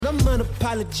I'm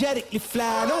unapologetically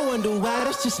fly. No wonder why,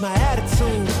 that's just my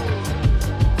attitude.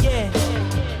 Yeah.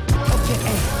 Okay,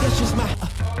 hey, that's just my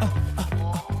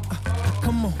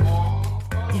come on.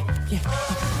 Yeah.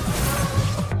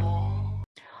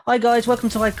 Hi guys, welcome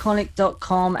to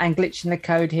Iconic.com and Glitching the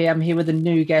Code here. I'm here with a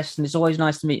new guest, and it's always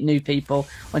nice to meet new people.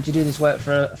 Once you do this work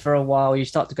for a while, you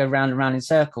start to go round and round in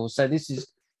circles. So this is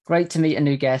great to meet a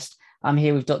new guest. I'm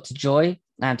here with Dr. Joy,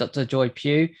 Dr. Joy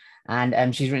Pugh,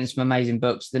 and she's written some amazing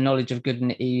books: The Knowledge of Good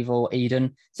and Evil,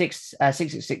 Eden,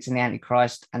 666 in the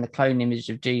Antichrist, and The Clone Image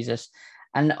of Jesus.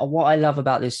 And what I love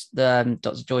about this,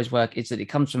 Dr. Joy's work, is that it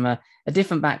comes from a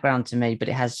different background to me, but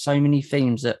it has so many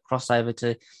themes that cross over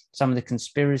to some of the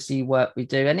conspiracy work we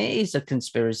do. And it is a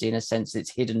conspiracy in a sense.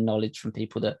 It's hidden knowledge from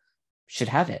people that should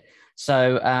have it.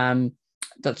 So,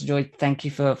 Dr. Joy, thank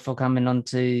you for coming on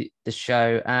to the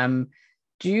show.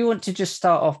 Do you want to just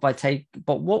start off by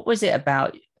but what was it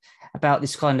about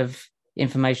this kind of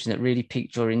information that really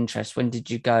piqued your interest? When did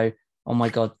you go, oh my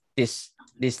God, there's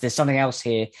something else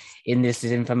here in this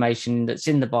information that's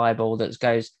in the Bible that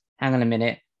goes, hang on a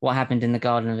minute, what happened in the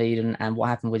Garden of Eden and what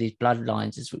happened with these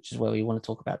bloodlines, which is where we want to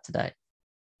talk about today.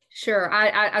 Sure.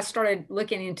 I started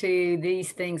looking into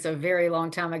these things a very long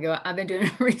time ago. I've been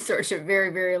doing research a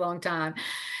very, very long time.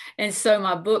 And so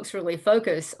my books really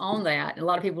focus on that. A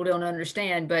lot of people don't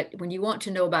understand, but when you want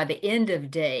to know about the end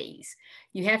of days,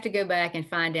 you have to go back and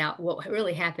find out what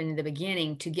really happened in the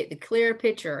beginning to get the clear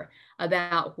picture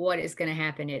about what is going to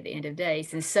happen at the end of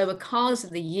days. And so because of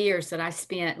the years that I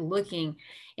spent looking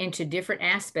into different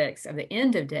aspects of the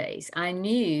end of days, I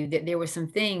knew that there were some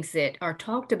things that are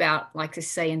talked about, like to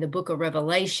say in the book of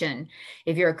Revelation.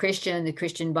 If you're a Christian, the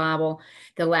Christian Bible,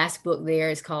 the last book there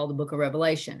is called the book of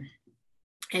Revelation.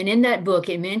 And in that book,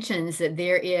 it mentions that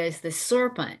there is the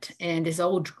serpent and this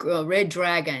old red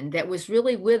dragon that was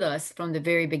really with us from the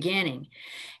very beginning.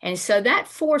 And so that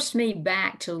forced me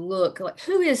back to look, like,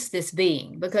 who is this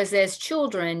being? Because as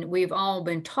children, we've all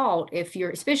been taught,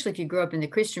 especially if you grew up in the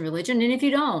Christian religion, and if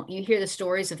you don't, you hear the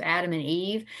stories of Adam and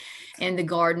Eve and the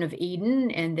Garden of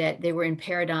Eden, and that they were in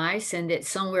paradise, and that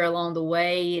somewhere along the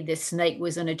way, the snake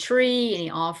was in a tree and he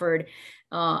offered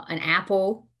an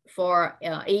apple for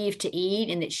Eve to eat,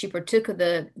 and that she partook of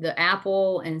the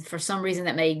apple, and for some reason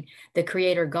that made the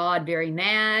creator God very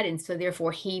mad, and so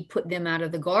therefore he put them out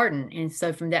of the garden. And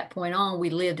so from that point on, we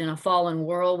lived in a fallen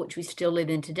world, which we still live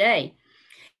in today.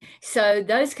 So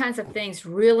those kinds of things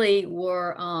really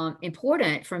were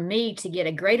important for me to get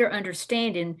a greater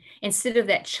understanding, instead of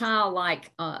that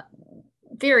childlike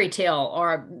fairy tale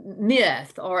or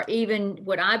myth, or even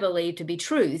what I believe to be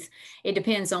truth. It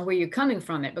depends on where you're coming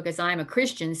from it, because I'm a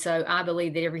Christian, so I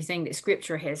believe that everything that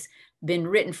Scripture has been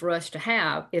written for us to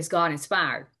have is God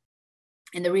inspired.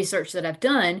 And the research that I've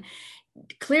done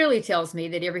clearly tells me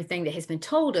that everything that has been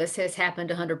told us has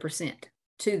happened 100%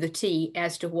 to the T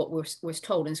as to what was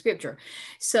told in Scripture.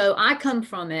 So I come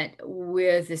from it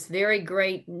with this very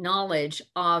great knowledge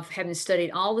of having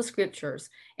studied all the Scriptures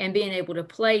and being able to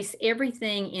place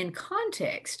everything in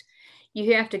context.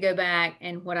 You have to go back,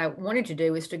 and what I wanted to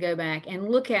do is to go back and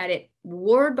look at it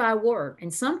word by word,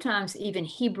 and sometimes even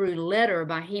Hebrew letter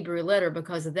by Hebrew letter,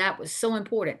 because that was so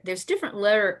important. There's different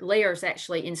layers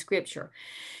actually in Scripture.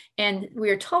 And we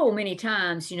are told many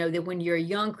times, that when you're a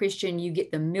young Christian, you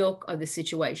get the milk of the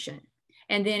situation.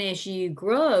 And then as you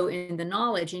grow in the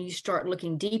knowledge and you start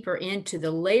looking deeper into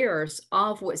the layers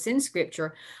of what's in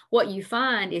Scripture, what you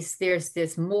find is there's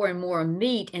this more and more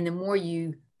meat. And the more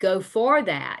you go for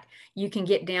that, you can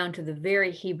get down to the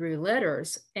very Hebrew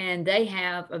letters, and they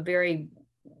have a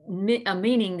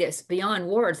meaning that's beyond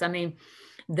words. I mean,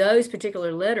 those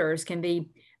particular letters can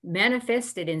be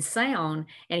manifested in sound,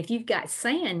 and if you've got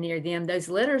sand near them, those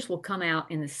letters will come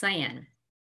out in the sand.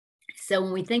 So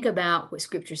when we think about what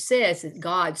Scripture says, that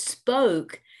God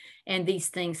spoke and these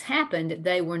things happened,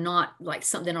 they were not like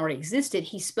something already existed.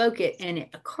 He spoke it and it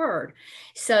occurred.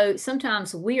 So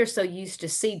sometimes we are so used to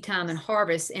seed time and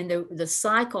harvest and the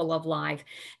cycle of life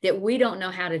that we don't know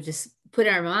how to just put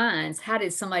in our minds, how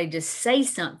did somebody just say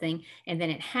something and then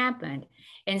it happened?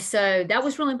 And so that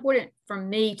was really important for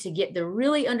me to get the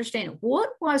really understanding,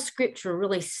 what was Scripture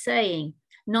really saying?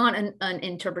 Not an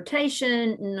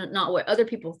interpretation, not what other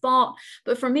people thought,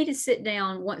 but for me to sit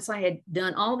down once I had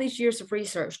done all these years of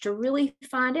research to really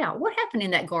find out what happened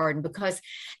in that garden, because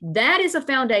that is a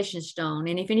foundation stone.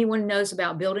 And if anyone knows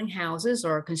about building houses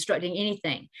or constructing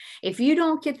anything, if you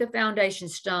don't get the foundation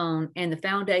stone and the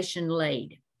foundation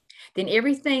laid, then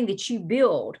everything that you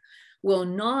build will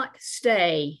not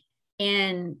stay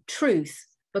in truth,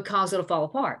 because it'll fall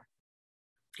apart.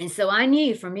 And so I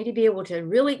knew for me to be able to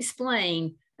really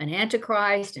explain an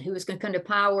antichrist and who was going to come to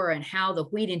power and how the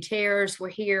wheat and tares were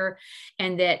here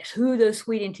and that who those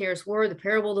wheat and tares were, the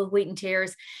parable of the wheat and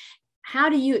tares. How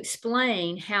do you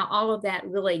explain how all of that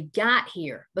really got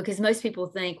here? Because most people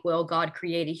think, well, God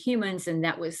created humans and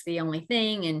that was the only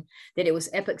thing, and that it was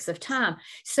epochs of time.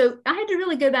 So I had to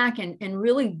really go back and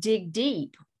really dig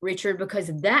deep, Richard, because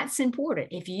that's important.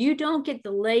 If you don't get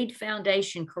the laid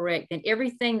foundation correct, then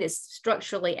everything that's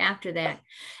structurally after that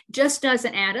just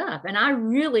doesn't add up. And I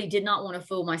really did not want to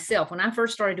fool myself. When I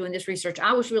first started doing this research,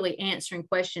 I was really answering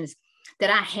questions that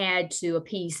I had to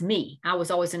appease me. I was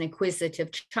always an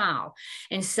inquisitive child.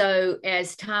 And so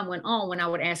as time went on, when I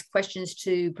would ask questions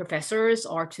to professors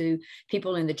or to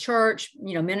people in the church,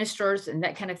 ministers and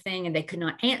that kind of thing, and they could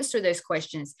not answer those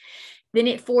questions, then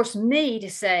it forced me to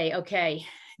say, okay,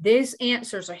 these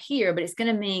answers are here, but it's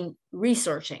going to mean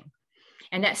researching.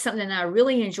 And that's something that I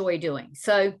really enjoy doing.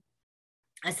 So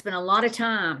I spent a lot of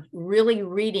time really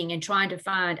reading and trying to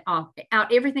find out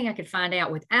everything I could find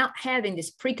out without having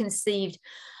this preconceived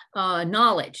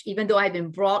knowledge. Even though I've been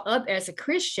brought up as a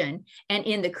Christian and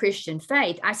in the Christian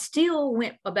faith, I still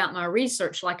went about my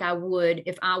research like I would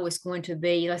if I was going to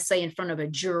be, let's say, in front of a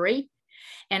jury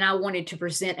and I wanted to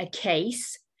present a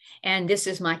case. And this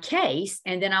is my case.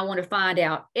 And then I want to find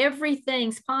out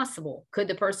everything's possible. Could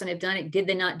the person have done it? Did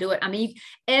they not do it? I mean,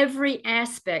 every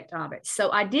aspect of it. So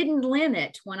I didn't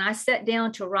limit when I sat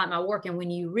down to write my work. And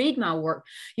when you read my work,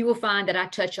 you will find that I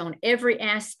touch on every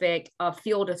aspect of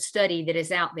field of study that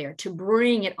is out there to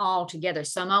bring it all together.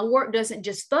 So my work doesn't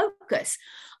just focus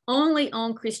only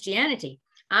on Christianity.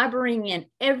 I bring in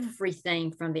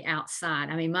everything from the outside.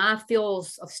 I mean, my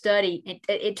fields of study,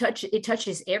 it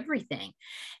touches everything.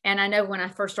 And I know when I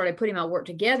first started putting my work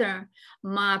together,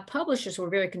 my publishers were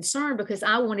very concerned because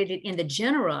I wanted it in the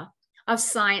genre of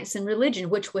science and religion,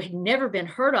 which had never been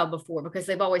heard of before, because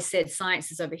they've always said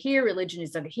science is over here, religion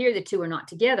is over here, the two are not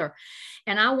together.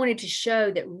 And I wanted to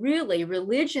show that really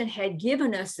religion had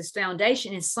given us this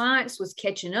foundation and science was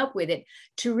catching up with it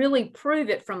to really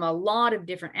prove it from a lot of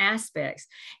different aspects.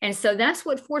 And so that's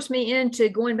what forced me into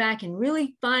going back and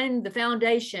really find the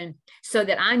foundation so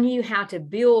that I knew how to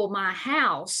build my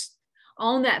house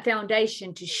on that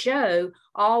foundation to show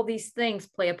all these things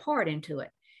play a part into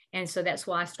it. And so that's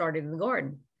why I started in the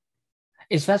garden.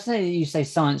 It's fascinating that you say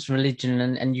science, religion,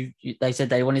 and they said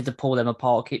they wanted to pull them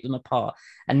apart, keep them apart.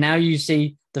 And now you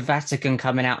see the Vatican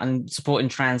coming out and supporting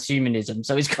transhumanism.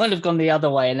 So it's kind of gone the other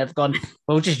way and they've gone,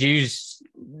 we'll just use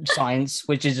science,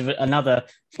 which is another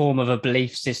form of a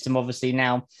belief system. Obviously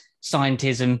now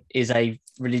scientism is a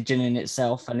religion in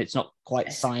itself and it's not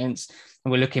quite science.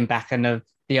 And we're looking back and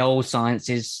the old science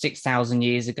is 6,000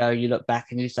 years ago. You look back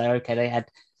and you say, okay, they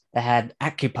had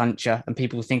acupuncture and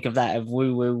people think of that as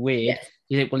woo-woo weird. Yes.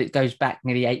 You think, well, it goes back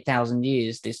nearly 8,000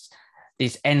 years, this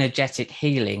energetic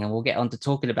healing. And we'll get on to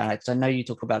talking about it because I know you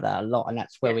talk about that a lot and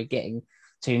that's where we're getting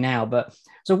to now. But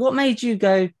so what made you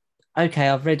go, okay,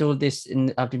 I've read all this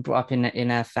and I've been brought up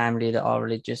in our family that are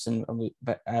religious and we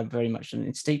very much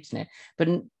steeped in it. But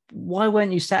why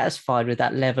weren't you satisfied with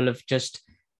that level of just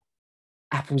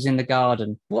apples in the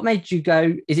garden? What made you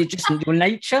go, is it just your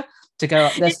nature to go,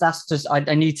 that's just,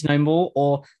 I need to know more,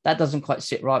 or that doesn't quite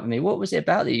sit right with me? What was it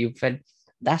about that you said,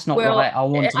 that's not right, I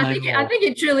want to know more? I think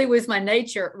it truly was my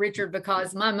nature, Richard,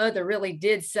 because my mother really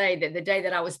did say that the day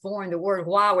that I was born, the word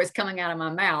why was coming out of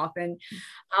my mouth. And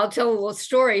I'll tell a little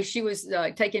story. She was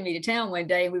taking me to town one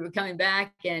day and we were coming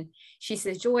back and she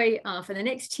says, Joy, for the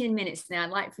next 10 minutes now,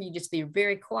 I'd like for you just to be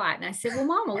very quiet. And I said, well,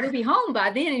 Mama, we'll be home by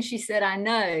then. And she said, I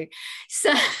know.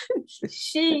 So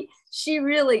she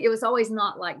really, it was always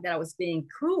not like that I was being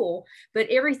cruel, but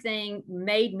everything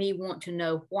made me want to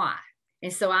know why.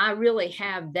 And so I really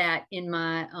have that in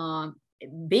my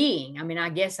being. I mean, I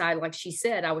guess like she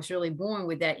said, I was really born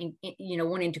with that,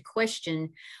 wanting to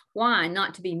question why,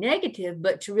 not to be negative,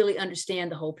 but to really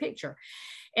understand the whole picture.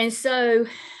 And so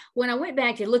when I went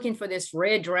back to looking for this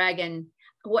red dragon,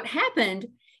 what happened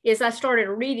is I started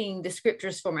reading the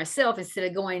scriptures for myself instead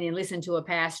of going and listening to a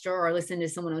pastor or listening to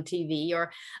someone on TV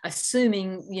or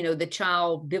assuming, the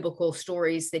child biblical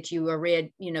stories that you read,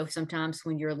 sometimes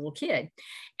when you're a little kid.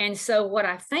 And so what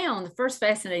I found, the first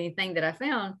fascinating thing that I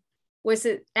found was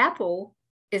that apple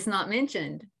is not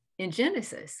mentioned in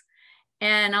Genesis.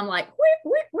 And I'm like,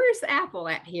 where's the apple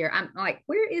at here? I'm like,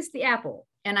 where is the apple?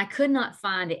 And I could not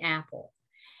find the apple.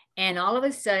 And all of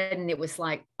a sudden it was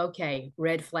like, okay,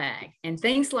 red flag. And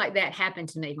things like that happen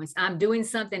to me. When I'm doing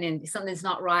something and something's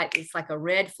not right, it's like a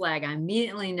red flag. I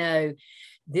immediately know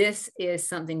this is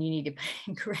something you need to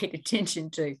pay great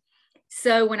attention to.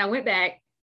 So when I went back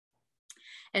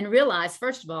and realized,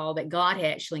 first of all, that God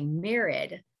had actually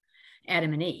married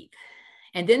Adam and Eve.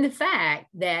 And then the fact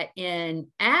that in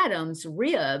Adam's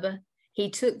rib, he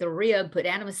took the rib, put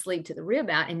Adam asleep, took the rib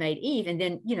out and made Eve. And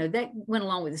then, that went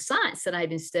along with the science that I've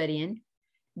been studying,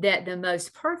 that the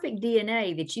most perfect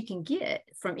DNA that you can get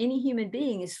from any human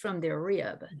being is from their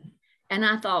rib. And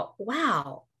I thought,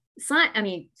 wow,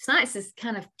 science is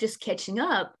kind of just catching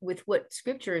up with what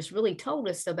scripture has really told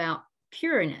us about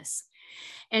pureness.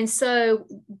 And so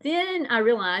then I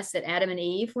realized that Adam and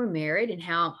Eve were married and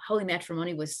how holy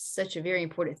matrimony was such a very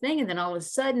important thing. And then all of a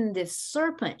sudden this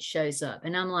serpent shows up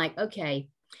and I'm like, okay,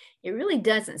 it really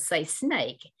doesn't say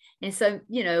snake. And so,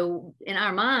 in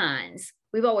our minds,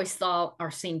 we've always thought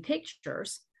or seen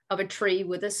pictures of a tree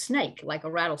with a snake, like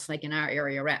a rattlesnake in our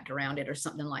area wrapped around it or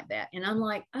something like that. And I'm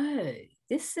like, oh,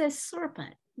 this says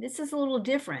serpent. This is a little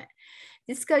different.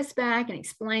 This goes back and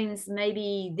explains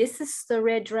maybe this is the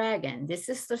red dragon. This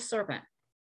is the serpent.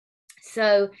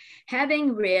 So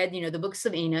having read, the books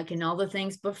of Enoch and all the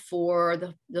things before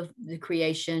the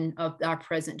creation of our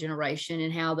present generation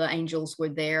and how the angels were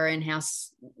there and how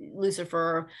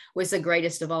Lucifer was the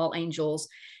greatest of all angels.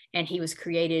 And he was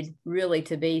created really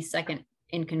to be second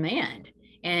in command,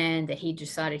 and that he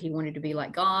decided he wanted to be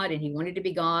like God and he wanted to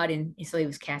be God. And so he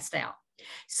was cast out.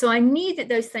 So I knew that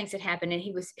those things had happened and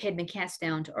he had been cast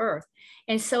down to earth.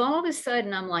 And so all of a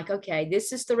sudden I'm like, okay,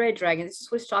 this is the red dragon. This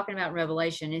is what's talking about in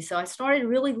Revelation. And so I started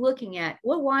really looking at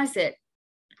what was it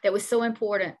that was so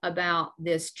important about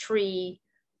this tree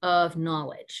of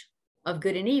knowledge of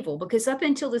good and evil, because up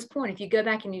until this point, if you go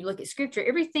back and you look at scripture,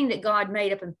 everything that God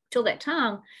made up until that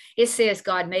time, it says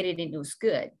God made it and it was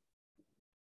good.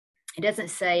 It doesn't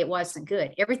say it wasn't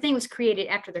good. Everything was created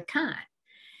after their kind.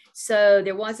 So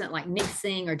there wasn't like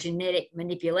mixing or genetic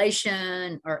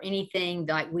manipulation or anything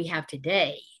like we have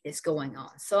today that's going on.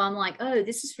 So I'm like, oh,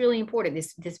 this is really important.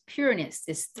 This pureness,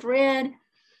 this thread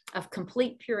of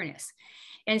complete pureness.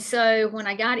 And so when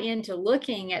I got into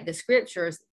looking at the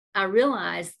scriptures, I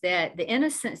realized that the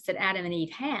innocence that Adam and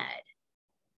Eve had,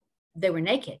 they were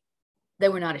naked. They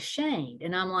were not ashamed.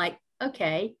 And I'm like,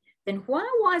 okay, then why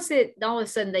was it all of a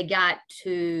sudden they got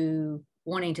to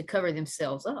wanting to cover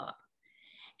themselves up?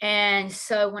 And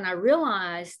so when I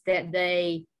realized that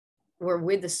they were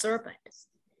with the serpent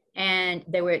and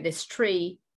they were at this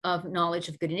tree of knowledge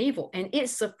of good and evil, and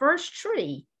it's the first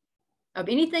tree of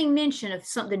anything mentioned of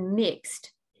something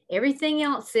mixed. Everything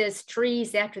else says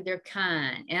trees after their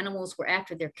kind. Animals were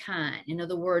after their kind. In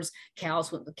other words,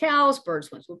 cows went with cows,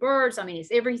 birds went with birds. It's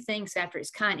everything's after its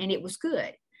kind, and it was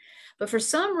good. But for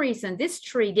some reason, this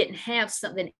tree didn't have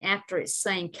something after its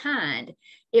same kind.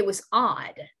 It was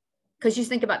odd. Because you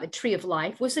think about the tree of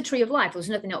life. What's the tree of life? There was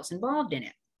nothing else involved in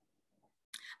it.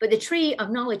 But the tree of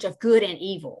knowledge of good and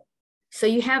evil. So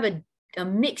you have a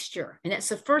mixture, and that's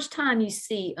the first time you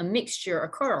see a mixture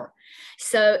occur.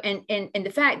 So, and the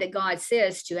fact that God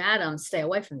says to Adam, stay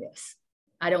away from this.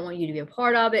 I don't want you to be a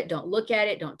part of it. Don't look at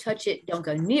it. Don't touch it. Don't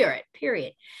go near it,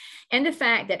 period. And the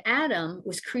fact that Adam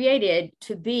was created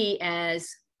to be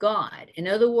as God. In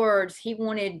other words, he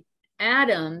wanted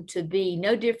Adam to be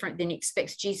no different than he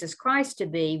expects Jesus Christ to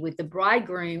be, with the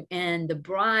bridegroom and the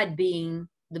bride being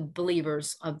the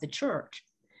believers of the church.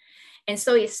 And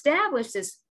so he established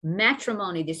this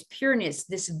matrimony, this pureness,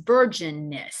 this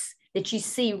virginness that you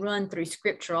see run through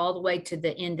scripture all the way to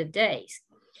the end of days.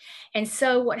 And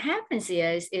so what happens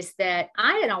is that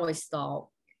I had always thought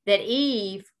that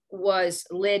Eve was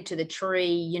led to the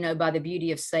tree, by the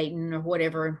beauty of Satan or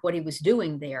whatever, and what he was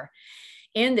doing there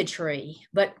in the tree.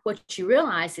 But what you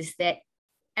realize is that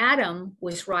Adam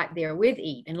was right there with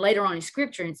Eve. And later on in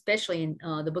scripture, and especially in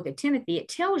the book of Timothy, it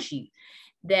tells you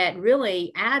that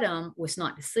really Adam was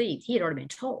not deceived. He had already been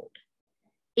told.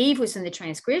 Eve was in the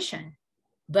transgression,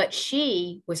 but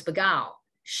she was beguiled.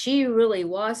 She really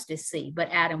was deceived,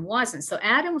 but Adam wasn't. So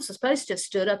Adam was supposed to have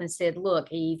stood up and said,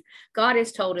 look, Eve, God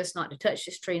has told us not to touch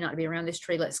this tree, not to be around this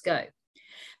tree. Let's go.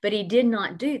 But he did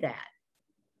not do that.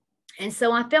 And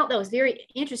so I felt that was very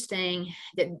interesting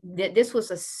that this was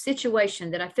a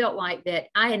situation that I felt like that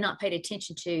I had not paid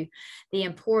attention to, the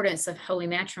importance of holy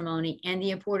matrimony and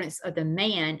the importance of the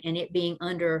man and it being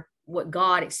under what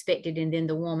God expected, and then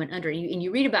the woman under. And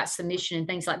you read about submission and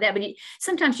things like that, but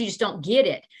sometimes you just don't get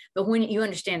it. But when you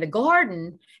understand the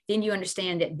garden, then you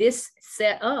understand that this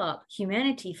set up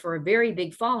humanity for a very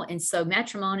big fall. And so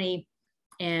matrimony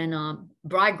and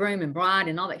bridegroom and bride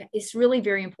and all that, it's really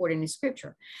very important in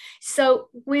scripture. So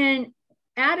when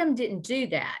Adam didn't do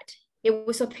that, it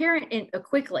was apparent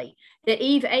quickly that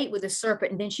Eve ate with the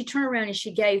serpent, and then she turned around and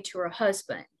she gave to her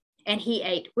husband, and he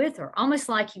ate with her, almost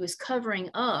like he was covering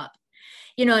up.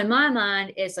 In my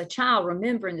mind, as a child,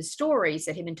 remembering the stories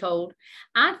that had been told,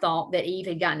 I thought that Eve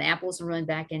had gotten the apples and run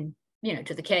back and,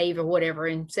 to the cave or whatever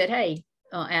and said, hey,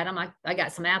 Adam, I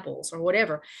got some apples or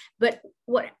whatever. But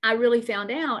what I really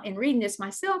found out in reading this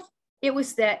myself, it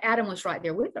was that Adam was right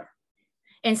there with her.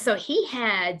 And so he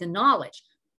had the knowledge.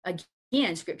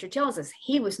 Again, scripture tells us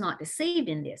he was not deceived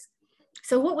in this.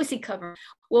 So what was he covering?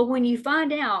 Well, when you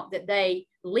find out that they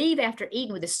leave after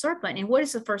eating with the serpent, and what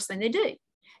is the first thing they do?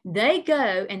 They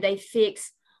go and they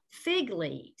fix fig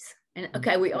leaves. And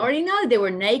okay, we already know they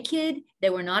were naked. They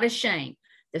were not ashamed.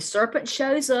 The serpent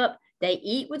shows up. They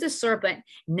eat with the serpent.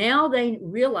 Now they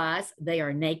realize they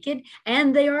are naked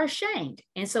and they are ashamed.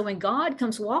 And so when God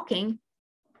comes walking,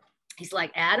 he's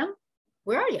like, Adam,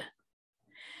 where are you?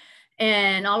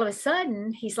 And all of a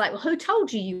sudden, he's like, well, who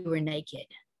told you you were naked?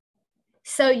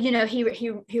 So, you know, he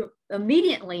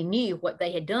immediately knew what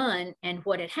they had done and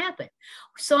what had happened.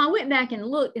 So I went back and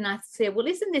looked and I said, well,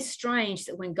 isn't this strange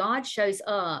that when God shows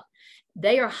up,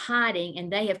 they are hiding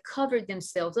and they have covered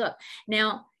themselves up.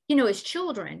 Now, you know, as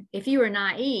children, if you are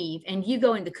naive and you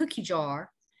go in the cookie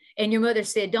jar and your mother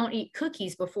said, don't eat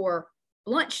cookies before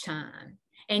lunchtime,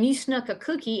 and you snuck a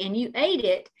cookie and you ate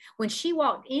it, when she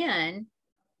walked in,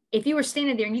 if you were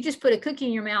standing there and you just put a cookie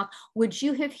in your mouth, would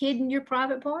you have hidden your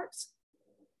private parts?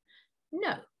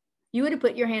 No, you would have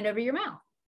put your hand over your mouth.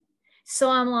 So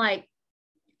I'm like,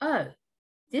 oh,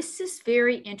 this is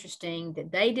very interesting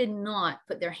that they did not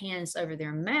put their hands over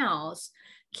their mouths,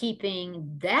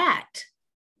 keeping that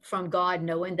from God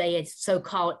knowing they had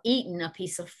so-called eaten a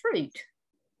piece of fruit.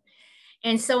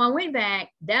 And so I went back.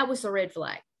 That was a red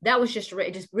flag. That was just,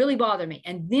 it just really bothered me.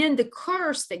 And then the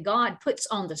curse that God puts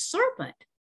on the serpent,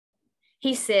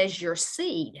 he says, your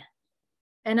seed.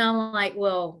 And I'm like,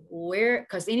 well, where?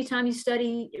 Because anytime you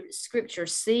study scripture,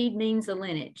 seed means the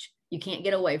lineage. You can't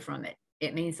get away from it.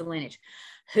 It means the lineage.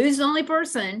 Who's the only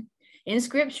person in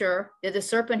scripture that the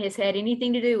serpent has had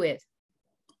anything to do with?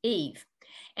 Eve.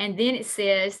 And then it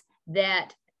says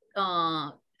that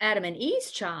Adam and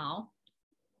Eve's child,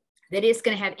 that it's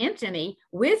going to have intimacy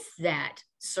with that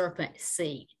serpent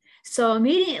seed. So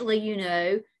immediately, you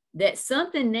know, that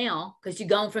something now, because you've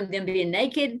gone from them being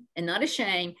naked and not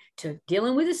ashamed to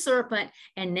dealing with the serpent.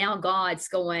 And now God's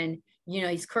going, you know,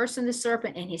 he's cursing the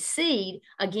serpent and his seed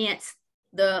against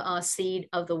the seed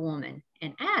of the woman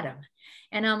and Adam.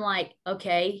 And I'm like,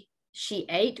 okay, she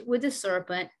ate with the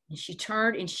serpent and she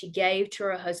turned and she gave to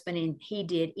her husband and he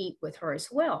did eat with her as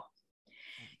well.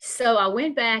 So I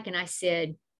went back and I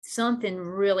said, something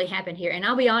really happened here. And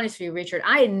I'll be honest with you, Richard,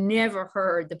 I had never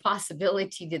heard the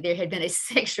possibility that there had been a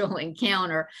sexual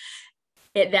encounter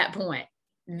at that point.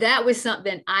 That was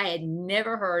something I had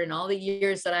never heard in all the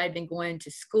years that I had been going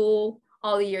to school,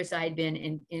 all the years I had been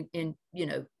in you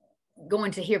know,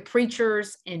 going to hear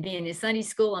preachers and being in Sunday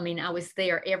school. I mean, I was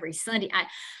there every Sunday.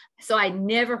 So I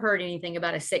never heard anything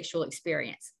about a sexual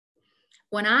experience.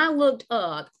 When I looked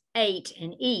up ate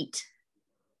and eat,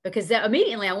 because that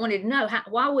immediately I wanted to know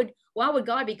why would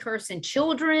God be cursing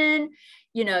children,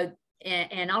 you know,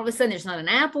 and all of a sudden there's not an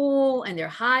apple and they're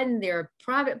hiding their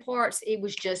private parts. It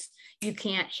was just, you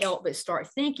can't help but start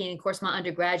thinking. Of course, my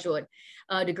undergraduate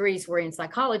degrees were in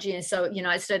psychology. And so, you know,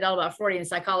 I studied all about Freudian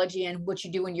psychology and what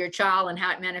you do when you're a child and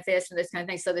how it manifests and this kind of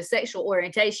thing. So the sexual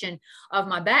orientation of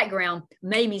my background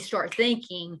made me start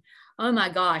thinking, oh my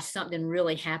gosh, something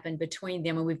really happened between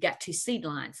them. And we've got two seed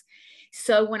lines.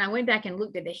 So when I went back and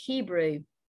looked at the Hebrew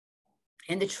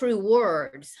and the true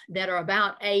words that are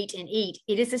about ate and eat,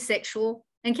 it is a sexual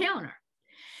encounter.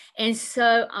 And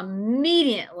so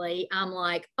immediately I'm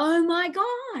like, oh my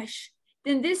gosh,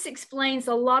 then this explains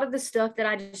a lot of the stuff that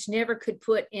I just never could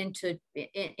put into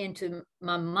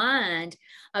my mind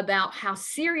about how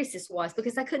serious this was,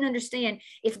 because I couldn't understand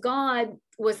if God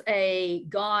was a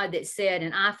God that said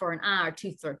an eye for an eye or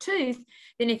tooth for a tooth,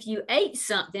 then if you ate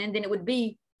something, then it would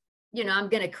be, you know, I'm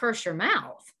going to curse your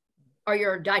mouth or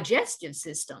your digestive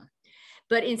system.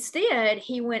 But instead,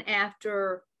 he went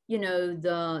after, you know,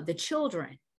 the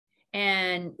children,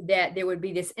 and that there would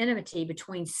be this enmity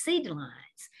between seed lines,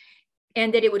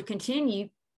 and that it would continue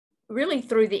really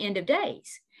through the end of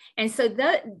days. And so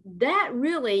that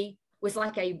really was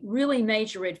like a really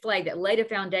major red flag that laid a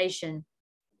foundation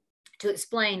to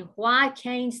explain why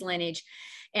Cain's lineage,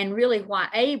 and really why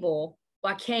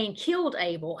Cain killed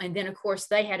Abel. And then, of course,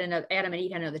 they had Adam and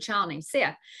Eve had another child named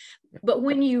Seth. But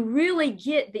when you really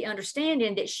get the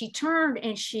understanding that she turned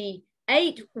and she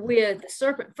ate with the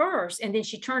serpent first, and then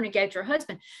she turned and gave to her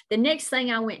husband, the next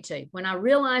thing I went to, when I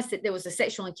realized that there was a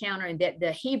sexual encounter and that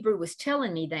the Hebrew was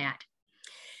telling me that,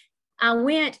 I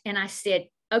went and I said,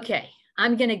 okay,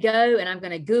 I'm going to go and I'm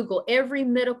going to Google every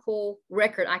medical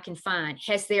record I can find.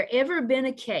 Has there ever been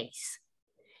a case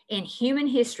in human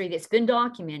history that's been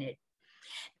documented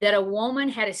that a woman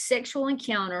had a sexual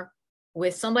encounter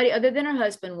with somebody other than her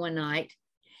husband one night,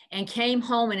 and came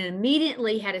home and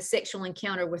immediately had a sexual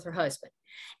encounter with her husband.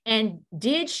 And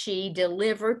did she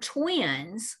deliver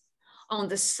twins on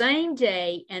the same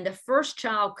day, and the first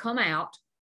child come out,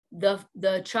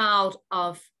 the child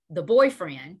of the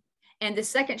boyfriend, and the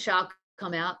second child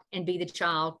come out and be the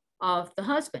child of the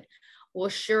husband? Well,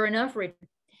 sure enough,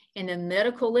 in the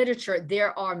medical literature,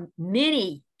 there are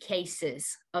many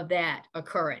cases of that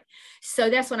occurring. So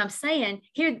that's what I'm saying.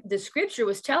 Here, the scripture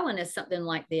was telling us something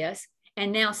like this,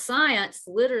 and now science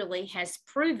literally has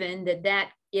proven that that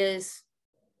is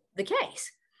the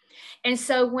case. And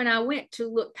so when I went to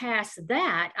look past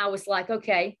that, I was like,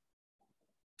 okay,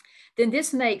 then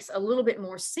this makes a little bit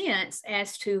more sense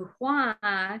as to why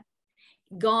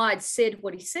God said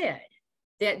what he said,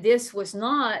 that this was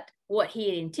not what he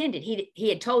had intended. He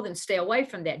had told them, stay away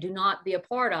from that. Do not be a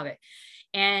part of it.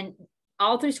 And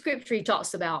all through scripture, he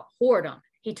talks about whoredom.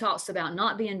 He talks about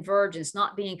not being virgins,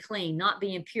 not being clean, not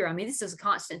being pure. I mean, this is a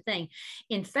constant thing.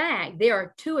 In fact, there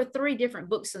are 2 or 3 different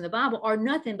books in the Bible are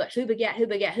nothing but who begat, who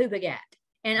begat, who begat.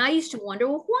 And I used to wonder,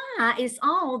 well, why is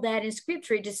all that in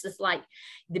scripture just is like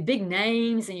the big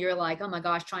names, and you're like, oh my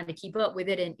gosh, trying to keep up with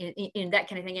it and that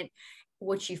kind of thing. And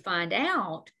what you find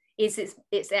out is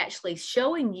it's actually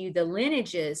showing you the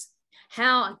lineages,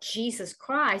 how Jesus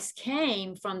Christ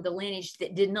came from the lineage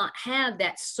that did not have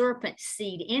that serpent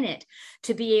seed in it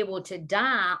to be able to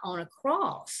die on a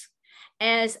cross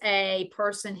as a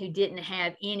person who didn't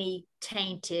have any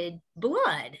tainted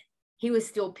blood. He was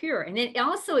still pure. And it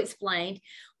also explained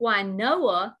why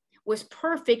Noah was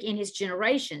perfect in his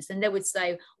generations. And they would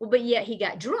say, well, but yet he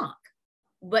got drunk,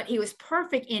 but he was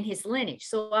perfect in his lineage.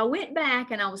 So I went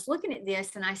back and I was looking at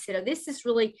this and I said, oh, this is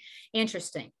really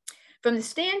interesting. From the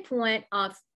standpoint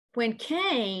of when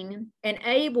Cain and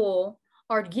Abel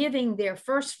are giving their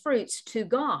first fruits to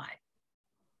God,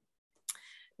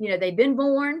 you know, they've been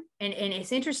born, and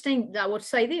it's interesting, I will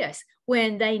say this,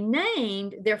 when they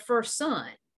named their first son,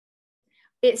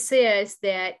 it says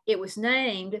that it was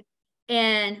named,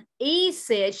 and Eve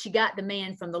said she got the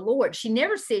man from the Lord. She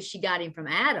never says she got him from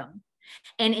Adam.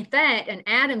 And in fact, in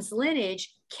Adam's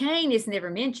lineage, Cain is never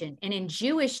mentioned. And in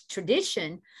Jewish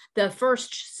tradition, the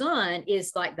first son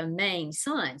is like the main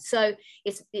son. So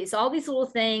it's all these little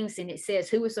things. And it says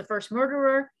who was the first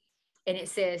murderer. And it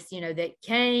says, you know, that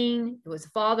Cain was the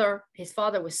father. His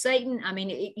father was Satan. I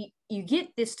mean, you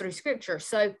get this through scripture.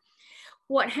 So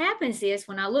what happens is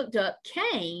when I looked up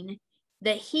Cain,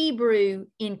 the Hebrew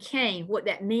in Cain, what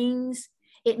that means,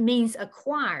 it means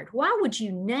acquired. Why would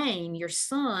you name your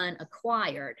son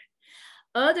acquired?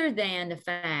 Other than the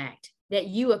fact that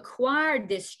you acquired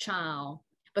this child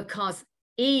because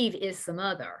Eve is the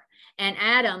mother and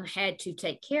Adam had to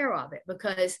take care of it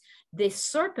because the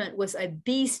serpent was a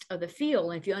beast of the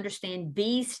field. And if you understand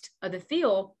beast of the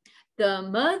field, the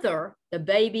mother, the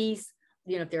babies,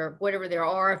 you know, if they're whatever there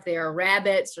are, if they're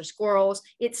rabbits or squirrels,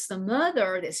 it's the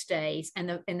mother that stays,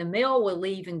 and the male will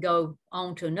leave and go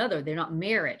on to another. They're not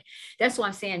married. That's why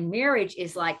I'm saying marriage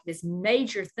is like this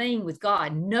major thing with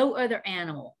God. No other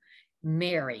animal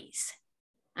marries.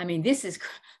 I mean, this is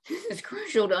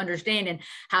crucial to understanding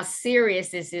how serious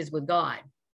this is with God.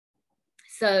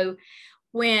 So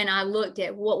when I looked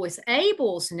at what was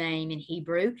Abel's name in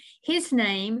Hebrew, his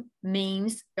name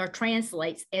means or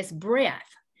translates as breath.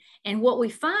 And what we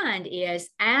find is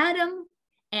Adam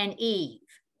and Eve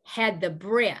had the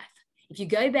breath. If you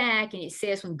go back and it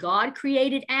says when God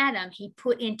created Adam, he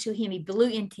blew into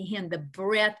him the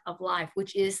breath of life,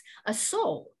 which is a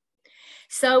soul.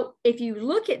 So if you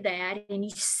look at that and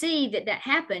you see that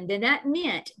happened, then that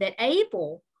meant that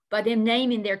Abel, by them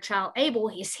naming their child Abel,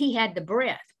 he had the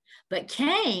breath. But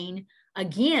Cain,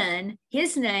 again,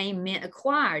 his name meant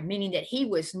acquired, meaning that he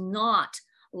was not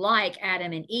like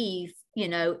Adam and Eve, you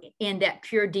know, in that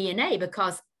pure DNA,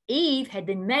 because Eve had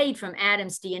been made from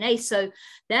Adam's DNA. So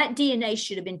that DNA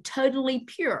should have been totally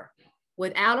pure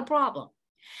without a problem.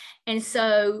 And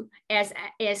so as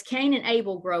Cain and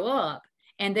Abel grow up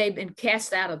and they've been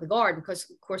cast out of the garden, because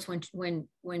of course,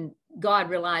 when God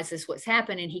realizes what's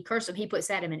happened and he cursed them, he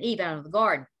puts Adam and Eve out of the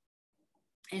garden.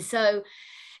 And so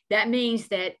that means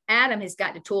that Adam has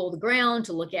got to toil the ground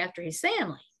to look after his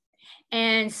family.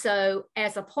 And so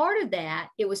as a part of that,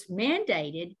 it was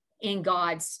mandated in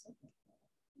God's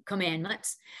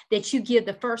commandments that you give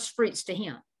the first fruits to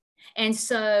him. And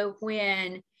so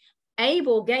when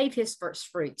Abel gave his first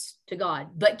fruits to God,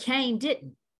 but Cain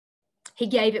didn't, he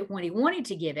gave it when he wanted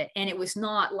to give it. And it was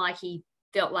not like he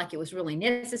felt like it was really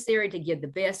necessary to give the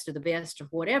best of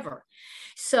whatever.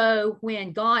 So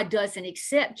when God doesn't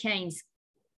accept Cain's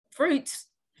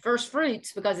first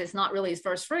fruits, because it's not really his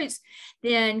first fruits,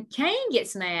 then Cain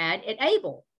gets mad at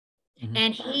Abel.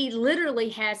 And he literally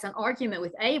has an argument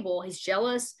with Abel. He's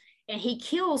jealous and he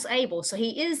kills Abel. So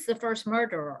he is the first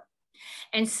murderer.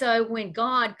 And so when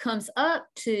God comes up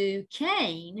to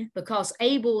Cain, because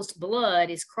Abel's blood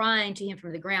is crying to him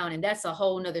from the ground, and that's a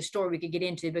whole nother story we could get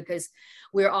into, because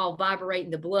we're all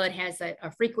vibrating. The blood has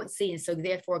a frequency. And so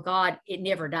therefore God, it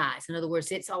never dies. In other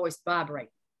words, it's always vibrating.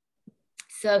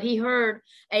 So he heard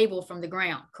Abel from the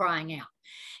ground crying out.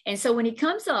 And so when he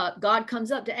comes up, God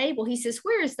comes up to Abel. He says,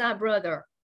 where is thy brother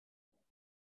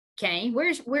Cain?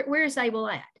 Where's Abel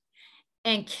at?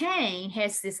 And Cain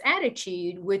has this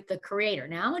attitude with the Creator.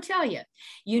 Now, I'm going to tell you,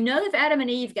 if Adam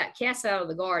and Eve got cast out of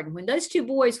the garden, when those two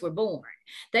boys were born,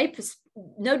 they,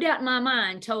 no doubt in my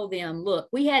mind, told them, look,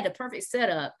 we had the perfect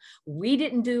setup. We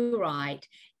didn't do right.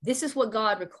 This is what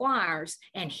God requires.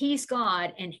 And he's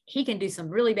God, and he can do some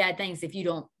really bad things if you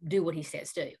don't do what he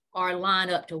says do or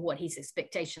line up to what his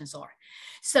expectations are.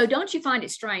 So don't you find it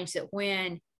strange that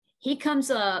when he comes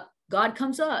up, God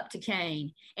comes up to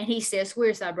Cain and he says,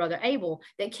 where's thy brother Abel?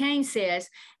 That Cain says,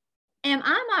 am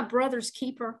I my brother's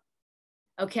keeper?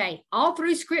 Okay, all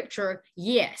through scripture,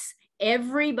 yes,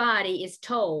 everybody is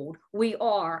told we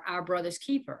are our brother's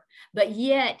keeper. But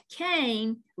yet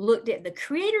Cain looked at the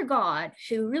Creator God,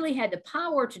 who really had the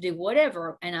power to do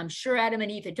whatever, and I'm sure Adam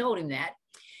and Eve had told him that.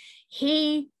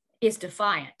 He is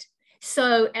defiant.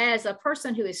 So as a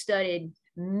person who has studied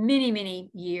many, many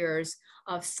years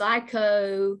of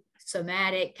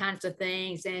psychosomatic kinds of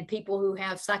things, and people who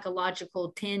have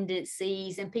psychological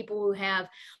tendencies, and people who have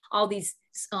all these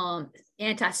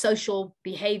antisocial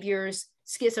behaviors,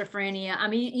 schizophrenia. I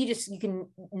mean,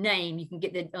 you can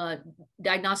get the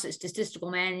Diagnostic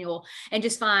Statistical Manual and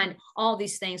just find all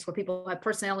these things where people have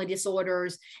personality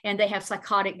disorders and they have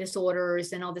psychotic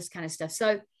disorders and all this kind of stuff.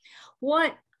 So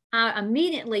what I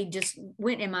immediately just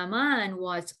went in my mind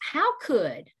was, how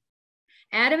could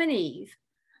Adam and Eve,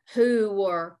 who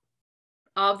were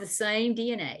of the same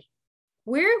DNA,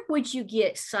 where would you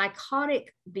get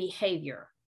psychotic behavior?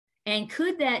 And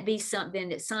could that be something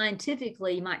that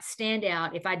scientifically might stand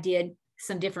out if I did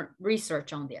some different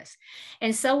research on this?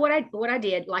 And so what I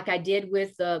did, like I did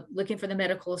with looking for the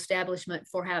medical establishment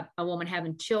for a woman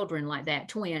having children like that,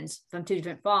 twins from two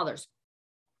different fathers,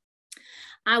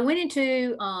 I went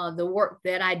into the work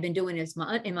that I'd been doing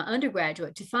in my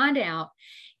undergraduate to find out,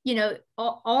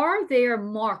 are there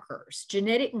markers,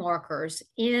 genetic markers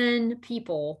in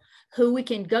people who we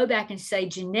can go back and say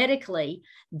genetically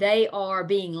they are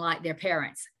being like their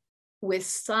parents with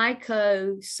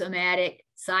psychosomatic,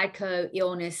 psycho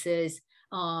illnesses,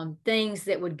 things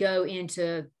that would go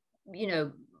into,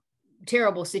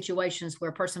 terrible situations where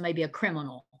a person may be a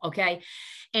criminal, okay?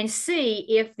 And see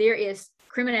if there is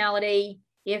criminality,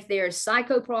 if there's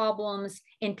psycho problems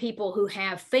in people who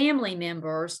have family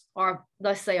members, or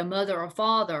let's say a mother or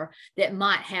father that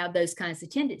might have those kinds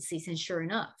of tendencies. And sure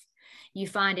enough, you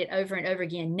find it over and over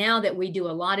again. Now that we do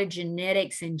a lot of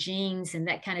genetics and genes and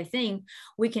that kind of thing,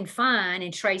 we can find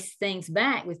and trace things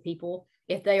back with people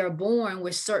if they are born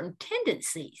with certain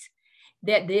tendencies,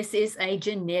 that this is a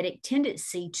genetic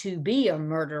tendency to be a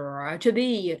murderer, or to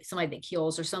be somebody that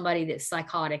kills, or somebody that's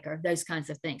psychotic, or those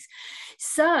kinds of things.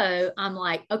 So I'm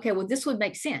like, okay, well, this would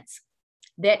make sense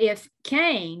that if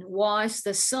Cain was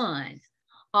the son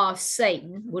of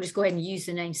Satan, we'll just go ahead and use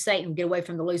the name Satan, get away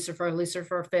from the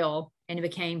Lucifer fell and it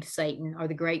became Satan, or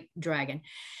the great dragon.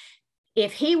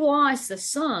 If he was the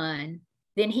son,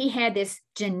 then he had this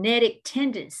genetic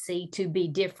tendency to be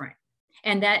different.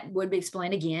 And that would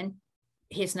explain again,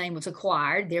 his name was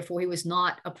acquired, therefore he was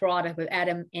not a product of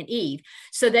Adam and Eve.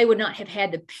 So they would not have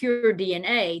had the pure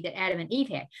DNA that Adam and Eve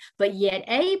had. But yet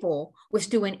Abel was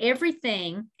doing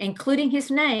everything, including his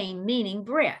name, meaning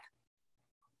breath.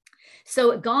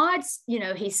 So God's,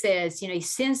 he says, he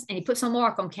sends, and he puts a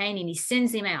mark on Cain and he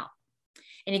sends him out.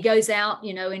 And he goes out,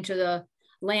 into the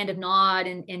land of Nod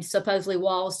and supposedly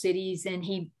walled cities. And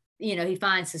he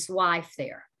finds his wife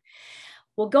there.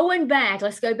 Well,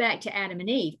 let's go back to Adam and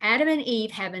Eve. Adam and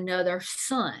Eve have another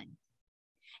son,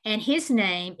 and his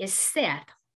name is Seth.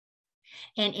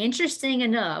 And interesting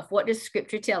enough, what does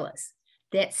scripture tell us?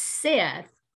 That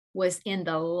Seth was in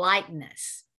the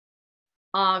likeness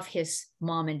of his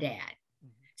mom and dad.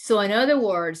 So in other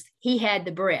words, he had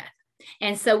the breath.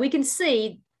 And so we can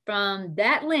see from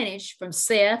that lineage, from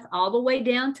Seth all the way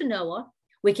down to Noah,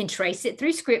 we can trace it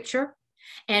through scripture.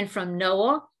 And from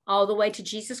Noah all the way to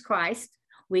Jesus Christ,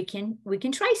 we can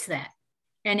trace that.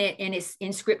 And it's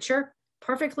in scripture,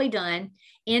 perfectly done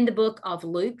in the book of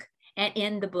Luke and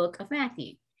in the book of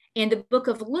Matthew. In the book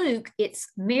of Luke, it's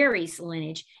Mary's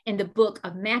lineage. In the book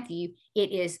of Matthew,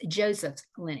 it is Joseph's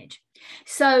lineage.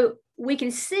 So we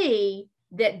can see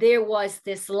that there was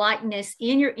this likeness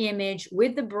in your image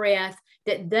with the breath,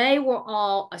 that they were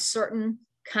all a certain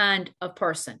kind of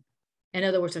person. In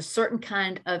other words, a certain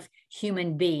kind of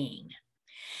human being.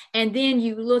 And then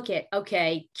you look at,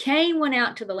 okay, Cain went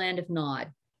out to the land of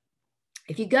Nod.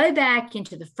 If you go back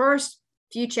into the first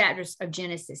few chapters of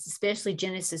Genesis, especially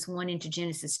Genesis 1 into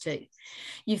Genesis 2,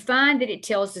 you find that it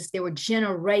tells us there were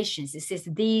generations. It says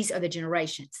these are the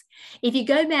generations. If you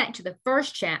go back to the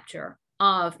first chapter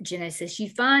of Genesis, you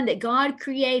find that God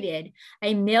created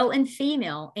a male and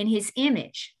female in his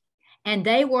image, and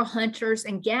they were hunters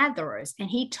and gatherers, and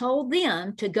he told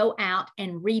them to go out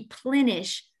and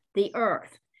replenish the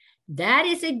earth. That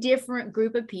is a different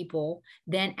group of people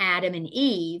than Adam and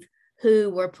Eve,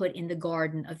 who were put in the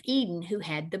Garden of Eden, who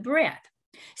had the breath.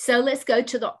 So let's go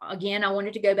to again, I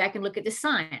wanted to go back and look at the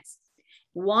science.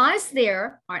 Was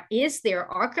there, or is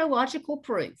there archaeological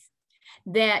proof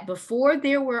that before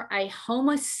there were a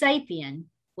Homo sapien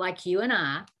like you and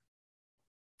I,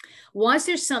 was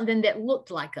there something that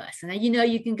looked like us? And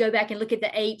you can go back and look at the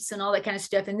apes and all that kind of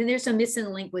stuff. And then there's a missing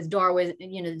link with Darwin,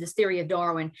 this theory of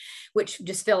Darwin, which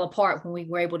just fell apart when we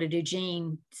were able to do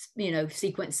gene,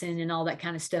 sequencing and all that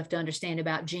kind of stuff to understand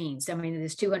about genes. I mean,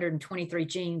 there's 223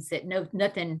 genes that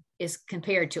nothing is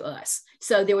compared to us.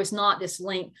 So there was not this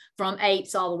link from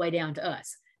apes all the way down to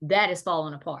us. That has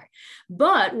fallen apart.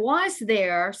 But was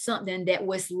there something that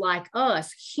was like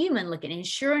us, human looking? And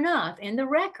sure enough, in the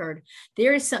record,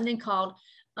 there is something called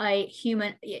a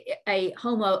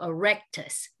Homo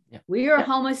erectus. Yep. We are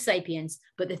Homo sapiens,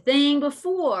 but the thing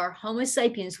before Homo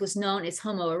sapiens was known as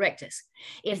Homo erectus.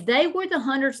 If they were the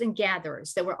hunters and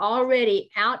gatherers that were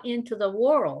already out into the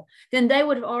world, then they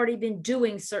would have already been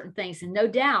doing certain things. And no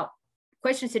doubt,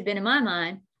 questions had been in my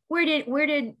mind, where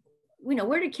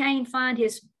did Cain find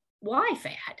his wife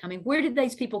at? I mean, where did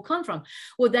these people come from?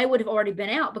 Well, they would have already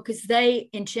been out, because they,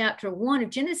 in chapter 1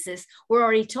 of Genesis, were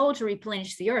already told to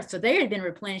replenish the earth. So they had been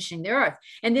replenishing the earth.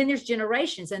 And then there's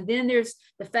generations. And then there's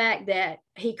the fact that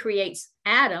he creates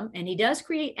Adam, and he does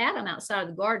create Adam outside of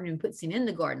the garden and puts him in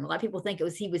the garden. A lot of people think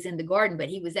he was in the garden, but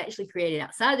he was actually created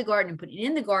outside the garden and put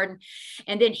in the garden.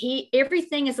 And then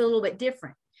everything is a little bit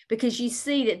different, because you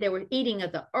see that they were eating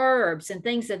of the herbs and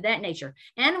things of that nature.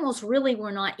 Animals really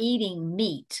were not eating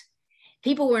meat.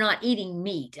 People were not eating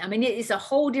meat. I mean, it's a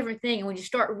whole different thing. And when you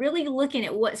start really looking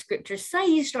at what scriptures say,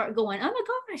 you start going, oh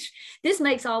my gosh, this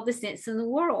makes all the sense in the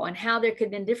world, and how there could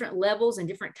have been different levels and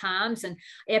different times and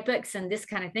epochs and this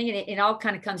kind of thing. And it all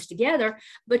kind of comes together.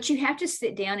 But you have to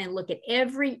sit down and look at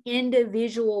every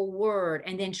individual word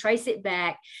and then trace it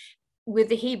back with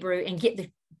the Hebrew and get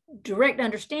the direct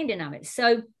understanding of it.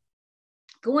 So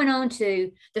going on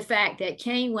to the fact that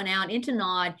Cain went out into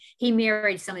Nod, he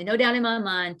married somebody, no doubt in my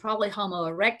mind, probably Homo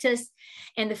erectus.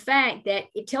 And the fact that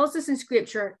it tells us in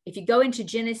scripture, if you go into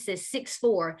Genesis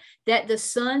 6:4, that the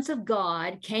sons of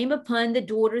God came upon the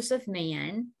daughters of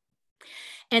man,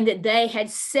 and that they had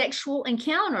sexual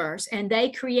encounters, and they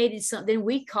created something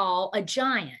we call a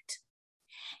giant.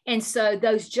 And so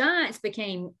those giants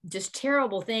became just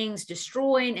terrible things,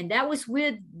 destroying, and that was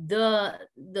with the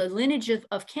lineage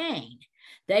of Cain.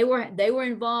 They were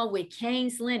involved with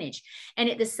Cain's lineage. And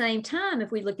at the same time,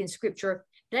 if we look in scripture,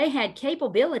 they had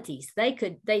capabilities.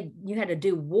 You had to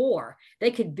do war.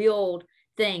 They could build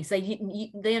things.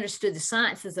 They understood the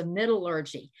sciences of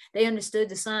metallurgy. They understood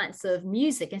the science of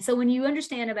music. And so when you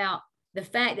understand about the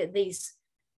fact that these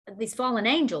fallen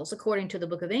angels, according to the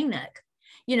book of Enoch,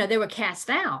 they were cast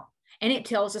out. And it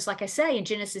tells us, like I say, in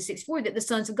Genesis 6:4, that the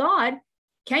sons of God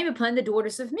came upon the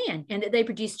daughters of men, and that they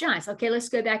produced giants. Okay, let's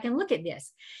go back and look at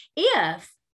this.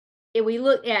 If we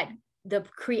look at the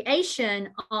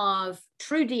creation of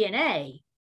true DNA,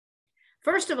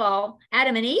 first of all,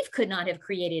 Adam and Eve could not have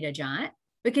created a giant,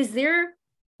 because their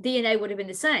DNA would have been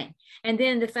the same. And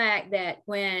then the fact that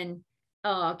when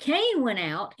Cain went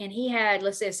out and he had,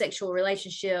 let's say, a sexual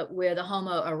relationship with a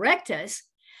Homo erectus,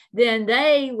 then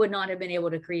they would not have been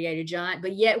able to create a giant.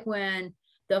 But yet when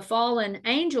the fallen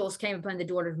angels came upon the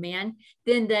daughter of men,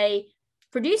 then they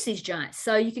produced these giants.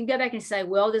 So you can go back and say,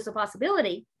 well, there's a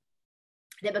possibility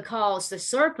that because the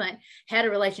serpent had a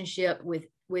relationship with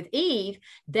Eve,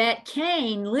 that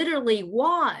Cain literally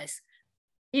was,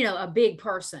 a big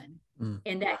person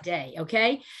in that day,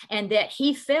 okay? And that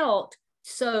he felt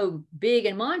so big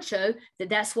and macho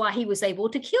that's why he was able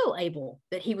to kill Abel,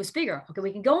 that he was bigger. Okay,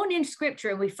 we can go on in scripture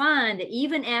and we find that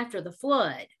even after the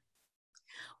flood,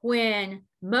 when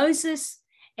Moses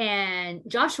and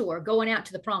Joshua are going out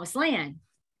to the promised land,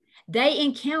 they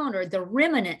encountered the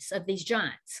remnants of these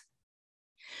giants.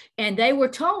 And they were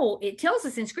told, it tells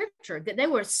us in scripture, that they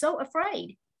were so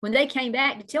afraid when they came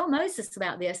back to tell Moses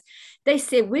about this, they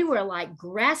said, we were like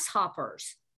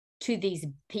grasshoppers to these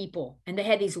people. And they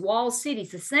had these walled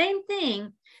cities, the same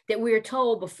thing that we are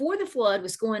told before the flood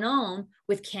was going on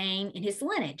with Cain and his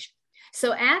lineage.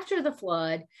 So after the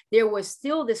flood, there was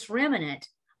still this remnant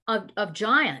of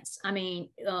giants. I mean,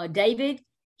 David,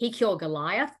 he killed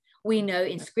Goliath. We know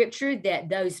in scripture that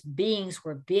those beings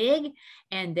were big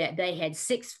and that they had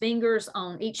 6 fingers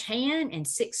on each hand and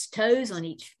 6 toes on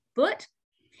each foot,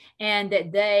 and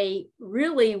that they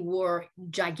really were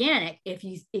gigantic. If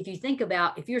you think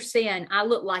about, if you're saying I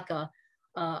look like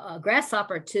a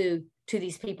grasshopper to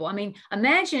these people, I mean,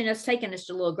 imagine us taking this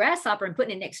little grasshopper and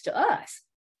putting it next to us,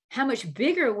 how much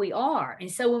bigger we are.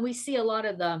 And so when we see a lot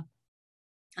of the,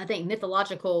 I think,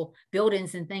 mythological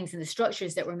buildings and things and the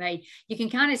structures that were made, you can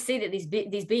kind of see that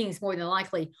these beings more than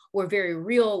likely were very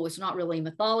real. It was not really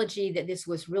mythology, that this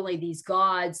was really these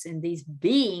gods and these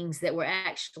beings that were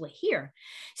actually here.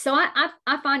 So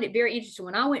I find it very interesting.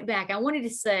 When I went back, I wanted to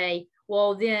say,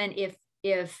 well, then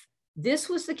if this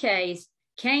was the case,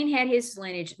 Cain had his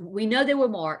lineage. We know they were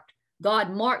marked.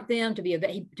 God marked them to be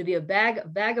a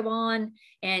vagabond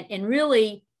and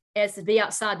really as to be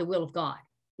outside the will of God.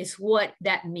 Is what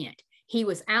that meant. He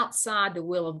was outside the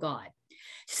will of God.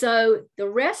 So the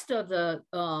rest of the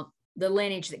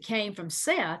lineage that came from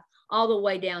Seth all the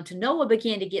way down to Noah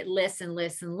began to get less and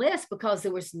less and less, because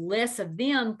there was less of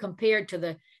them compared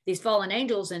to these fallen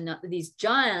angels and these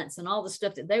giants and all the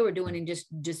stuff that they were doing and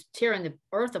just tearing the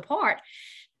earth apart.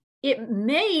 It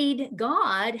made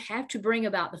God have to bring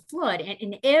about the flood. And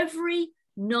in every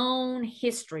known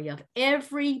history of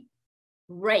every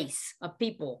race of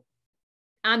people,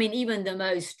 I mean, even the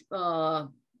most,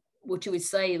 what you would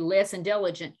say, less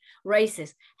intelligent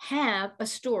races have a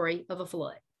story of a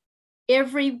flood.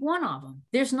 Every one of them.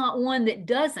 There's not one that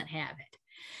doesn't have it.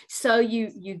 So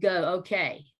you go,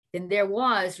 okay, then there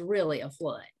was really a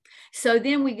flood. So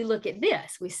then we look at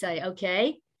this. We say,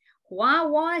 okay, why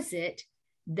was it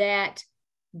that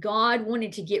God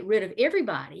wanted to get rid of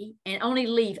everybody and only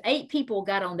leave 8 people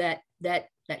got on that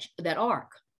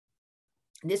ark?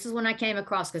 This is when I came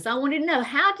across, because I wanted to know,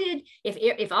 how did,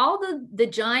 if all the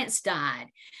giants died,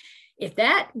 if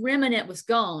that remnant was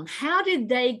gone, how did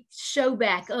they show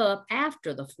back up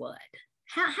after the flood?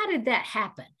 How did that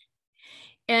happen?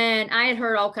 And I had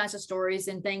heard all kinds of stories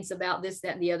and things about this,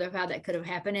 that, and the other, how that could have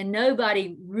happened. And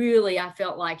nobody really, I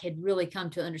felt like, had really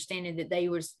come to understanding that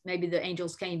maybe the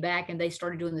angels came back and they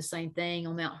started doing the same thing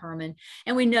on Mount Hermon.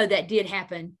 And we know that did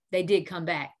happen. They did come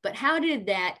back. But how did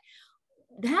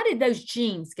those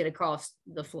genes get across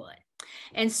the flood?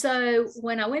 And so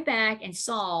when I went back and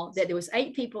saw that there was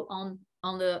 8 people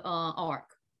on the ark,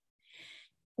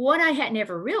 what I had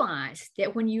never realized,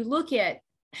 that when you look at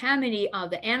how many of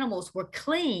the animals were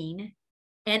clean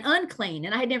and unclean,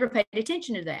 and I had never paid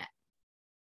attention to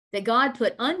that God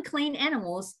put unclean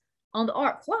animals on the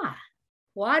ark.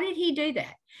 Why did he do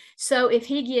that? So if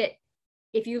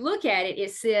you look at it,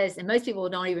 it says, and most people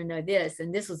don't even know this,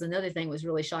 and this was another thing that was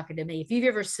really shocking to me. If you've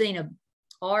ever seen an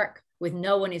ark with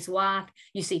Noah and his wife,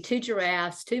 you see 2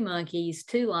 giraffes, 2 monkeys,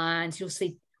 2 lions, you'll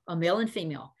see a male and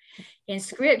female. In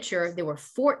scripture, there were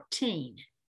 14.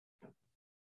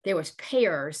 There was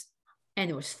pairs, and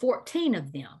there was 14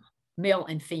 of them, male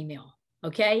and female,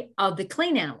 okay, of the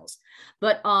clean animals.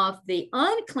 But of the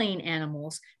unclean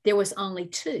animals, there was only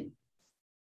 2.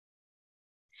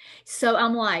 So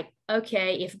I'm like,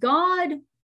 okay, if God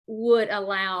would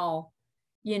allow,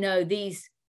 these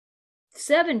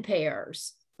 7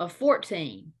 pairs of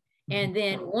 14, and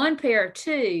then 1 pair of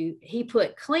 2, he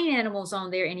put clean animals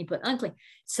on there and he put unclean.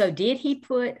 So did he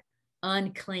put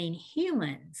unclean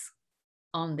humans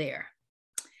on there?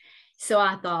 So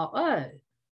I thought, oh,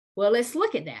 well, let's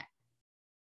look at that.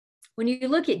 When you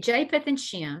look at Japheth and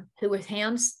Shem, who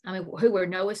were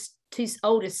Noah's 2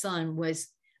 oldest son was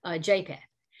Japheth.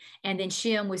 And then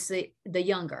Shem was the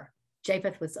younger.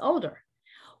 Japheth was older.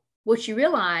 What you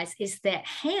realize is that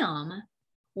Ham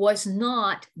was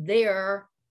not their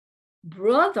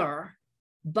brother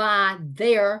by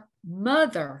their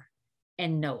mother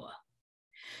and Noah.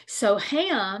 So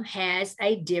Ham has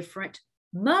a different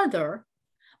mother,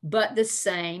 but the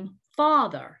same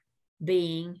father,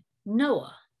 being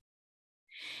Noah.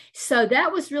 So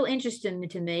that was real interesting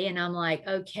to me. And I'm like,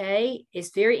 okay,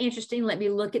 it's very interesting. Let me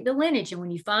look at the lineage. And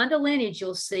when you find a lineage,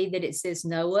 you'll see that it says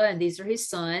Noah, and these are his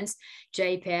sons,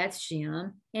 Japheth,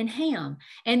 Shem, and Ham.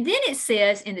 And then it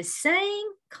says, in the same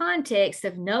context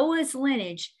of Noah's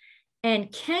lineage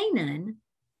and Canaan,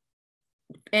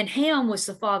 and Ham was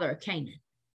the father of Canaan.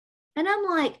 And I'm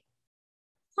like,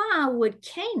 why would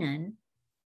Canaan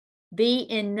be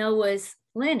in Noah's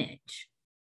lineage?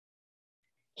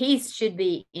 he should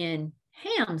be in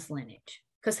Ham's lineage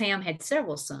because Ham had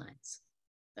several sons.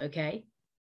 Okay.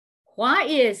 Why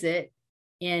is it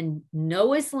in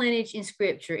Noah's lineage in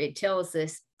scripture, it tells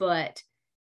us, but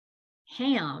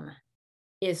Ham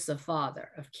is the father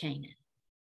of Canaan?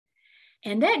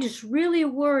 And that just really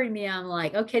worried me. I'm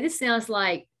like, okay, this sounds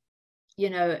like,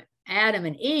 Adam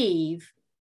and Eve,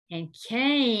 and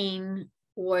Cain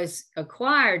was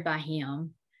acquired by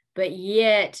him, but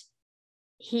yet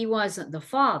he wasn't the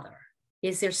father.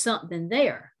 Is there something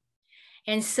there?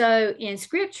 And so in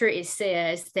scripture, it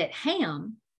says that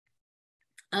Ham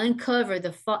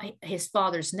uncovered his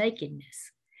father's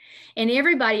nakedness. And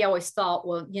everybody always thought,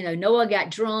 well, Noah got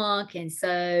drunk, and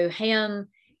so Ham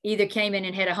either came in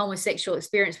and had a homosexual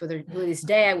experience with his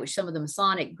dad, which some of the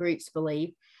Masonic groups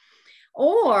believe,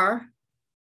 or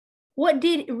what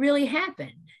did really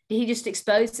happen? Did he just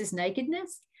expose his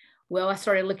nakedness? Well, I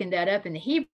started looking that up in the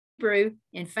Hebrew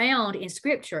and found in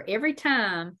scripture, every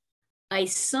time a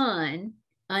son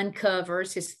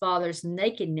uncovers his father's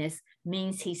nakedness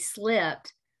means he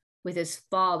slept with his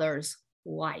father's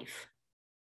wife.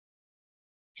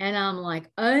 And I'm like,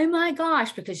 oh my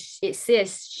gosh, because it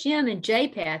says Shem and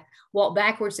Japheth walked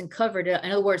backwards and covered it.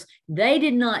 In other words, they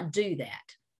did not do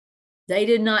that. They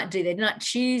did not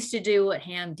choose to do what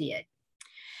Ham did.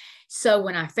 So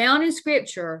when I found in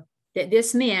scripture that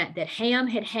this meant that Ham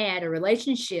had a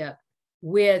relationship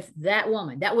with that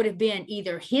woman, that would have been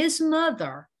either his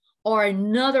mother or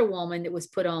another woman that was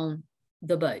put on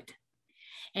the boat.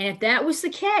 And if that was the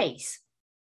case,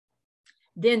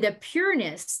 then the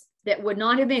pureness that would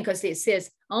not have been, because it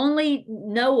says only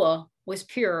Noah was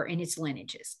pure in his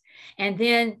lineages. And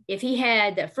then if he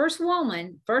had that first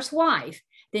wife,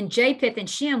 then Japheth and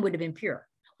Shem would have been pure,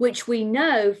 which we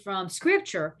know from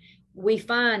scripture. We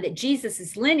find that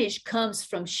Jesus's lineage comes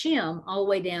from Shem all the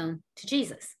way down to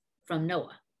Jesus from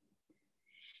Noah.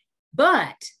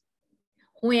 But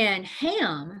when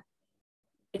Ham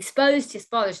exposed his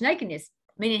father's nakedness,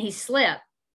 meaning he slept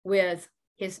with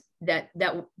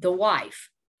the wife,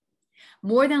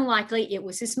 more than likely it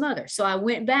was his mother. So I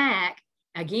went back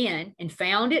again and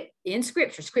found it in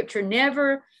scripture. Scripture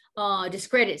never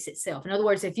discredits itself. In other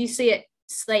words, if you see it,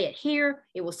 say it here,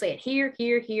 it will say it here,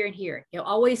 here, here, and here. It'll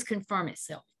always confirm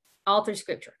itself all through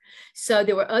scripture. So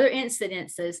there were other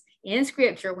incidences in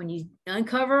scripture when you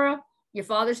uncover your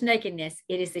father's nakedness,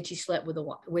 it is that you slept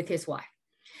with his wife.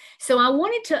 So I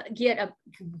wanted to get a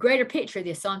greater picture of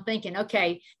this. So I'm thinking,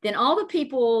 okay, then all the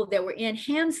people that were in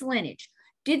Ham's lineage,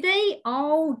 did they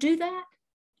all do that?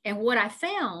 And what I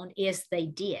found is they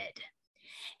did.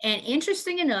 And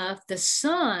interesting enough, the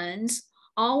sons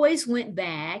always went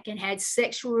back and had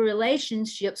sexual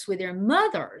relationships with their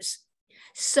mothers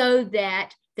so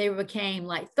that they became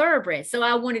like thoroughbreds. So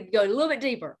I wanted to go a little bit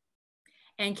deeper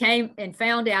and came and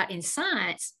found out in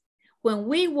science, when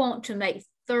we want to make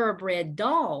thoroughbred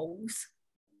dogs,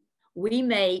 we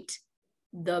mate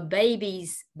the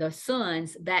babies, the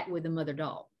sons, back with the mother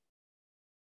dog.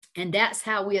 And that's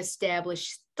how we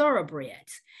establish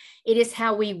thoroughbreds. It is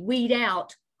how we weed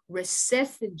out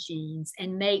recessive genes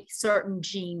and make certain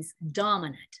genes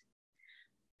dominant.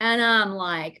 And I'm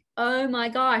like, oh my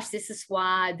gosh, this is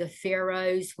why the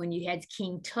pharaohs, when you had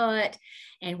King Tut,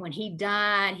 and when he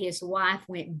died, his wife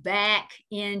went back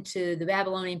into the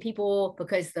Babylonian people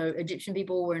because the Egyptian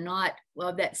people were not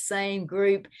of that same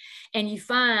group. And you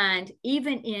find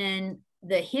even in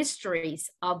the histories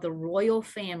of the royal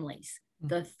families,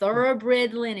 the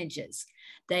thoroughbred lineages,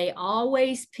 they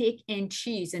always pick and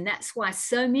choose. And that's why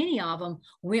so many of them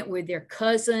went with their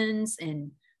cousins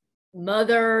and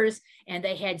mothers, and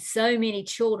they had so many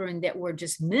children that were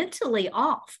just mentally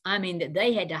off. I mean, that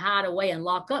they had to hide away and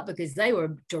lock up because they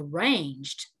were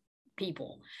deranged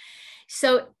people.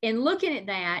 So in looking at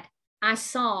that, I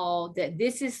saw that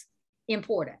this is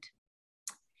important,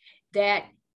 that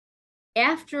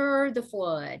after the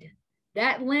flood,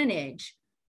 that lineage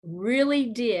really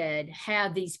did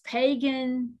have these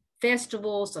pagan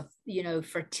festivals of,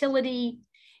 fertility,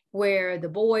 where the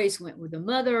boys went with the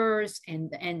mothers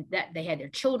and that they had their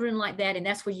children like that. And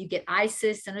that's where you get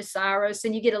Isis and Osiris,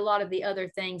 and you get a lot of the other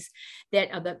things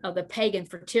that of the pagan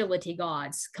fertility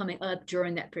gods coming up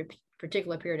during that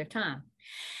particular period of time.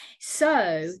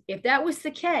 So if that was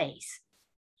the case,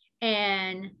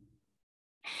 and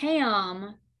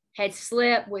Ham had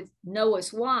slept with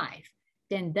Noah's wife,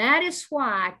 then that is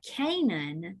why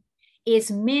Canaan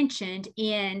is mentioned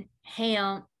in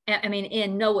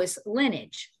Noah's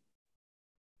lineage.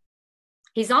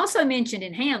 He's also mentioned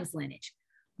in Ham's lineage,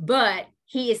 but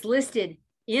he is listed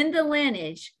in the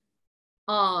lineage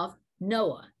of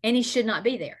Noah, and he should not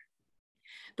be there.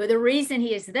 But the reason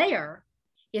he is there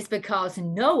is because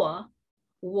Noah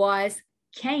was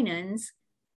Canaan's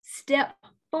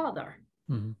stepfather.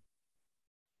 Mm-hmm.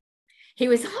 He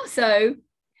was also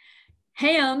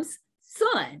Ham's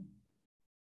son.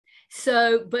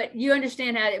 So, but you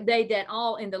understand how they that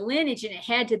all in the lineage, and it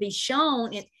had to be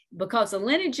shown because the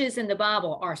lineages in the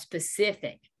Bible are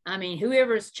specific. I mean,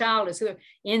 whoever's child is whoever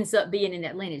ends up being in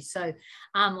that lineage. So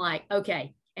I'm like,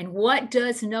 okay. And what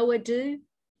does Noah do?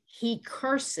 He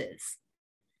curses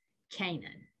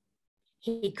Canaan.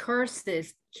 He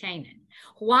curses Canaan.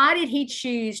 Why did he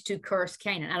choose to curse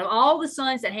Canaan? Out of all the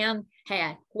sons that Ham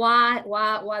had, why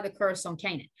the curse on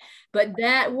Canaan? But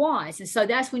that was, and so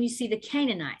that's when you see the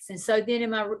Canaanites. And so then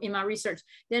in my research,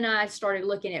 then I started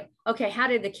looking at, okay, how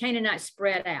did the Canaanites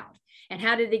spread out? And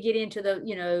how did they get into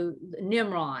the,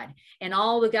 Nimrod and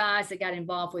all the guys that got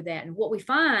involved with that? And what we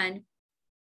find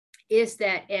is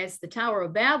that as the Tower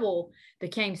of Babel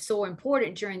became so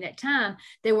important during that time,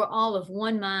 they were all of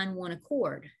one mind, one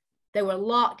accord. They were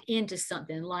locked into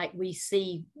something like we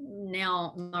see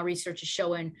now. My research is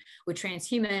showing with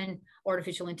transhuman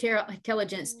artificial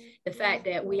intelligence, the fact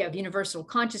that we have universal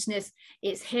consciousness,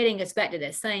 it's heading us back to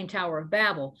that same Tower of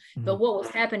Babel. Mm-hmm. But what was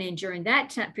happening during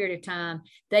that period of time,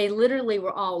 they literally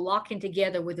were all locking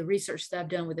together with the research that I've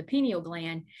done with the pineal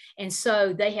gland. And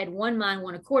so they had one mind,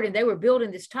 one accord, and they were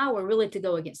building this tower really to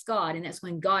go against God. And that's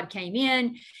when God came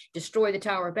in, destroyed the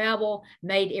Tower of Babel,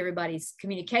 made everybody's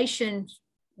communication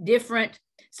different.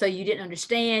 So you didn't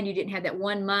understand, you didn't have that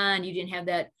one mind, you didn't have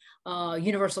that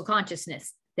universal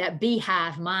consciousness, that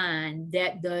beehive mind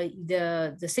that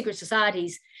the secret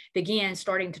societies began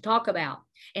starting to talk about.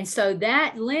 And so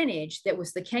that lineage that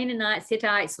was the Canaanites,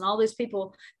 Hittites, and all those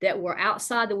people that were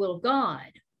outside the will of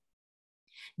God,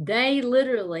 they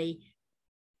took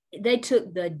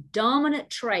the dominant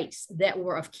traits that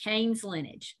were of Cain's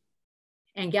lineage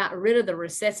and got rid of the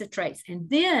recessive traits. And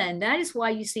then that is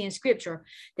why you see in scripture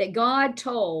that God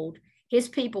told his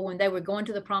people when they were going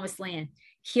to the promised land,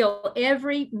 kill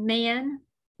every man,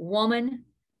 woman,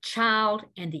 child,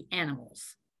 and the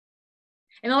animals.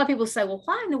 And a lot of people say, well,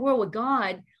 why in the world would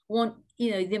God want,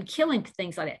 them killing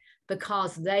things like that?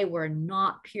 Because they were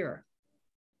not pure.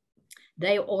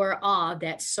 They were of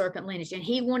that serpent lineage. And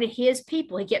he wanted his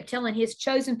people, he kept telling his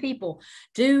chosen people,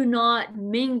 do not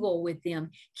mingle with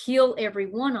them, kill every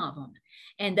one of them.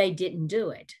 And they didn't do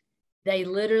it. They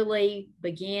literally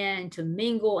began to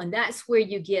mingle. And that's where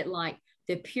you get like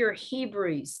the pure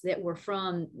Hebrews that were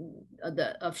from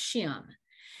of Shem.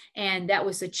 And that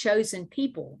was the chosen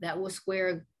people. That was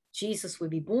where Jesus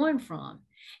would be born from.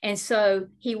 And so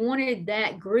he wanted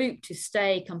that group to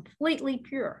stay completely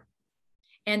pure.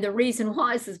 And the reason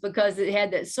was is because it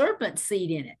had that serpent seed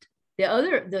in it. The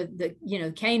other,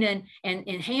 Canaan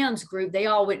and Ham's group, they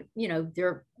all went,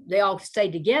 they all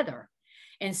stayed together.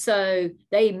 And so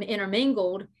they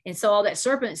intermingled. And so all that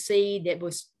serpent seed that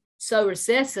was so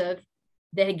recessive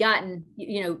that had gotten,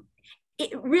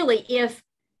 it really,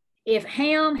 if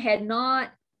Ham had not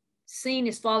seen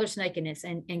his father's nakedness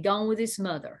and gone with his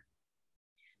mother,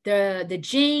 the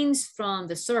genes from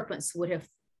the serpents would have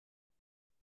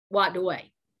wiped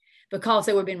away because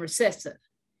they would have been recessive.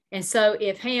 And so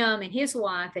if Ham and his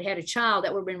wife had a child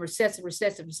that would have been recessive,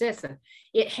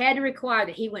 it had to require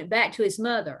that he went back to his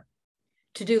mother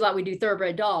to do like we do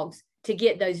thoroughbred dogs to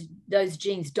get those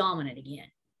genes dominant again.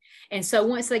 And so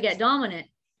once they got dominant,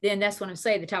 then that's when I'm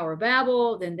saying the Tower of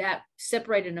Babel, then that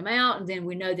separated them out. And then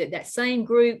we know that same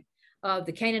group of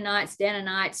the Canaanites,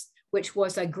 Danites, which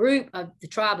was a group of the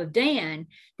tribe of Dan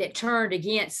that turned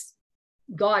against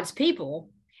God's people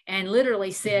and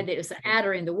literally said that it was the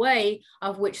adder in the way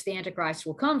of which the Antichrist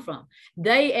will come from.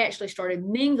 They actually started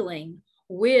mingling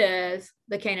with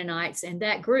the Canaanites and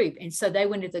that group. And so they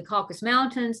went to the Caucasus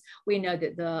Mountains. We know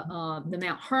that the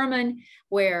Mount Hermon,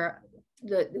 where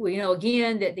we know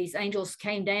again that these angels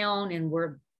came down and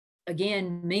were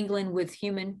again mingling with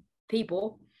human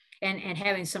people and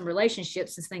having some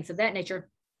relationships and things of that nature,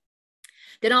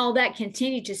 that all that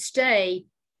continued to stay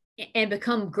and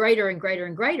become greater and greater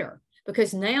and greater,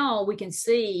 because now we can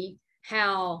see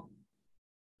how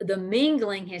the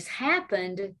mingling has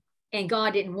happened and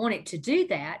God didn't want it to do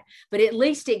that, but at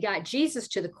least it got Jesus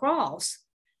to the cross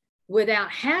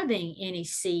without having any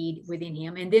seed within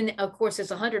him. And then, of course, there's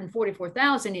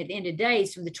 144,000 at the end of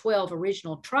days from the 12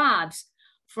 original tribes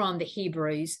from the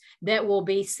Hebrews that will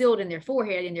be sealed in their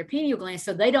forehead, in their pineal gland,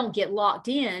 so they don't get locked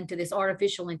in to this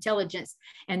artificial intelligence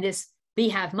and this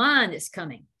beehive mind that's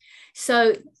coming.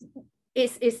 So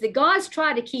it's that God's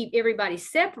tried to keep everybody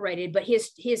separated, but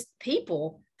his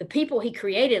people, the people he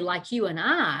created like you and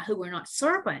I, who were not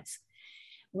serpents,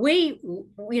 we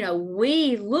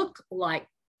look like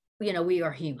we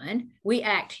are human, we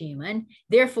act human.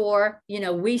 Therefore,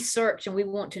 we search and we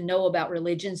want to know about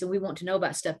religions and we want to know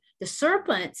about stuff. The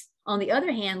serpents, on the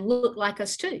other hand, look like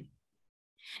us too.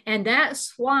 And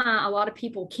that's why a lot of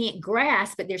people can't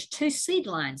grasp that there's two seed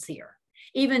lines here.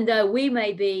 Even though we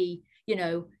may be,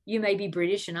 you may be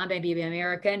British and I may be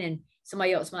American and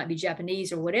somebody else might be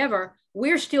Japanese or whatever,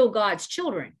 we're still God's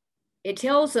children. It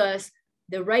tells us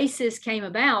the races came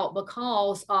about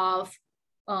because of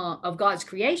God's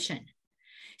creation.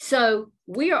 So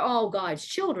we are all God's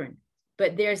children,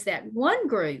 but there's that one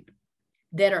group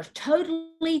that are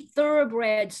totally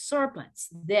thoroughbred serpents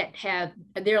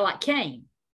they're like Cain.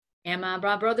 Am I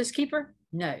my brother's keeper?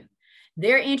 No.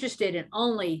 They're interested in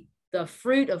only the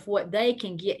fruit of what they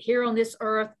can get here on this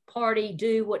earth, party,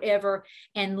 do whatever,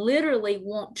 and literally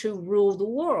want to rule the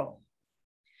world.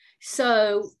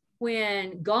 So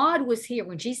when God was here,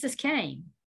 when Jesus came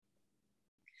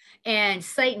and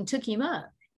Satan took him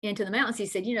up into the mountains, he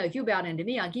said, if you bow down to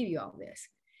me, I'll give you all this.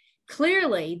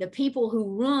 Clearly, the people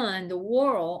who run the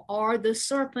world are the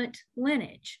serpent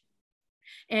lineage.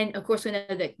 And of course, we know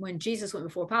that when Jesus went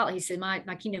before Pilate, he said, my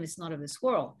kingdom is not of this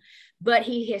world. But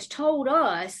he has told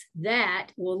us that,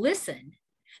 listen,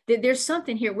 that there's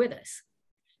something here with us,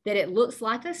 that it looks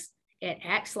like us, it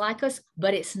acts like us,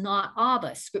 but it's not of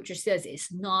us. Scripture says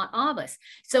it's not of us.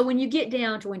 So when you get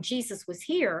down to when Jesus was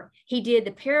here, he did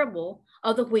the parable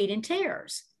of the wheat and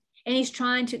tares. And he's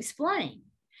trying to explain,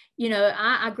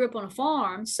 I grew up on a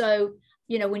farm. So,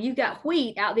 when you've got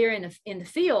wheat out there in the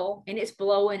field and it's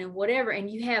blowing and whatever, and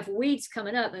you have weeds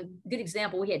coming up, a good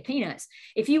example, we had peanuts.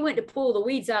 If you went to pull the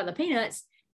weeds out of the peanuts,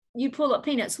 you pull up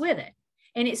peanuts with it.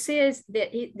 And it says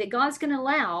that God's going to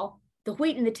allow the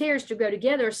wheat and the tares to go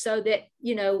together so that,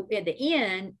 at the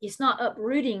end, it's not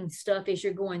uprooting stuff as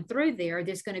you're going through there.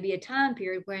 There's going to be a time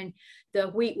period when the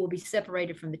wheat will be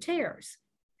separated from the tares.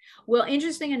 Well,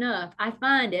 interesting enough, I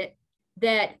find it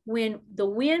that when the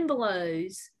wind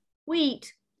blows,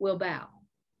 wheat will bow,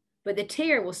 but the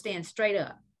tare will stand straight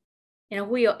up in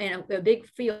a big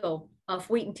field of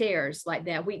wheat and tares like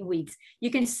that, wheat and weeds.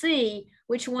 You can see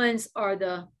which ones are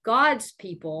the God's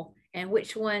people and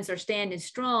which ones are standing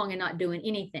strong and not doing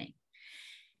anything.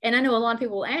 And I know a lot of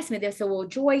people will ask me, they say, well,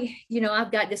 Joy,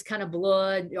 I've got this kind of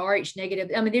blood, Rh negative.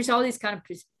 I mean, there's all these kind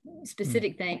of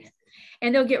specific things.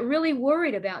 And they'll get really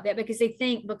worried about that because they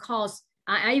think, because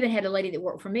I even had a lady that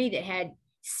worked for me that had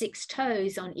 6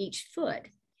 toes on each foot.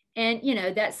 And,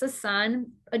 that's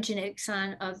a genetic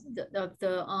sign of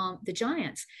the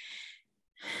giants.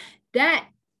 That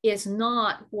is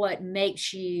not what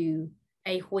makes you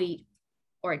a wheat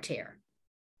or a tare.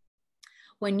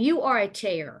 When you are a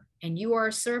tare and you are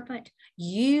a serpent,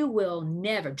 you will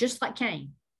never, just like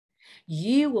Cain,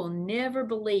 you will never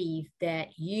believe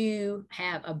that you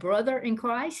have a brother in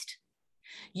Christ.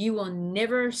 You will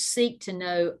never seek to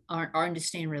know or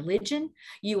understand religion.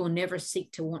 You will never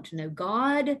seek to want to know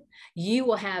God. You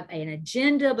will have an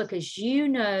agenda because you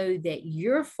know that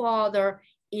your father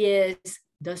is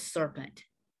the serpent.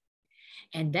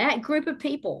 And that group of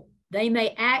people, they may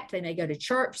act, they may go to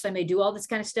church, they may do all this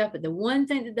kind of stuff, but the one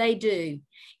thing that they do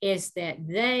is that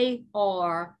they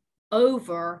are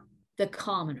over the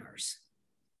commoners.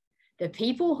 The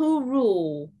people who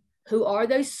rule, who are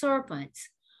those serpents,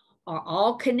 are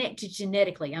all connected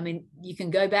genetically. I mean, you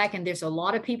can go back and there's a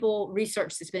lot of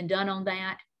research that's been done on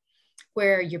that,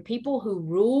 where your people who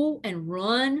rule and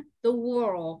run the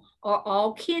world are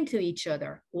all kin to each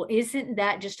other. Well, isn't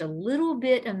that just a little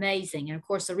bit amazing? And of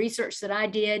course, the research that I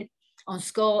did on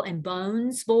Skull and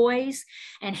Bones boys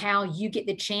and how you get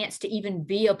the chance to even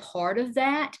be a part of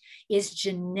that is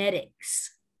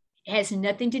genetics. It has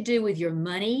nothing to do with your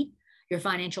money, your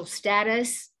financial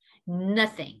status,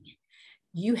 nothing.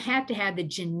 You have to have the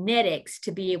genetics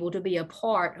to be able to be a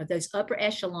part of those upper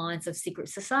echelons of secret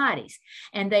societies.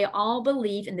 And they all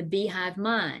believe in the beehive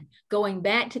mind, going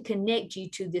back to connect you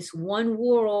to this one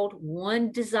world,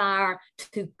 one desire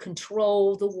to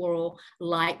control the world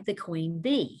like the queen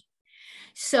bee.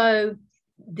 So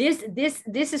this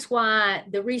is why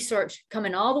the research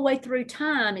coming all the way through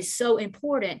time is so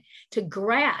important to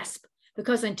grasp,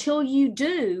 because until you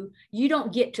do, you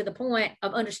don't get to the point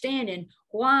of understanding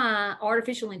why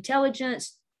artificial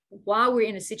intelligence, why we're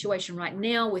in a situation right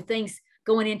now with things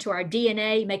going into our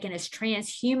DNA, making us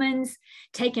transhumans,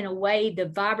 taking away the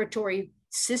vibratory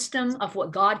system of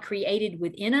what God created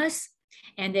within us,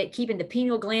 and that keeping the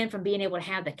pineal gland from being able to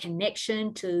have the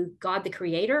connection to God, the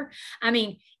creator. I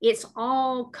mean, it's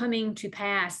all coming to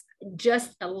pass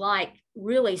just like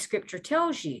really scripture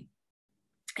tells you.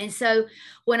 And so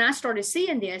when I started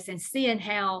seeing this and seeing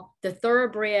how the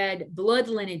thoroughbred blood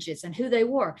lineages and who they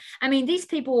were, I mean, these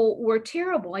people were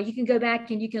terrible. You can go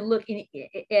back and you can look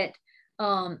at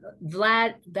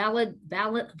Vlad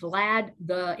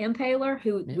the Impaler,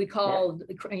 who we call,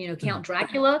 Count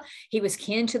Dracula. He was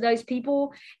kin to those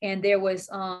people. And there was,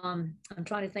 I'm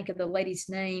trying to think of the lady's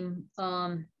name,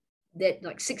 that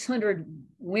like 600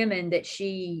 women that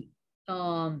she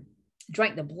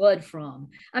drank the blood from.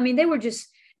 I mean, they were just,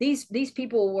 these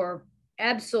people were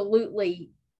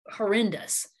absolutely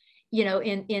horrendous,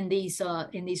 in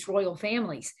these royal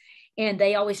families. And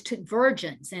they always took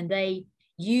virgins and they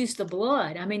used the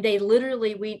blood. I mean, they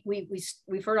literally,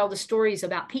 we've heard all the stories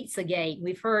about Pizzagate.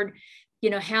 We've heard,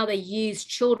 how they used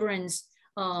children's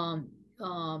pineal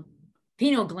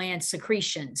gland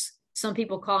secretions. Some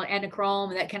people call it adrenochrome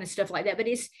and that kind of stuff like that. But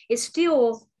it's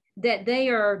still that they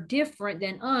are different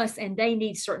than us, and they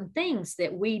need certain things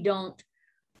that we don't,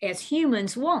 as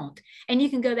humans, won't. And you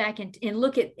can go back and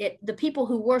look at the people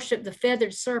who worship the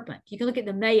feathered serpent. You can look at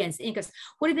the Mayans, the Incas.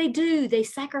 What did they do? They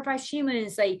sacrificed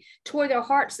humans. They tore their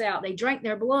hearts out. They drank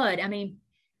their blood. I mean,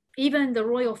 even the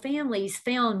royal families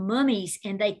found mummies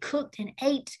and they cooked and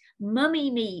ate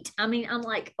mummy meat. I mean, I'm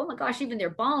like, oh my gosh, even their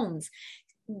bones.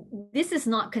 This is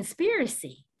not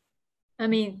conspiracy. I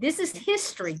mean, this is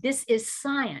history. This is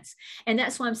science. And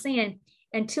that's why I'm saying,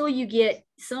 until you get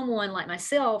someone like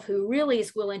myself who really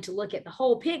is willing to look at the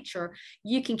whole picture,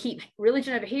 you can keep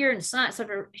religion over here and science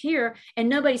over here, and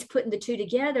nobody's putting the two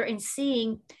together and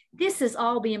seeing this is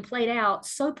all being played out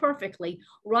so perfectly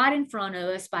right in front of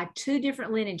us by two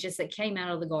different lineages that came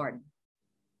out of the garden.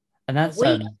 And that's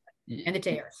and the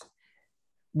tares.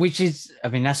 Which is, I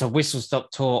mean, that's a whistle-stop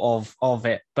tour of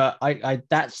it. But I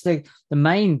that's the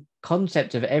main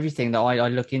concept of everything that I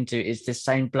look into is this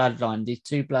same bloodline, these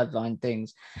two bloodline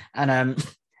things. And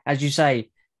as you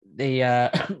say, the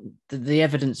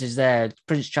evidence is there.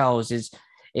 Prince Charles is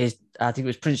I think it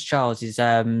was Prince Charles is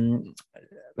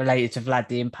related to Vlad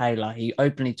the Impaler. He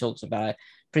openly talks about it.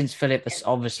 Prince Philip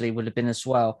obviously would have been as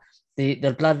well. The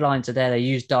bloodlines are there. They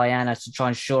use Diana to try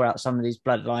and shore out some of these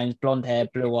bloodlines. Blonde hair,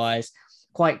 blue eyes,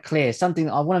 quite clear. Something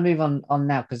I want to move on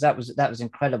now, because that was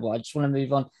incredible. I just want to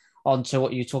move on to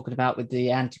what you're talking about with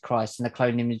the Antichrist and the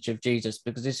clone image of Jesus,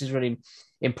 because this is really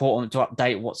important to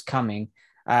update what's coming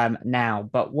now.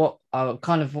 But what I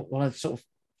kind of want to sort of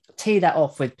tee that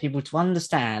off with people to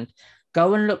understand,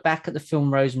 go and look back at the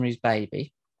film Rosemary's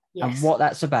Baby. Yes. And what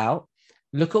that's about.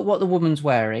 Look at what the woman's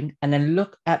wearing, and then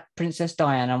look at Princess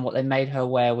Diana and what they made her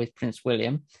wear with Prince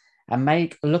William,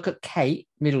 and look at Kate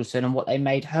Middleton and what they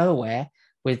made her wear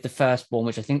with the firstborn,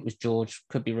 which I think was George,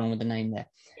 could be wrong with the name there.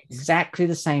 Exactly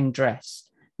the same dress.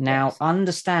 Now, yes.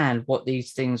 Understand what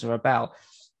these things are about.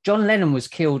 John Lennon was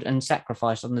killed and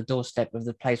sacrificed on the doorstep of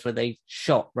the place where they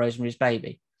shot Rosemary's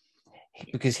Baby,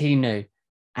 because he knew.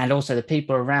 And also the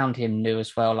people around him knew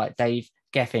as well, like Dave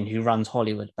Geffen, who runs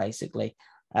Hollywood, basically.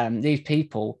 These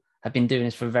people have been doing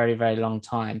this for a very, very long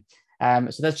time.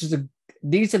 So that's just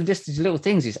these are just these little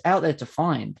things. It's out there to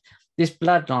find. This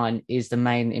bloodline is the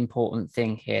main important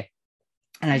thing here.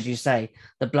 And as you say,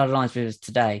 the bloodlines with us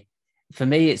today, for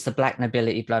me, it's the black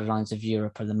nobility bloodlines of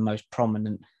Europe are the most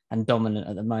prominent and dominant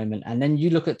at the moment. And then you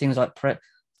look at things like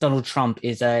Donald Trump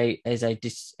is a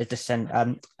descent,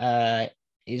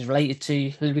 is related to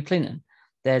Hillary Clinton.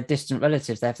 They're distant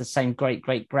relatives. They have the same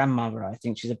great-great-grandmother. I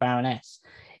think she's a baroness.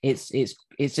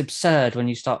 It's absurd when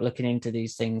you start looking into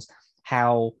these things,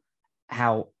 how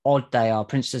odd they are.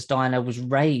 Princess Diana was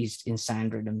raised in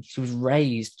Sandringham. She was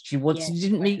raised. She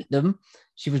didn't meet them.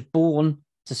 She was born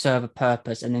to serve a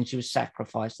purpose, and then she was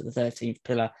sacrificed to the 13th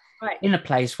pillar in a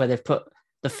place where they've put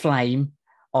the flame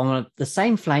on the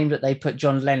same flame that they put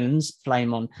John Lennon's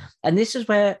flame on. And this is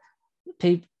where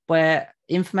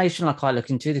information like I look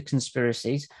into, the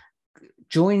conspiracies,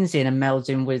 joins in and melds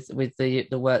in with the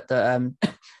work that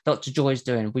Dr. Joy's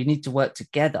doing. We need to work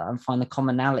together and find the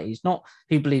commonalities, not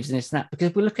who believes in this and that,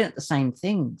 because we're looking at the same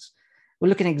things. We're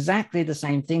looking at exactly the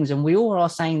same things, and we all are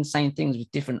saying the same things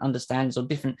with different understandings or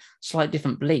slight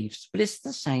different beliefs, but it's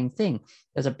the same thing.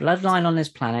 There's a bloodline on this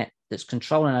planet that's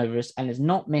controlling over us, and there's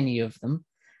not many of them,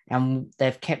 and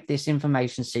they've kept this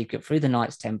information secret through the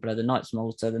Knights Templar, the Knights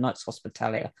Malta, the Knights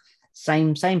Hospitalia.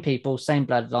 Same people, same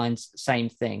bloodlines, same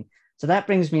thing. So that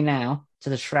brings me now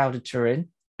to the Shroud of Turin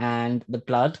and the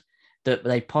blood that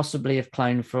they possibly have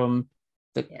cloned from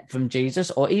Jesus,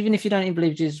 or even if you don't even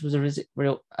believe Jesus was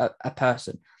a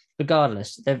person,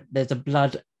 regardless, there's a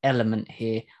blood element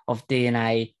here of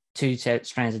DNA, two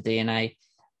strands of DNA.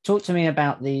 Talk to me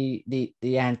about the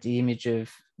anti-image of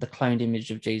the cloned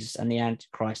image of Jesus and the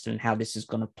Antichrist, and how this is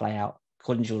going to play out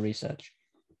according to your research.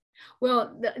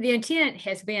 Well, the intent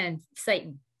has been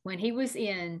Satan when he was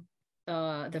in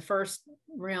the first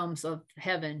realms of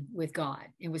heaven with God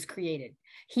and was created.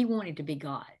 He wanted to be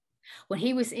God. When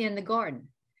he was in the garden,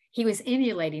 he was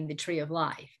emulating the tree of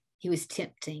life. He was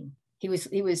tempting. He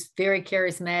was very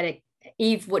charismatic.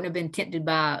 Eve wouldn't have been tempted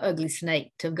by an ugly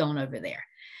snake to have gone over there.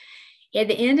 At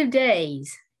the end of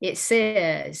days, it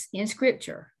says in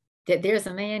scripture that there's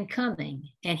a man coming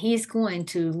and he's going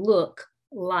to look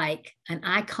like an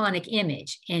iconic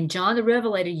image. And John the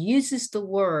Revelator uses the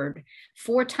word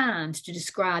 4 times to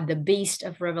describe the beast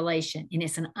of Revelation. And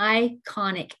it's an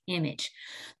iconic image.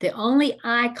 The only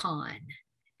icon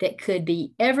that could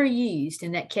be ever used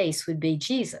in that case would be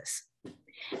Jesus.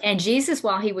 And Jesus,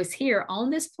 while he was here on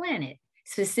this planet,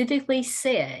 specifically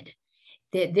said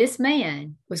that this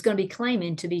man was going to be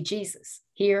claiming to be Jesus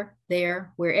here,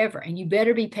 there, wherever. And you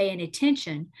better be paying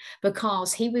attention,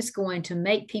 because he was going to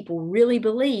make people really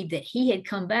believe that he had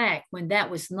come back when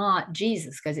that was not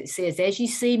Jesus. Because it says, as you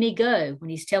see me go, when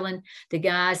he's telling the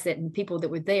guys that and people that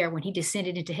were there, when he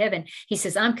descended into heaven, he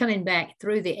says, I'm coming back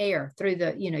through the air, through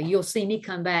the, you'll see me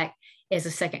come back as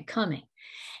a second coming.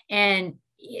 And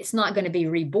it's not going to be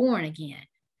reborn again.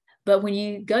 But when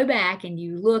you go back and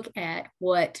you look at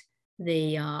what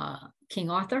the King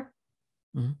Arthur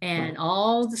and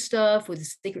all the stuff with the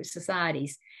secret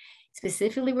societies,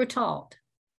 specifically were taught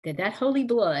that that holy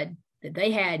blood that they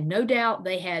had, no doubt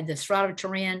they had the Shroud of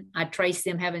Turin. I traced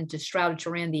them having the Shroud of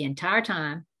Turin the entire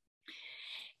time.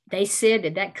 They said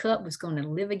that that cup was going to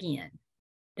live again.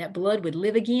 That blood would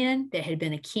live again. That had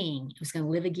been a king. It was going to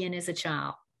live again as a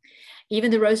child. Even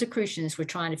the Rosicrucians were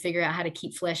trying to figure out how to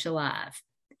keep flesh alive.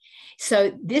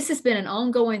 So this has been an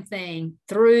ongoing thing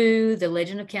through the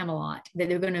Legend of Camelot, that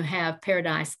they're going to have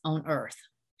paradise on earth.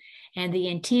 And the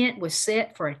intent was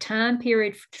set for a time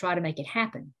period to try to make it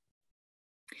happen.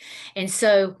 And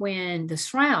so when the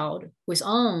shroud was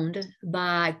owned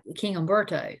by King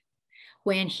Umberto,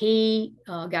 when he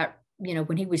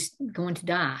when he was going to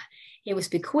die, it was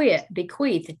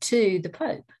bequeathed to the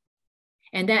Pope.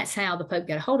 And that's how the Pope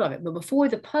got a hold of it. But before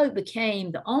the Pope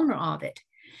became the owner of it,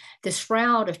 the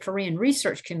Shroud of Turin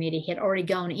Research Committee had already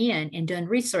gone in and done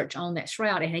research on that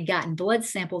shroud and had gotten blood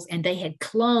samples, and they had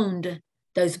cloned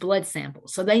those blood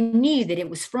samples. So they knew that it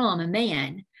was from a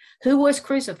man who was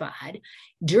crucified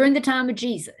during the time of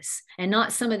Jesus, and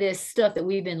not some of this stuff that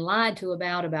we've been lied to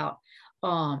about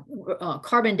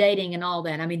carbon dating and all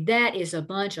that. I mean, that is a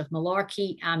bunch of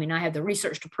malarkey. I mean, I have the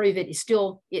research to prove it. It's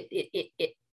still,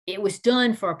 it was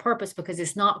done for a purpose, because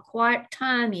it's not quite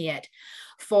time yet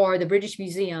for the British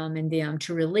Museum and them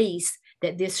to release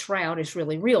that this shroud is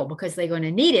really real, because they're going to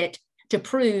need it to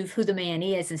prove who the man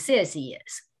is and says he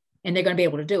is. And they're going to be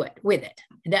able to do it with it.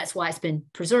 And that's why it's been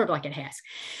preserved like it has.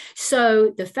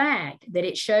 So the fact that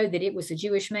it showed that it was a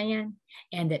Jewish man,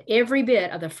 and that every bit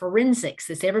of the forensics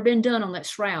that's ever been done on that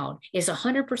shroud is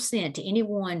 100% to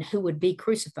anyone who would be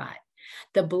crucified.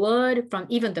 The blood from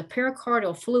even the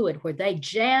pericardial fluid where they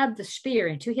jabbed the spear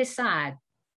into his side,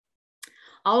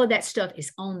 all of that stuff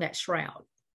is on that shroud.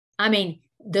 I mean,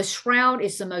 the shroud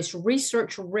is the most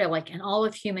researched relic in all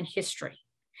of human history.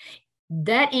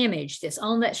 That image that's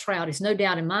on that shroud is no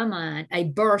doubt in my mind a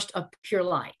burst of pure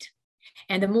light.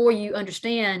 And the more you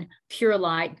understand pure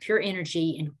light, pure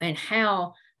energy, and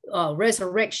how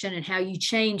resurrection and how you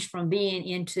change from being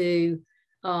into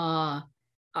an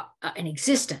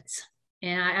existence.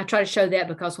 And I try to show that,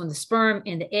 because when the sperm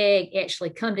and the egg actually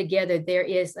come together, there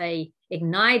is a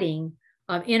igniting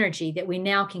of energy that we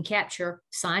now can capture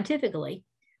scientifically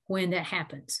when that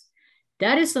happens.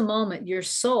 That is the moment your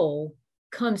soul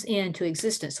comes into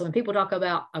existence. So when people talk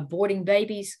about aborting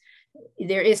babies,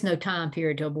 there is no time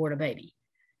period to abort a baby.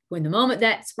 When the moment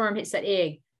that sperm hits that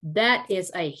egg, that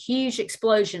is a huge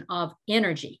explosion of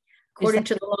energy. According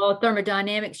to the law of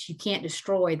thermodynamics, you can't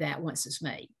destroy that once it's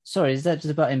made. Sorry, is that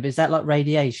just about him? Is that like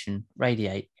radiation?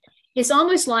 Radiate? It's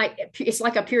almost like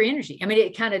a pure energy. I mean,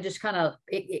 it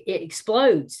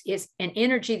explodes. It's an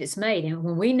energy that's made. And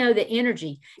when we know that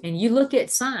energy, and you look at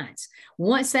science,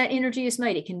 once that energy is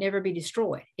made, it can never be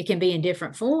destroyed. It can be in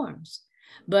different forms,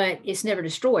 but it's never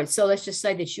destroyed. So let's just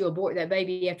say that you abort that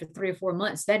baby after 3 or 4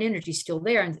 months, that energy is still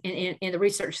there. And in the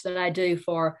research that I do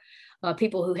for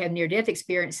people who have near-death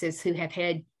experiences, who have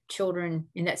had children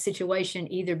in that situation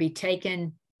either be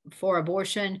taken for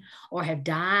abortion or have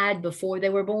died before they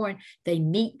were born, they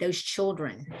meet those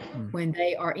children when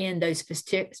they are in those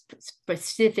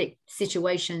specific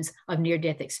situations of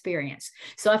near-death experience.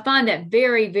 So I find that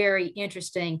very, very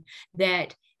interesting,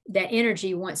 that that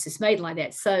energy once it's made like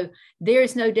that. So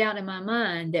there's no doubt in my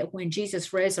mind that when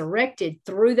Jesus resurrected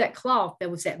through that cloth, there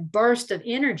was that burst of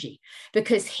energy,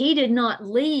 because he did not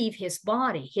leave his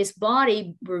body. His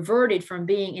body reverted from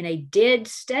being in a dead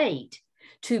state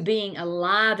to being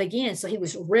alive again. So he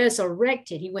was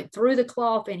resurrected. He went through the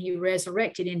cloth and he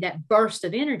resurrected. And that burst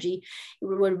of energy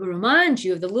would remind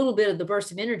you of the little bit of the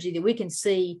burst of energy that we can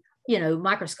see,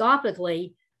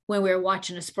 microscopically when we're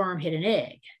watching a sperm hit an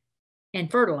egg and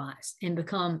fertilize and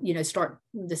become,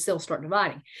 the cells start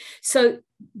dividing. So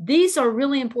these are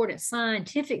really important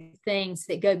scientific things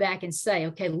that go back and say,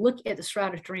 okay, look at the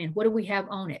Shroud of Turin. What do we have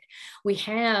on it? We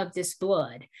have this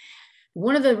blood.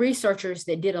 One of the researchers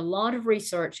that did a lot of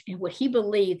research, and what he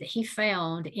believed that he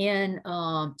found in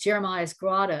Jeremiah's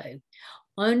grotto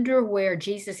under where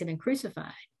Jesus had been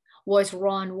crucified was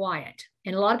Ron Wyatt.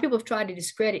 And a lot of people have tried to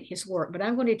discredit his work, but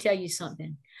I'm going to tell you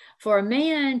something. For a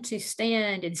man to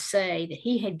stand and say that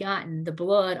he had gotten the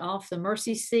blood off the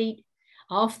mercy seat,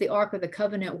 off the Ark of the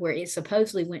Covenant, where it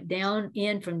supposedly went down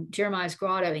in from Jeremiah's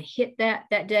grotto and hit that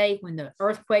day when the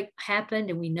earthquake happened,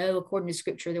 and we know according to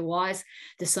scripture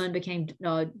the sun became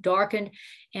darkened,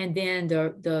 and then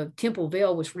the temple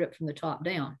veil was ripped from the top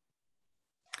down.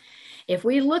 If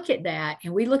we look at that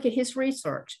and we look at his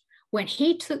research, when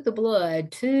he took the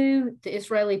blood to the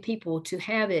Israeli people to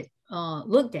have it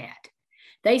looked at,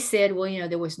 they said, well,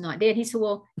 there was not dead. He said,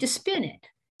 well, just spin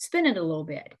it a little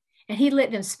bit. And he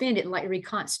let them spin it like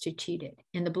reconstituted.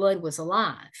 And the blood was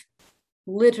alive,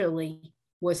 literally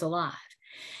was alive.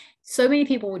 So many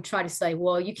people would try to say,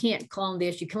 well, you can't clone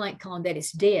this, you can't clone that,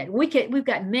 it's dead. We've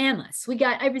got mammoths. We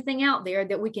got everything out there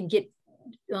that we can get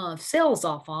cells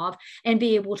off of and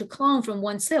be able to clone from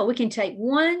one cell. We can take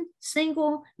one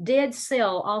single dead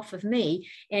cell off of me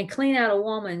and clean out a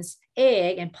woman's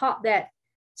egg and pop that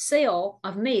cell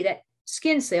of me, that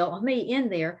skin cell of me in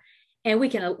there. And we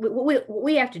can, what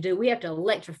we have to do, we have to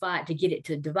electrify it to get it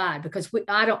to divide, because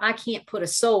I can't put a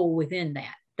soul within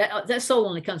that. That soul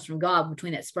only comes from God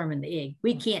between that sperm and the egg.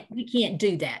 We can't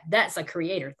do that. That's a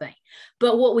creator thing.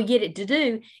 But what we get it to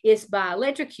do is by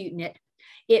electrocuting it,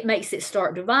 it makes it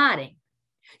start dividing.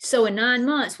 So in 9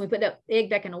 months, when we put that egg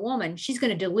back in a woman, she's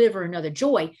going to deliver another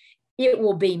joy. It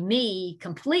will be me,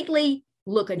 completely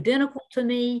look identical to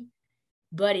me,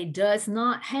 but it does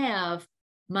not have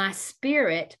my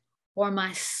spirit or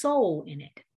my soul in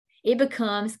it. It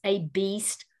becomes a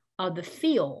beast of the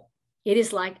field. It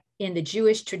is like in the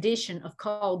Jewish tradition of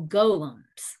called golems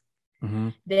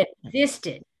that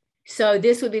existed. So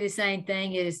this would be the same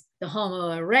thing as the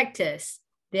Homo erectus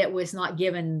that was not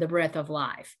given the breath of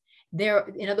life.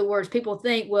 In other words, people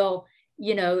think, well,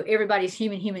 everybody's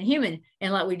human.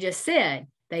 And like we just said,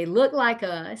 they look like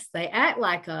us, they act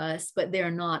like us, but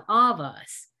they're not of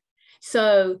us.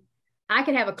 So I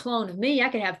could have a clone of me. I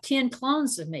could have 10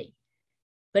 clones of me,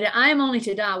 but I'm only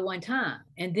to die one time.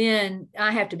 And then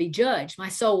I have to be judged. My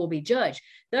soul will be judged.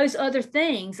 Those other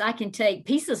things, I can take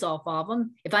pieces off of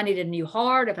them. If I needed a new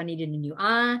heart, if I needed a new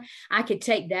eye, I could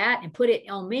take that and put it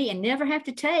on me and never have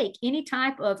to take any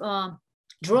type of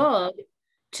drug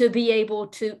to be able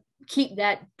to keep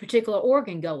that particular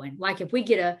organ going. Like if we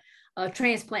get a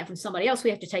transplant from somebody else, we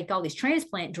have to take all these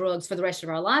transplant drugs for the rest of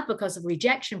our life because of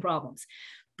rejection problems.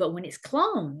 But when it's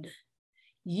cloned,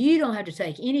 you don't have to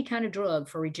take any kind of drug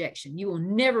for rejection. You will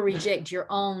never reject your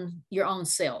own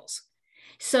cells.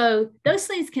 So those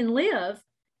things can live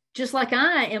just like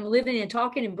I am living and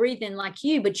talking and breathing like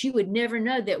you, but you would never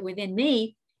know that within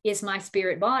me is my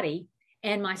spirit body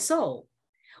and my soul,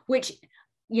 which,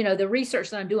 the research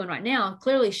that I'm doing right now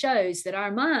clearly shows that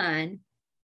our mind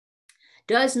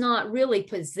does not really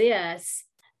possess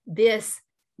this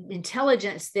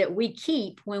intelligence that we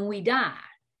keep when we die.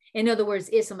 In other words,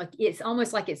 it's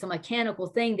almost like it's a mechanical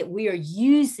thing that we are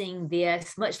using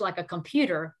this much like a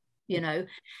computer,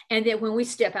 and that when we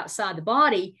step outside the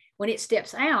body, when it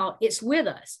steps out, it's with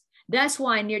us. That's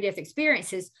why in near-death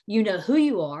experiences, you know who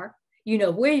you are, you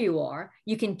know where you are.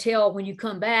 You can tell when you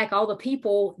come back, all the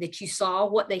people that you saw,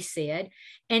 what they said,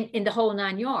 and in the whole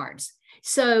 9 yards.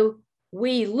 So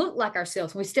we look like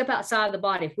ourselves. When we step outside the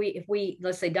body, if we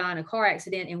let's say die in a car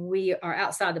accident and we are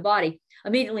outside the body,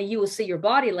 immediately you will see your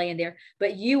body laying there,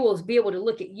 but you will be able to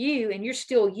look at you and you're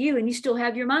still you and you still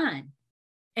have your mind.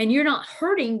 And you're not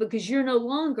hurting because you're no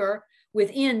longer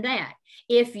within that.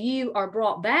 If you are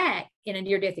brought back in a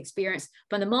near-death experience,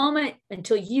 from the moment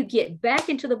until you get back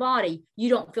into the body, you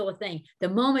don't feel a thing. The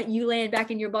moment you land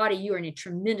back in your body, you are in a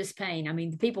tremendous pain. I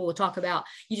mean, the people will talk about,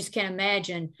 you just can't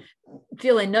imagine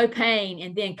feeling no pain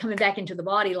and then coming back into the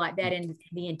body like that, and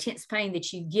the intense pain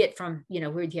that you get from,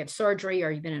 where you have surgery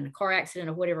or you've been in a car accident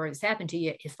or whatever has happened to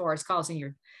you as far as causing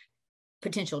your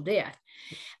potential death.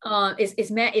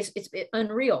 It's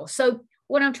unreal. So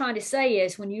what I'm trying to say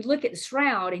is, when you look at the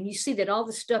shroud and you see that all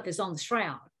the stuff is on the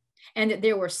shroud, and that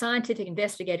there were scientific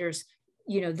investigators,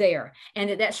 there,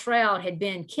 and that shroud had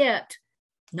been kept,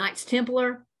 Knights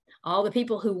Templar, all the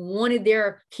people who wanted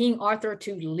their King Arthur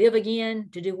to live again,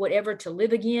 to do whatever to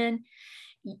live again,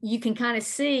 you can kind of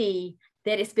see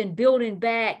that it's been building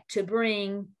back to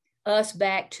bring us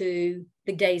back to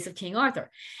the days of King Arthur.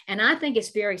 And I think it's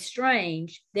very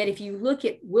strange that if you look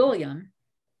at William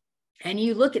and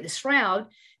you look at the shroud,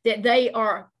 that they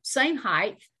are same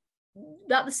height,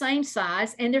 about the same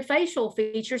size, and their facial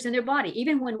features and their body.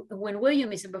 Even when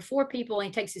William is before people and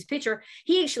he takes his picture,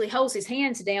 he actually holds his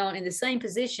hands down in the same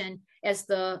position as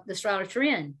the Shroud of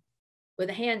Turin, with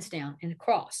the hands down in the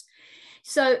cross.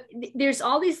 So there's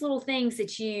all these little things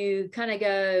that you kind of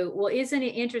go, well, isn't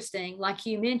it interesting? Like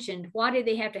you mentioned, why did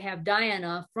they have to have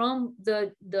Diana from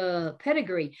the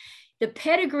pedigree? The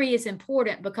pedigree is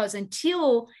important because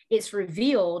until it's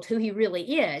revealed who he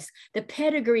really is, the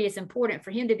pedigree is important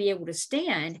for him to be able to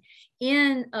stand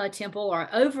in a temple or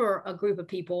over a group of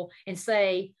people and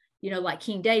say, like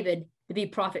King David, to be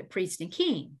prophet, priest, and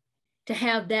king. To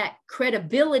have that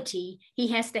credibility, he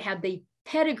has to have the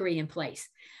pedigree in place.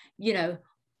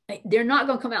 They're not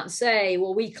going to come out and say,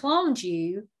 well, we cloned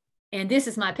you and this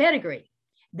is my pedigree.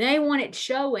 They want it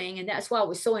showing, and that's why it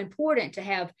was so important to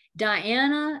have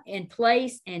Diana in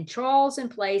place and Charles in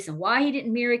place, and why he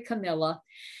didn't marry Camilla.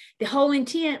 The whole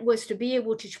intent was to be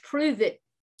able to prove it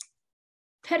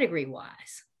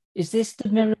pedigree-wise. Is this the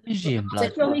Merovingian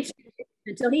blood?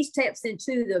 Until he steps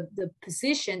into the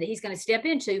position that he's going to step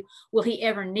into, will he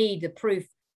ever need the proof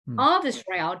of the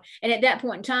shroud? And at that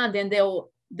point in time, then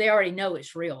they already know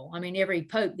it's real. I mean, every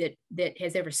pope that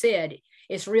has ever said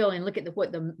it's real, and look at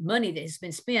what the money that has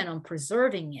been spent on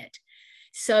preserving it.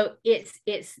 So it's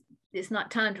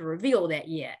not time to reveal that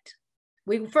yet.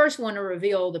 We first want to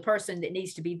reveal the person that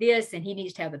needs to be this, and he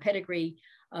needs to have the pedigree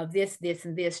of this,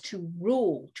 and this to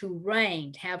rule, to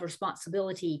reign, to have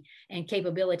responsibility and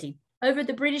capability over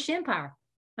the British Empire.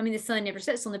 I mean, the sun never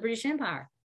sets on the British Empire.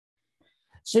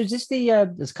 So is this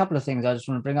there's a couple of things I just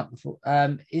want to bring up before.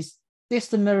 Is this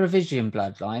the Merovingian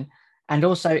bloodline? And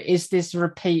also, is this a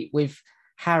repeat with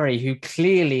Harry, who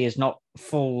clearly is not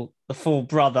the full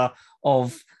brother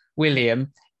of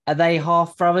William? Are they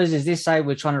half brothers? Is this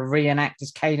we're trying to reenact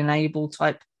this Cain and Abel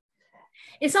type?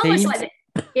 It's almost like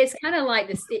it's kind of like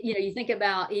this. You think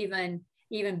about even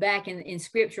back in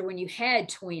scripture when you had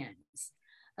twins.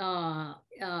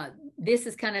 This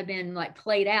has kind of been like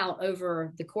played out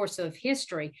over the course of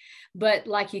history, but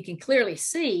like you can clearly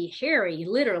see, Harry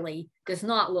literally does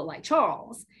not look like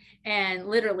Charles, and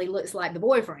literally looks like the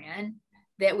boyfriend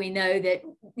that we know that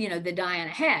that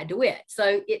Diana had, DeWitt.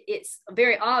 So it's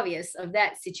very obvious of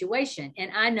that situation,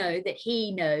 and I know that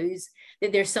he knows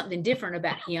that there's something different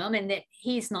about him, and that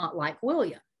he's not like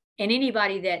William. And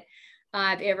anybody that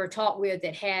I've ever talked with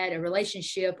that had a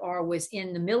relationship or was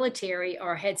in the military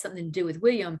or had something to do with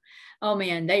William, oh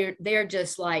man, they're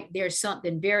just like, there's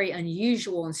something very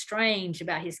unusual and strange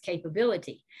about his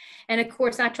capability. And of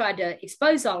course, I tried to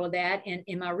expose all of that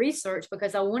in my research,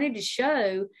 because I wanted to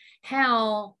show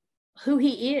who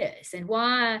he is and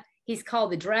why he's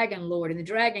called the Dragon Lord and the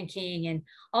Dragon King, and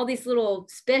all these little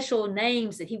special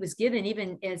names that he was given,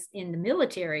 even as in the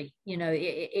military.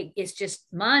 It's just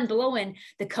mind blowing,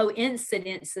 the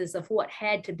coincidences of what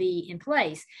had to be in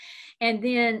place. And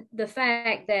then the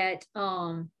fact that,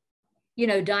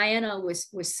 Diana was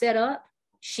set up.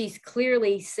 She's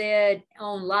clearly said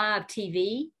on live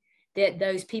TV that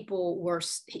those people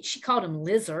she called them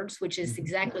lizards, which is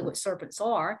exactly what serpents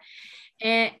are.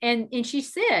 And she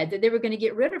said that they were going to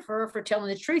get rid of her for telling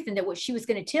the truth, and that what she was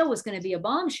going to tell was going to be a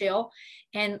bombshell.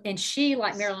 And she,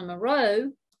 like Marilyn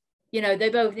Monroe, they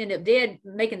both end up dead,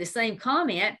 making the same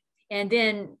comment. And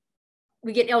then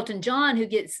we get Elton John, who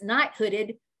gets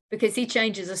knighthooded because he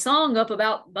changes a song up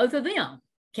about both of them,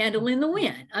 Candle in the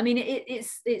Wind. I mean,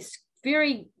 it's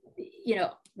very,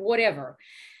 whatever.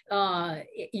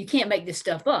 You can't make this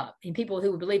stuff up. And people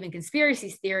who believe in conspiracy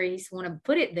theories want to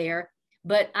put it there.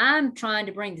 But I'm trying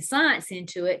to bring the science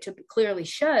into it to clearly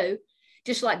show,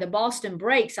 just like the Boston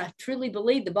brakes. I truly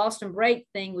believe the Boston brake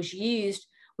thing was used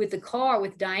with the car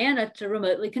with Diana to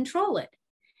remotely control it.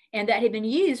 And that had been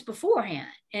used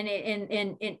beforehand. And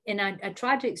I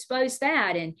tried to expose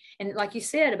that. And like you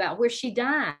said, about where she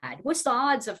died. What's the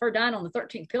odds of her dying on the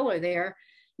 13th pillar there,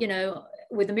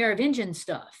 with the Merovingian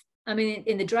stuff? I mean,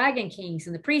 in the Dragon Kings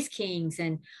and the Priest Kings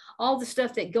and all the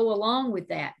stuff that go along with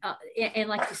that. And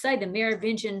like you say, the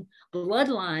Merovingian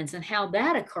bloodlines and how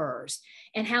that occurs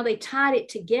and how they tied it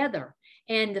together.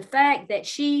 And the fact that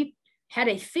she had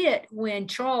a fit when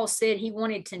Charles said he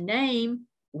wanted to name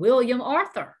William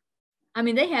Arthur. I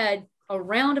mean, they had a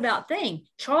roundabout thing.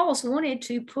 Charles wanted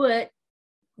to put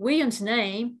William's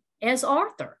name as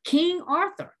Arthur, King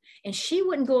Arthur, and she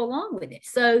wouldn't go along with it.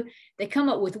 So they come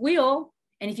up with Will.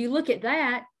 And if you look at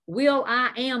that, Will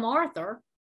I am Arthur,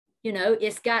 you know,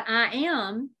 it's got I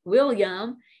am,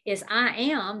 William is I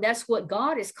am. That's what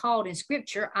God is called in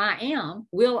scripture. I am,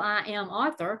 Will I am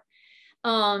Arthur.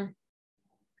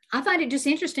 I find it just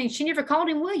interesting. She never called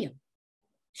him William.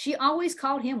 She always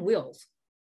called him Wills.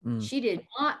 She did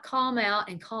not come out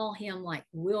and call him like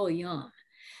William,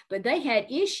 but they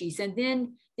had issues. And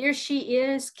then there she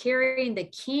is carrying the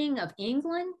King of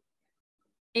England.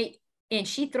 And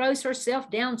she throws herself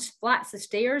down flights of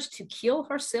stairs to kill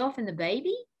herself and the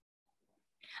baby.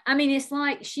 I mean, it's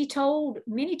like she told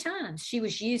many times she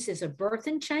was used as a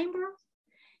birthing chamber,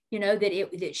 you know,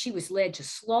 that she was led to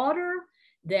slaughter,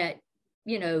 that,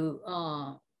 you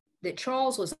know, that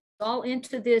Charles was all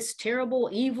into this terrible,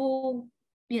 evil,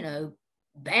 you know,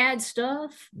 bad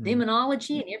stuff,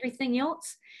 demonology and everything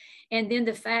else. And then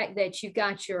the fact that you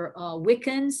got your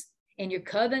Wiccans and your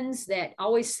covens that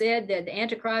always said that the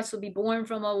Antichrist would be born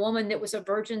from a woman that was a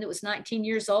virgin that was 19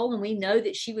 years old. And we know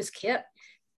that she was kept,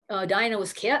 Diana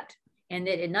was kept. And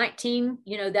that at 19,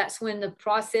 you know, that's when the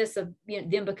process of, you know,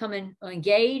 them becoming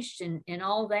engaged and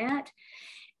all that.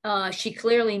 She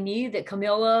clearly knew that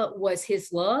Camilla was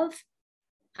his love.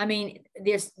 I mean,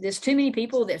 there's too many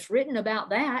people that's written about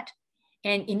that.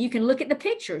 And you can look at the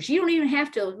pictures. You don't even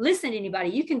have to listen to anybody.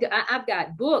 You can go, I've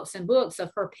got books and books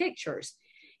of her pictures.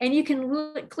 And you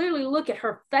can clearly look at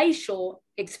her facial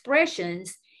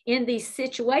expressions in these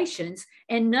situations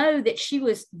and know that she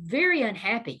was very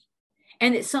unhappy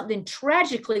and that something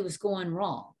tragically was going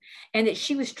wrong and that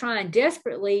she was trying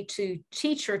desperately to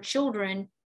teach her children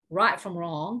right from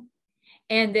wrong,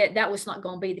 and that was not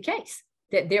going to be the case,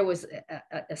 that there was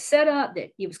a setup,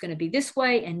 that it was going to be this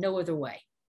way and no other way.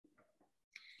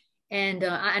 And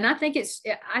I think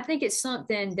it's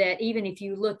something that even if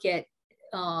you look at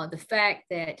the fact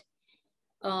that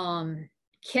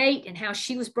Kate and how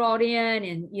she was brought in,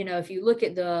 and you know, if you look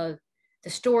at the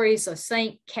stories of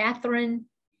Saint Catherine,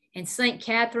 and Saint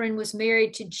Catherine was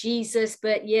married to Jesus,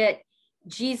 but yet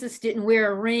Jesus didn't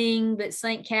wear a ring, but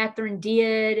Saint Catherine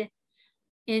did,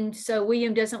 and so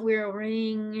William doesn't wear a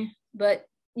ring, but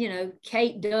you know,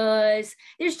 Kate does.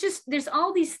 There's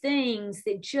all these things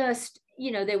that just,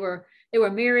 you know, they were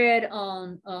married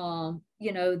on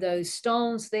you know, those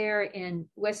stones there in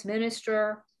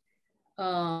Westminster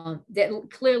that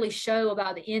clearly show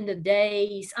about the end of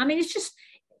days. I mean, it's just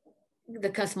the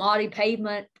Cosmati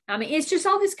pavement. I mean, it's just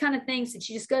all these kind of things that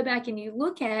you just go back and you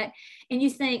look at and you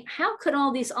think, how could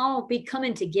all these all be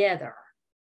coming together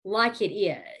like it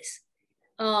is?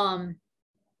 And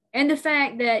the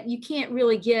fact that you can't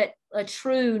really get a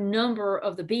true number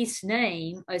of the beast's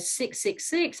name, a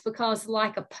 666, because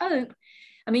like a pope,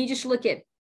 I mean, you just look at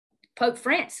Pope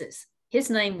Francis. His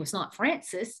name was not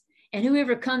Francis, and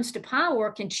whoever comes to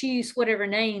power can choose whatever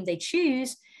name they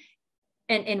choose.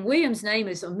 And William's name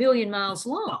is 1,000,000 miles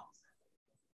long.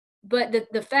 But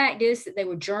the fact is that they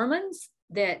were Germans,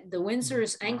 that the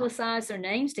Windsors anglicized their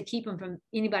names to keep them from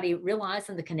anybody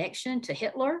realizing the connection to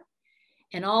Hitler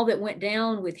and all that went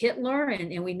down with Hitler.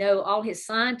 And we know all his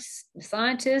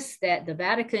scientists that the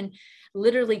Vatican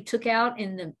literally took out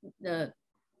in the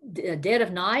dead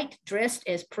of night dressed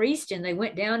as priests, and they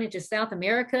went down into South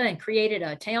America and created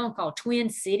a town called Twin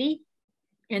City.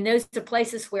 And those are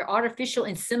places where artificial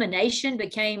insemination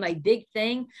became a big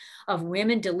thing, of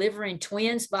women delivering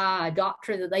twins by a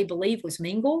doctor that they believe was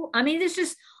Mengele. I mean, there's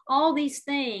just all these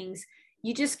things.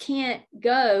 You just can't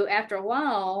go after a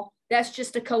while. That's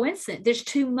just a coincidence. There's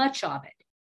too much of it.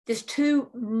 There's too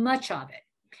much of it.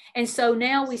 And so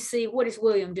now we see, what is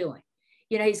William doing?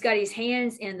 You know, he's got his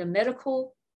hands in the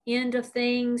medical end of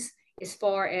things, as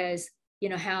far as, you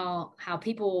know, how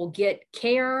people get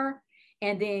care.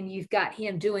 And then you've got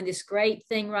him doing this great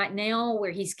thing right now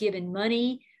where he's giving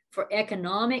money for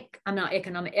ecological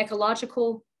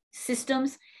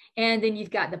systems. And then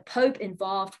you've got the Pope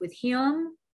involved with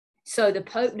him. So the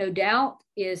Pope, no doubt,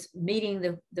 is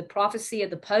meeting the prophecy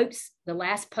of the popes, the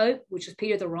last Pope, which was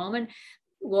Peter the Roman.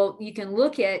 Well, you can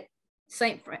look at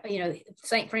Saint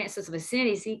Francis of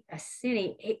Assisi.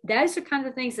 Those are kind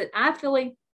of things that I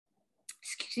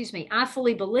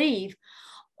fully believe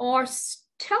are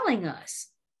telling us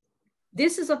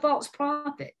this is a false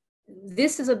prophet.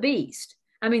 This is a beast.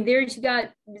 I mean, there's you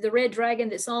got the red dragon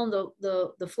that's on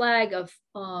the flag of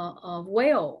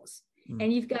Wales,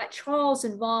 and you've got Charles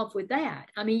involved with that.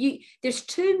 I mean, there's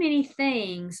too many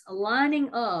things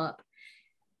lining up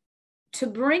to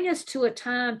bring us to a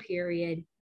time period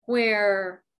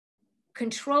where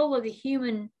control of the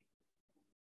human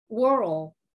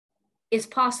world is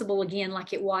possible again,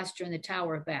 like it was during the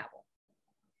Tower of Babel.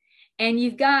 And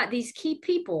you've got these key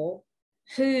people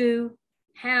who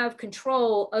have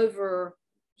control over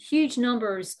huge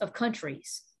numbers of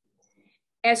countries,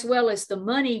 as well as the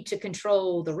money to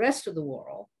control the rest of the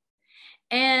world.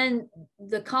 And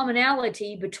the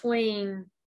commonality between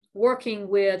working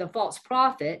with a false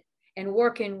prophet and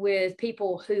working with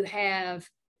people who have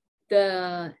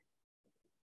the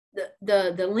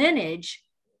lineage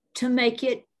to make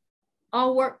it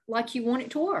all work like you want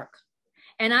it to work.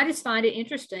 And I just find it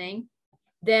interesting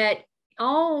that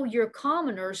all your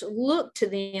commoners look to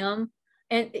them,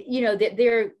 and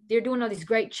that they're doing all these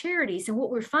great charities. And what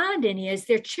we're finding is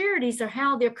their charities are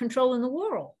how they're controlling the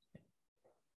world.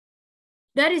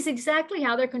 That is exactly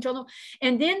how they're controlling.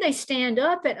 And then they stand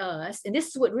up at us, and this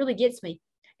is what really gets me,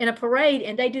 in a parade,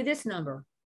 and they do this number.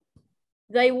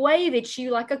 They wave at you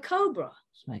like a cobra.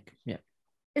 Snake, yeah.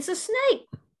 It's a snake.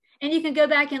 And you can go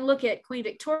back and look at Queen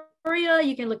Victoria.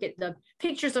 You can look at the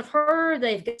pictures of her.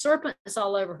 They've got serpents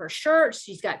all over her shirts.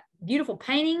 She's got beautiful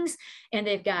paintings, and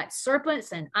they've got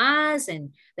serpents and eyes,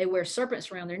 and they wear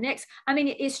serpents around their necks. I mean,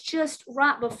 it's just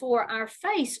right before our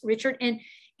face, Richard. And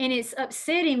it's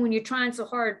upsetting when you're trying so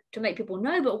hard to make people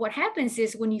know. But what happens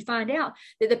is when you find out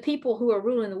that the people who are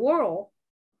ruling the world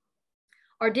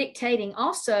are dictating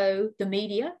also the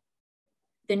media,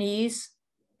 the news,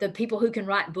 the people who can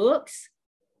write books,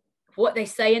 what they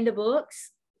say in the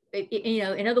books.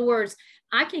 In other words,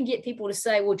 I can get people to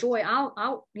say, well, Joy,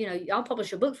 I'll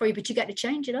publish a book for you, but you got to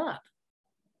change it up.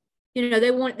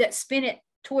 They want that, spin it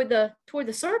toward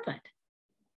the serpent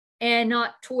and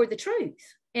not toward the truth.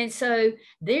 And so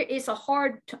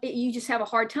you just have a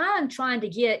hard time trying to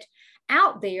get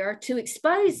out there to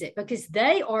expose it, because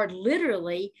they are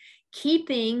literally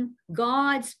keeping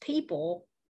God's people,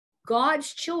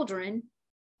 God's children,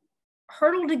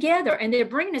 hurdled together, and they're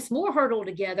bringing us more hurdled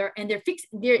together, and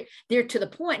they're to the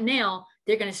point now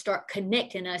they're going to start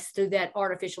connecting us through that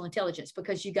artificial intelligence,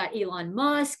 because you've got Elon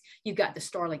Musk, you've got the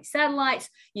Starlink satellites,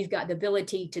 you've got the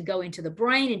ability to go into the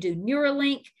brain and do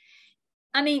Neuralink.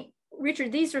 I mean,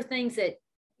 Richard, these are things that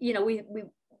we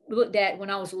looked at when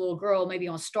I was a little girl, maybe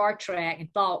on Star Trek,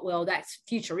 and thought, well, that's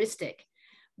futuristic.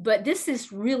 But this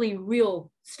is really real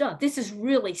stuff. This is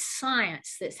really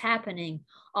science that's happening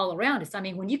all around us. I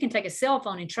mean, when you can take a cell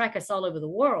phone and track us all over the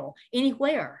world,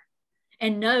 anywhere,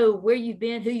 and know where you've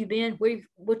been, who you've been,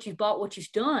 what you've bought, what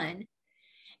you've done.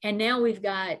 And now we've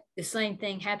got the same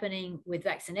thing happening with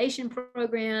vaccination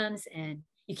programs, and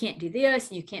you can't do this,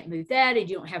 and you can't move that, and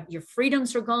you don't have, your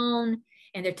freedoms are gone,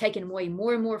 and they're taking away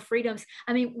more and more freedoms.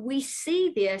 I mean, we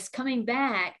see this coming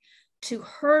back to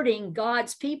hurting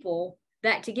God's people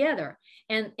back together.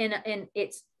 And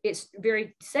it's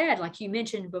very sad, like you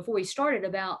mentioned before we started,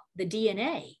 about the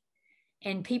DNA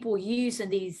and people using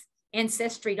these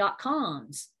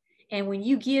ancestry.coms. And when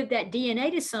you give that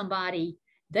DNA to somebody,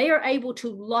 they are able to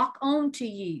lock on to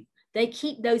you. They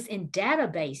keep those in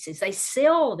databases. They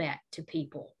sell that to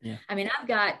people. Yeah. I mean,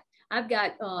 I've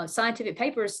got scientific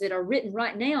papers that are written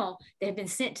right now that have been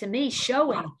sent to me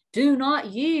showing, do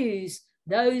not use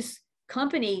those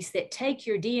companies that take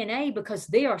your DNA, because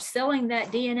they are selling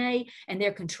that DNA and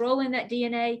they're controlling that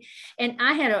DNA. And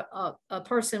I had a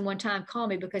person one time call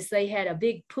me because they had a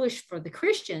big push for the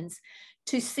Christians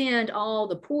to send all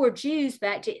the poor Jews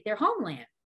back to their homeland.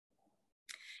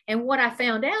 And what I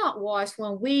found out was,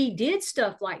 when we did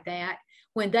stuff like that,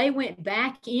 when they went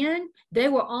back in, they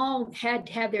were all had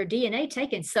to have their DNA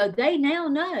taken. So they now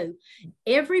know,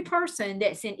 every person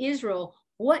that's in Israel,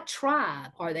 what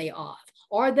tribe are they of?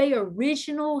 Are they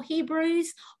original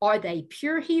Hebrews? Are they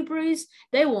pure Hebrews?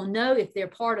 They will know if they're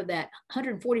part of that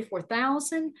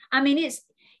 144,000. I mean,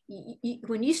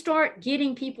 when you start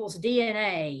getting people's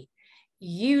DNA,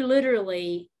 you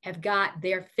literally have got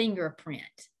their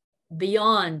fingerprint,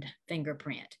 beyond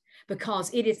fingerprint,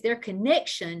 because it is their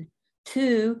connection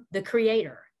to the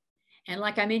Creator. And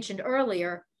like I mentioned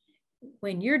earlier,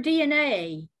 when your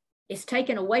DNA is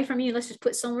taken away from you, let's just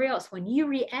put somewhere else. When you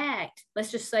react, let's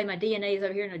just say my DNA is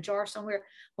over here in a jar somewhere.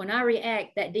 When I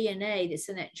react, that DNA that's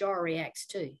in that jar reacts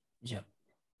too. Yep.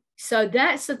 So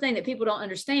that's the thing that people don't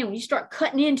understand. When you start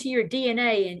cutting into your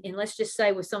DNA, and let's just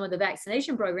say with some of the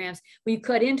vaccination programs, when you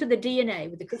cut into the DNA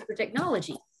with the CRISPR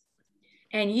technology,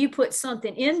 and you put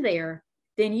something in there,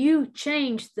 then you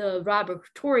change the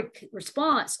ribotoric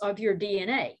response of your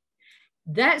DNA.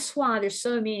 That's why there's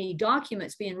so many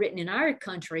documents being written in our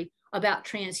country about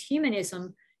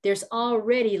transhumanism. There's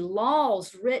already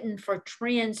laws written for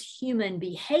transhuman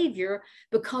behavior,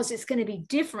 because it's going to be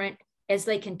different as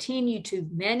they continue to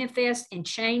manifest and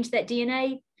change that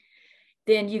DNA,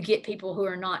 then you get people who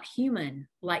are not human,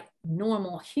 like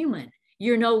normal human.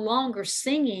 You're no longer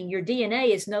singing. Your DNA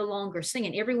is no longer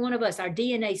singing. Every one of us, our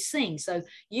DNA sings. So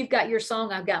you've got your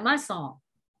song, I've got my song.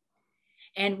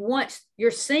 And once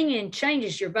your singing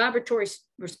changes, your vibratory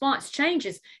response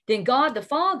changes, then God the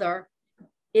Father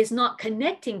is not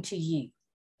connecting to you.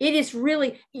 It is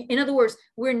really, in other words,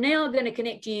 we're now going to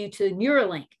connect you to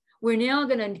Neuralink. We're now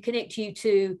going to connect you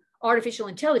to artificial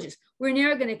intelligence. We're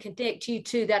now going to connect you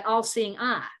to that all-seeing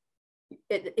eye,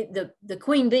 the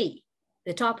queen bee,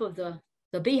 the top of the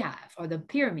beehive or the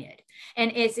pyramid.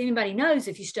 And as anybody knows,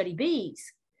 if you study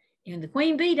bees, the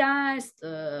queen bee dies,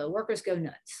 the workers go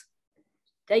nuts.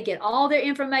 They get all their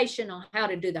information on how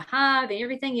to do the hive and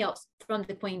everything else from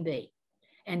the queen bee.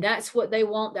 And that's what they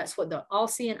want. That's what the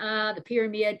all-seeing eye, the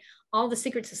pyramid, all the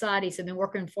secret societies have been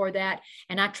working for that.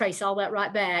 And I trace all that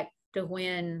right back to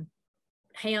when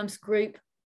Ham's group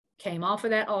came off of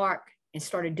that ark and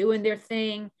started doing their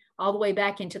thing, all the way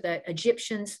back into the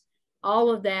Egyptians.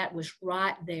 All of that was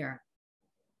right there.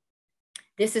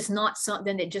 This is not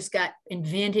something that just got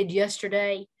invented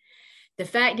yesterday. The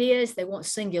fact is they want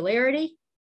singularity.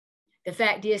 The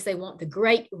fact is they want the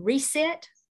great reset.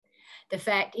 The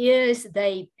fact is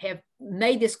they have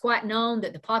made this quite known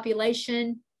that the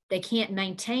population, they can't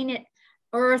maintain it.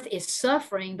 Earth is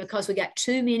suffering because we got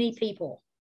too many people.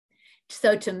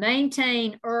 So to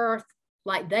maintain Earth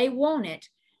like they want it,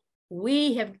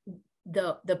 we have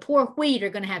the poor wheat are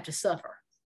going to have to suffer.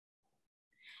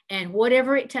 And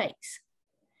whatever it takes,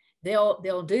 they'll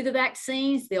do the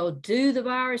vaccines, they'll do the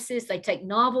viruses, they take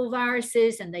novel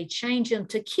viruses and they change them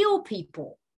to kill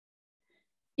people.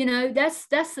 That's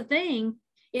the thing,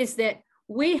 is that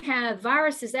we have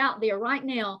viruses out there right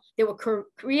now that were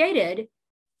created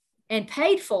and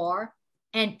paid for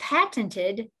and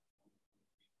patented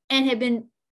and have been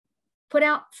put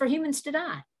out for humans to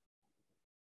die.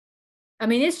 I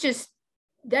mean,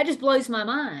 that just blows my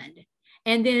mind.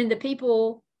 And then the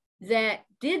people that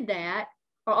did that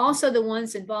are also the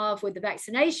ones involved with the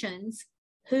vaccinations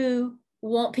who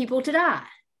want people to die.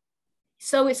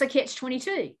 So it's a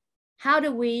catch-22. How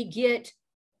do we get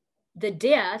the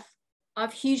death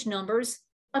of huge numbers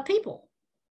of people?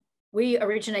 We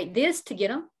originate this to get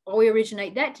them, or we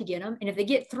originate that to get them. And if they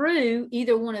get through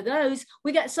either one of those,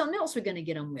 we got something else we're going to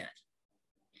get them with.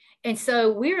 And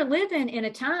so we're living in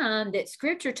a time that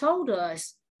Scripture told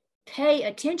us, pay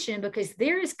attention, because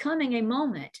there is coming a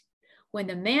moment when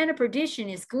the man of perdition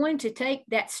is going to take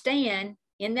that stand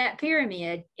in that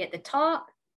pyramid at the top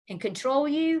and control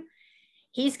you.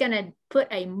 He's going to put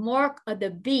a mark of the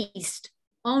beast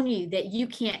on you that you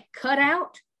can't cut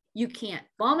out, you can't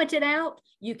vomit it out,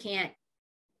 you can't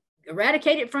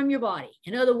eradicate it from your body.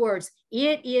 In other words,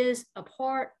 it is a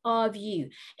part of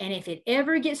you. And if it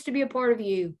ever gets to be a part of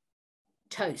you,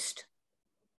 toast.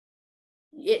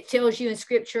 It tells you in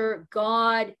Scripture,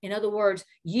 God, in other words,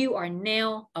 you are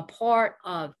now a part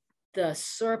of the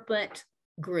serpent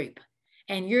group,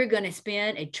 and you're going to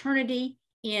spend eternity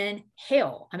in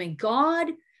hell. I mean, God,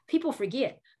 people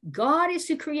forget, God is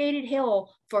who created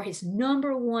hell for his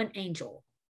number one angel,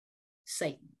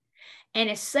 Satan. And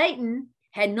if Satan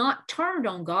had not turned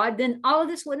on God, then all of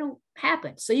this wouldn't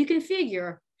happen. So you can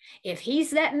figure, if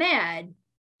he's that mad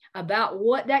about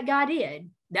what that guy did,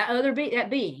 that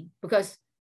being, because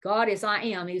God is I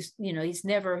am, he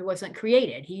wasn't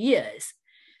created, he is.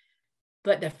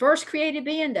 But the first created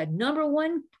being, the number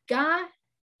one guy,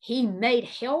 he made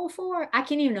hell for, I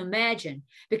can't even imagine.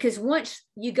 Because once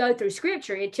you go through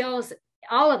Scripture, it tells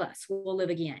all of us will live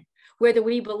again, whether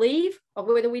we believe or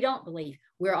whether we don't believe.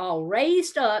 We're all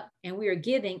raised up and we are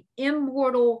giving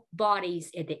immortal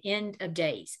bodies at the end of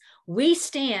days. We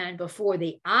stand before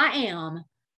the I am,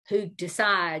 who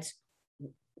decides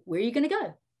where you're going to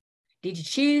go. Did you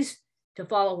choose to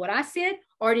follow what I said,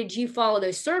 or did you follow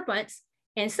those serpents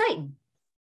and Satan?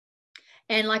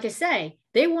 And like I say,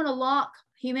 they want to lock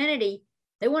humanity,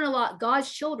 they want to lock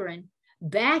God's children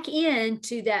back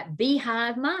into that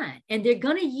beehive mind. And they're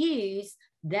going to use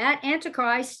that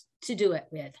Antichrist to do it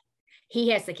with. He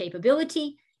has the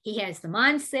capability, he has the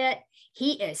mindset,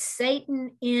 he is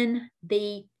Satan in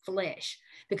the flesh.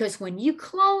 Because when you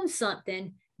clone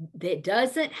something that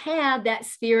doesn't have that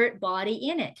spirit body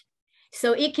in it,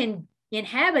 so it can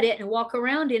inhabit it and walk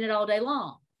around in it all day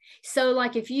long. So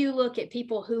like if you look at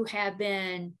people who have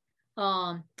been,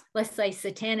 let's say,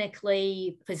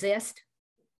 satanically possessed,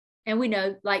 and we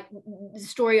know, like the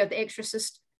story of The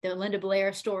Exorcist, the Linda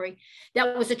Blair story.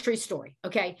 That was a true story.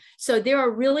 Okay. So there are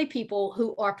really people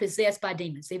who are possessed by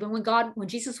demons. Even when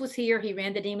Jesus was here, he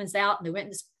ran the demons out and they went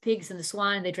in the pigs and the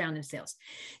swine and they drowned themselves.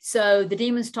 So the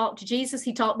demons talked to Jesus.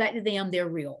 He talked back to them. They're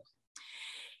real.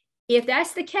 If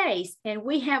that's the case, and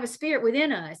we have a spirit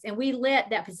within us and we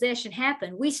let that possession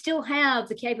happen, we still have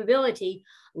the capability,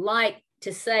 like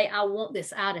to say, I want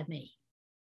this out of me.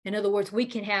 In other words, we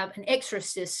can have an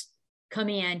exorcist come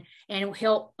in and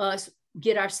help us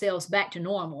get ourselves back to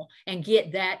normal and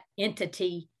get that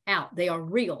entity out. They are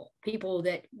real people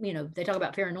that, they talk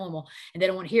about paranormal and they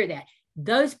don't want to hear that.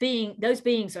 Those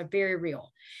beings are very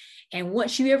real. And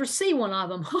once you ever see one of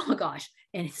them, oh my gosh,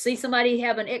 and see somebody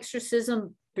have an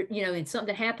exorcism, and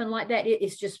something happened like that,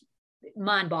 it's just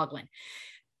mind boggling.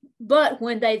 But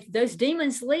when those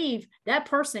demons leave, that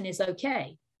person is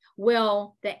okay.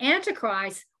 Well, the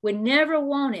Antichrist would never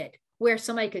want it where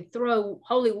somebody could throw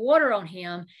holy water on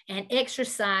him and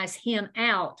exorcise him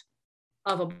out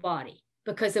of a body,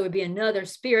 because there would be another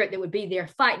spirit that would be there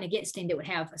fighting against him that would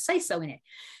have a say-so in it.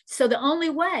 So the only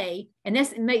way, and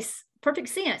this makes perfect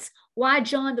sense, why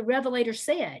John the Revelator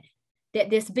said that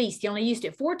this beast, he only used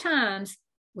it 4 times,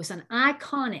 was an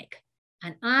iconic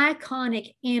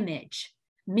image,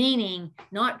 meaning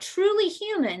not truly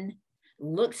human,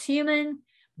 looks human,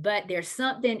 but there's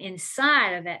something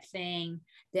inside of that thing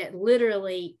that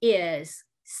literally is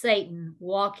Satan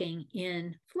walking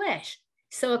in flesh.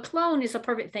 So a clone is a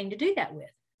perfect thing to do that with,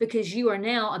 because you are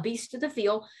now a beast of the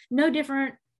field, no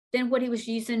different than what he was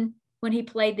using when he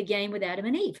played the game with Adam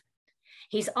and Eve.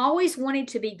 He's always wanted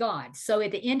to be God. So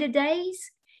at the end of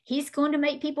days, he's going to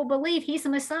make people believe he's the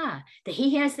Messiah, that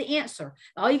he has the answer.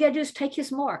 All you got to do is take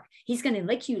his mark. He's going to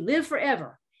let you live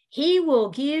forever. He will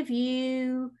give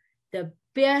you the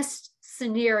best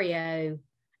scenario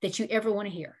that you ever want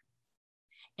to hear.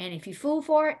 And if you fool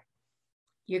for it,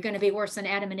 you're going to be worse than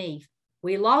Adam and Eve.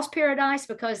 We lost paradise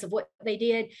because of what they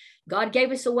did. God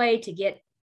gave us a way to get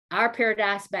our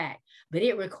paradise back, but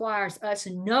it requires us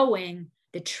knowing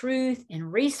the truth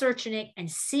and researching it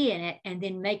and seeing it and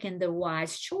then making the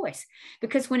wise choice.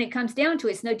 Because when it comes down to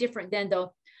it, it's no different than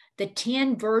the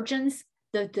 10 virgins,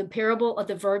 the parable of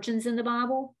the virgins in the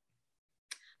Bible.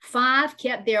 5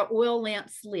 kept their oil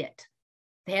lamps lit.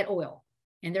 They had oil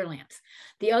in their lamps.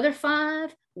 The other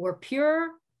 5 were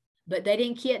pure, but they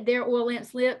didn't keep their oil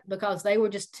lamps lit because they were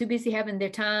just too busy having their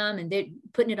time and they're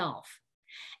putting it off.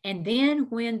 And then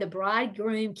when the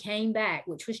bridegroom came back,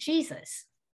 which was Jesus,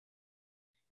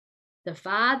 the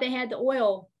 5 that had the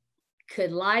oil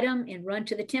could light them and run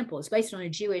to the temple. It's based on a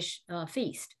Jewish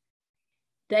feast.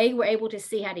 They were able to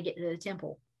see how to get to the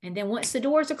temple. And then once the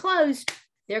doors are closed,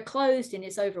 they're closed and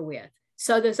it's over with.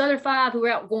 So those other 5 who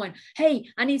were out going, hey,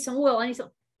 I need some oil. I need some.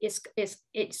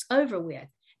 It's over with.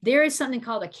 There is something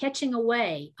called the catching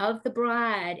away of the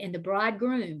bride and the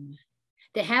bridegroom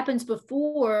that happens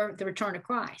before the return of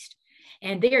Christ.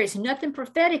 And there is nothing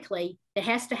prophetically that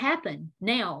has to happen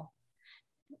now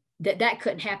that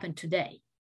couldn't happen today.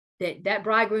 That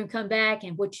bridegroom come back,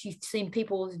 and what you've seen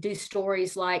people do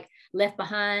stories like Left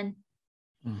Behind,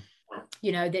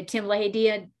 that Tim Leahy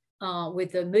did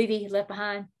with the movie Left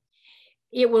Behind.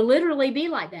 It will literally be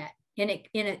like that. In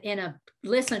a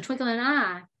less than a twinkling of an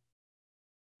eye,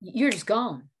 you're just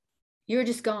gone. You're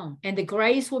just gone. And the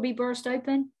graves will be burst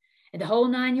open and the whole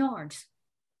 9 yards.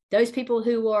 Those people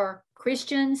who are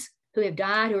Christians who have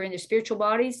died, who are in their spiritual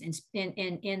bodies and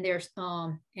in their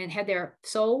and have their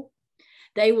soul,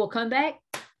 they will come back,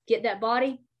 get that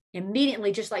body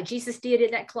immediately, just like Jesus did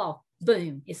at that cloth.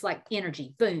 Boom. It's like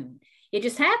energy. Boom. It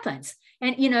just happens.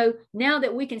 And, now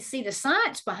that we can see the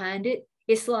science behind it,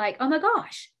 it's like, oh my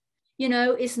gosh,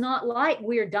 it's not like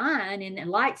we're dying and the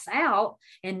lights out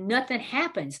and nothing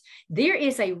happens. There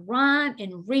is a rhyme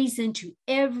and reason to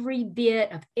every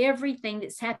bit of everything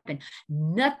that's happened.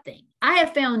 Nothing. I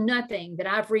have found nothing that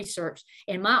I've researched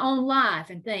in my own life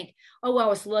and think, oh, I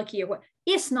was lucky or what.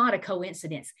 It's not a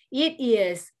coincidence. It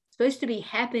is supposed to be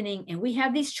happening, and we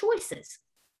have these choices.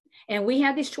 And we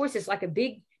have these choices like a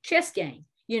big chess game.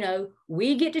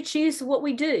 We get to choose what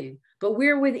we do, but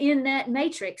we're within that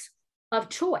matrix of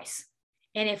choice.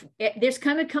 And if there's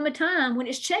going to come a time when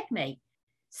it's checkmate.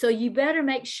 So you better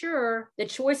make sure the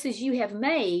choices you have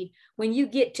made when you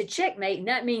get to checkmate, and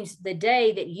that means the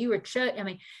day that you are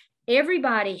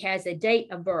everybody has a date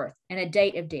of birth and a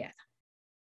date of death.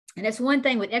 And that's one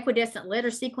thing with equidistant letter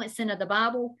sequencing of the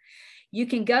Bible. You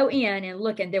can go in and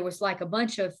look, and there was like a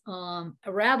bunch of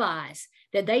rabbis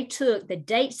that they took the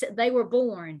dates that they were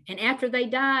born, and after they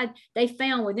died, they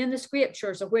found within the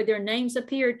scriptures or where their names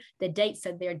appeared, the dates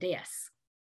of their deaths.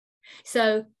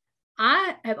 So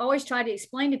I have always tried to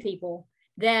explain to people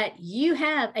that you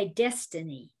have a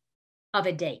destiny of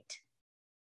a date.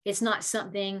 It's not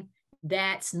something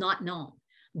that's not known.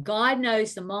 God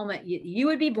knows the moment you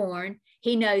would be born.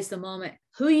 He knows the moment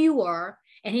who you are,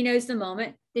 and he knows the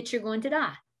moment that you're going to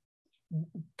die.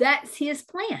 That's his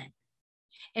plan.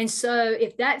 And so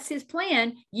if that's his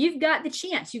plan, you've got the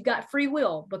chance, you've got free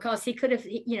will, because he could have,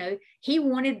 he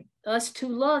wanted us to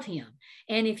love him.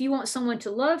 And if you want someone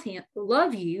to love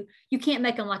you, you can't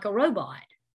make them like a robot.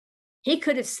 He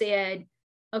could have said,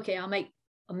 okay, I'll make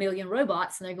 1 million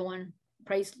robots, and they're going,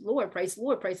 praise the Lord, praise the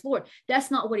Lord, praise the Lord.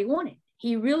 That's not what he wanted.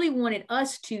 He really wanted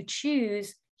us to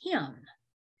choose him.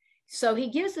 So he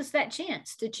gives us that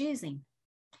chance to choose him.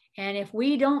 And if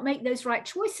we don't make those right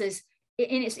choices,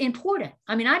 and it's important.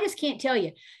 I mean, I just can't tell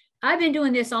you. I've been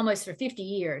doing this almost for 50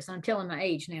 years. I'm telling my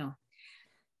age now.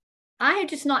 I had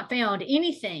just not found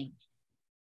anything.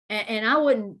 And I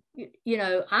wouldn't,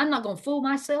 I'm not going to fool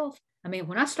myself. I mean,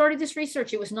 when I started this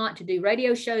research, it was not to do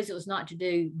radio shows. It was not to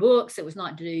do books. It was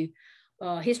not to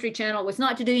do History Channel. It was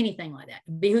not to do anything like that.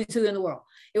 Be who's who in the world.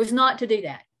 It was not to do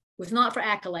that. It was not for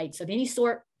accolades of any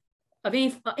sort, of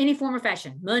any form or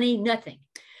fashion, money, nothing.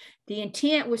 The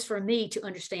intent was for me to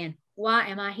understand, why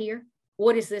am I here?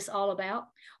 What is this all about?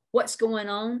 What's going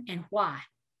on, and why?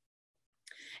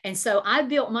 And so I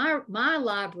built my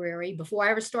library before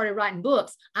I ever started writing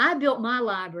books. I built my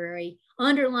library,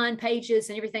 underlined pages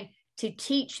and everything, to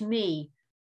teach me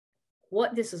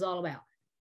what this is all about.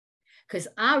 Because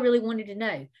I really wanted to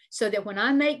know, so that when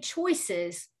I make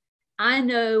choices, I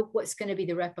know what's going to be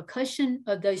the repercussion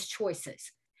of those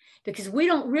choices. Because we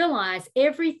don't realize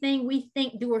everything we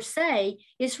think, do, or say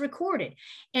is recorded.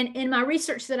 And in my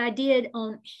research that I did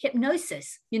on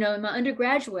hypnosis, in my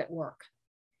undergraduate work,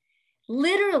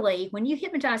 literally, when you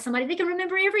hypnotize somebody, they can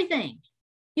remember everything.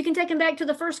 You can take them back to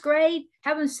the first grade,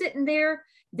 have them sitting there.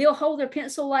 They'll hold their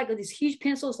pencil, like with these huge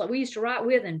pencils like we used to write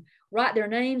with, and write their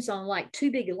names on like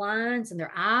 2 big lines, and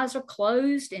their eyes are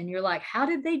closed. And you're like, how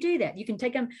did they do that? You can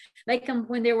make them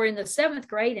when they were in the 7th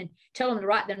grade and tell them to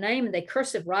write their name, and they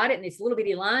cursive write it in these little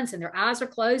bitty lines, and their eyes are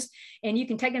closed. And you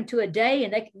can take them to a day,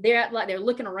 and they're like, they're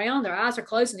looking around, their eyes are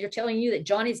closed, and they're telling you that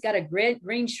Johnny's got a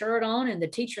green shirt on, and the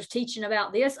teacher's teaching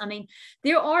about this. I mean,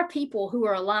 there are people who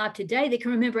are alive today that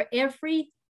can remember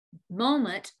every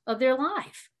moment of their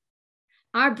life.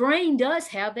 Our brain does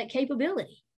have that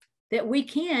capability that we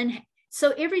can.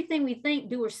 So everything we think,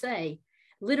 do, or say,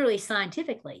 literally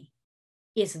scientifically,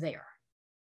 is there.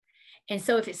 And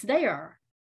so if it's there,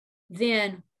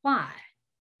 then why?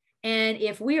 And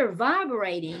if we are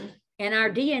vibrating and our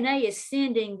DNA is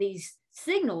sending these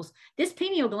signals, this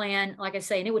pineal gland, like I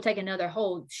say, and it would take another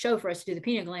whole show for us to do the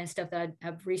pineal gland stuff that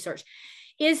I've researched,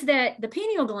 is that the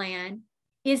pineal gland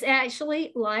is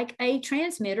actually like a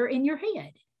transmitter in your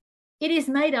head. It is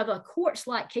made of a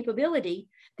quartz-like capability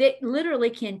that literally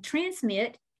can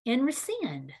transmit and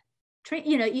rescind.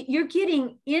 You're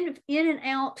getting in and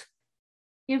out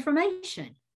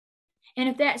information. And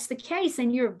if that's the case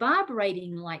and you're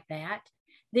vibrating like that,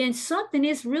 then something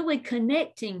is really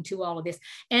connecting to all of this.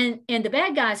 And the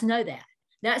bad guys know that.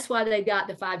 That's why they've got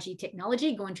the 5G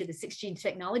technology going to the 6G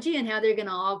technology, and how they're going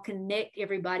to all connect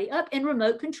everybody up and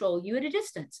remote control you at a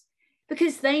distance,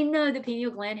 because they know the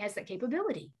pineal gland has that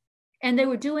capability. And they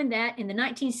were doing that in the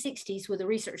 1960s with the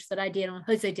research that I did on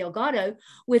Jose Delgado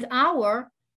with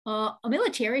our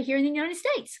military here in the United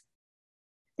States.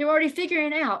 They're already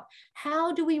figuring out,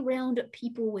 how do we round up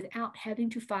people without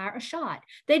having to fire a shot?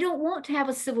 They don't want to have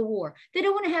a civil war. They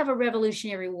don't want to have a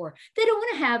revolutionary war. They don't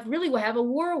want to have a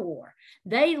world war.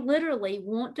 They literally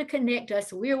want to connect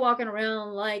us. We're walking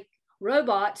around like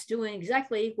robots doing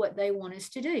exactly what they want us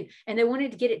to do. And they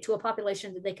wanted to get it to a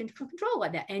population that they can control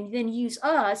like that, and then use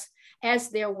us as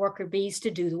their worker bees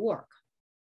to do the work.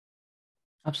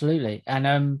 Absolutely. And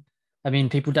I mean,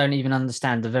 people don't even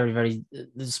understand the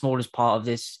smallest part of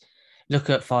this.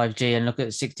 Look at 5G and look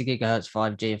at 60 gigahertz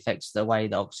 5G affects the way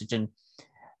that oxygen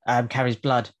carries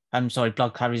blood.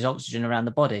 Blood carries oxygen around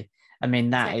the body. I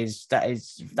mean, that's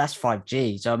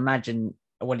 5G. So imagine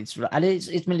what it's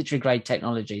military grade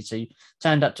technology. So you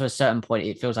turned up to a certain point,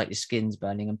 it feels like your skin's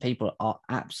burning, and people are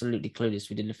absolutely clueless.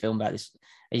 We did a film about this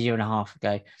a year and a half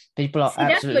ago. People are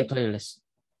absolutely clueless.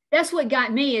 That's what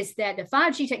got me, is that the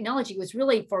 5G technology was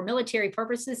really for military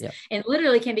purposes, and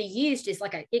literally can be used as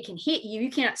it can hit you.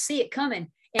 You cannot see it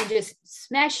coming and just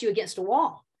smash you against a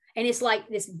wall. And it's like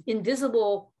this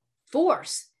invisible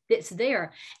force that's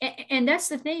there. And that's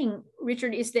the thing,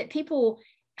 Richard, is that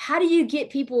how do you get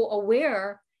people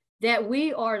aware that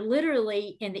we are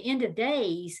literally in the end of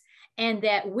days, and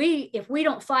that if we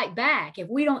don't fight back, if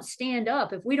we don't stand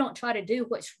up, if we don't try to do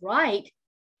what's right,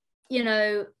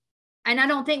 and I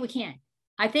don't think we can.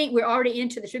 I think we're already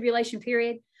into the tribulation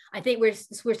period. I think we're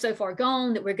so far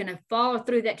gone that we're going to follow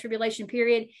through that tribulation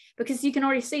period, because you can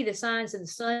already see the signs of the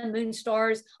sun, moon,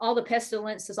 stars, all the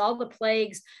pestilences, all the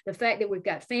plagues, the fact that we've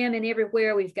got famine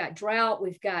everywhere, we've got drought,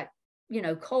 we've got,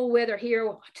 cold weather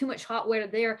here, too much hot weather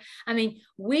there. I mean,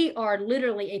 we are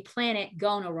literally a planet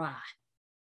gone awry.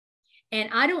 And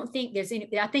I don't think there's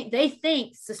any, I think they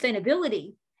think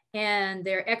sustainability and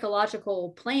their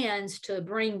ecological plans to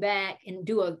bring back and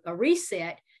do a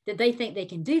reset, that they think they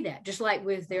can do that, just like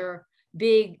with their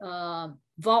big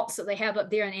vaults that they have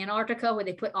up there in Antarctica, where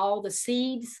they put all the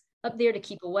seeds up there to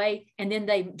keep away. And then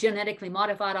they genetically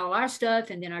modified all our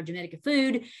stuff. And then our genetic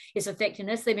food is affecting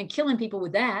us. They've been killing people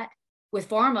with that, with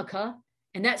pharmaca.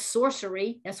 And that's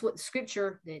sorcery. That's what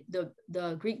scripture,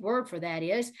 the Greek word for that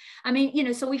is. I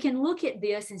mean, so we can look at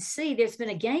this and see there's been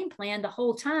a game plan the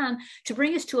whole time to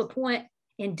bring us to a point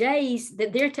in days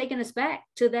that they're taking us back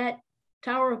to that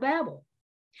Tower of Babel.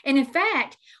 And in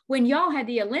fact, when y'all had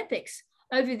the Olympics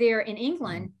over there in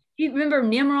England, you remember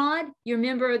Nimrod? You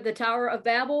remember the Tower of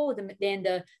Babel? And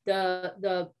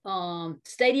the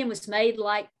stadium was made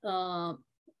like a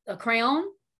crown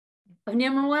of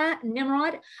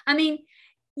Nimrod. I mean,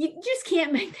 you just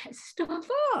can't make that stuff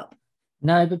up.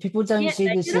 No, but people don't see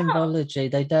the symbology.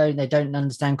 They don't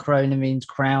understand corona means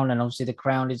crown, and obviously the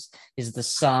crown is the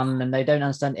sun, and they don't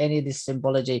understand any of this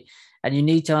symbology. And you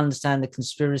need to understand the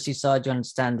conspiracy side, you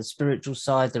understand the spiritual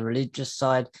side, the religious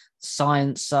side,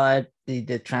 science side, the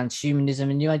transhumanism,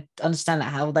 and you understand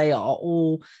how they are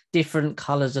all different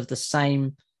colors of the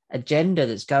same agenda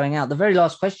that's going out. The very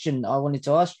last question I wanted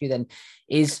to ask you then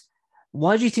is,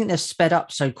 why do you think they've sped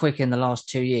up so quick in the last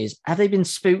 2 years? Have they been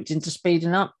spooked into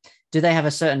speeding up? Do they have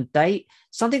a certain date?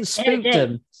 Something spooked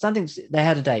them. They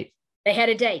had a date. They had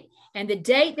a date. And the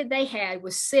date that they had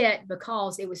was set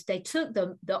because they took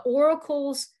the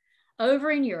oracles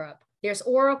over in Europe. There's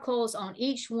oracles on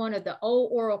each one of the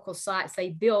old oracle sites. They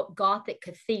built Gothic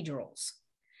cathedrals.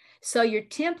 So your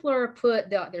Templar put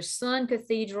their Sun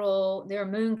Cathedral, their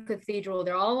Moon Cathedral,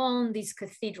 they're all on these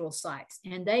cathedral sites.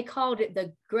 And they called it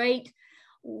the Great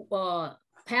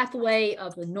Pathway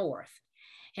of the North.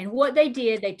 And what they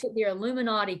did, they took their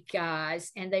Illuminati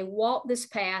guys and they walked this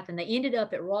path, and they ended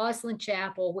up at Rosslyn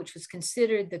Chapel, which was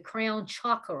considered the crown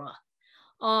chakra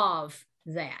of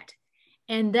that.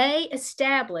 And they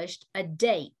established a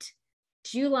date,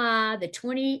 July the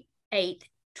 28th,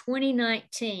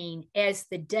 2019, as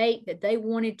the date that they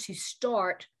wanted to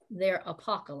start their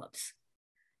apocalypse.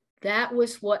 That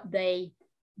was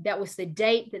the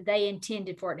date that they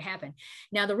intended for it to happen.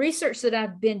 Now, the research that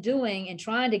I've been doing and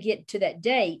trying to get to that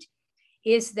date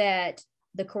is that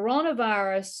the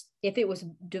coronavirus, if it was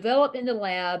developed in the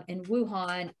lab in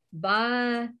Wuhan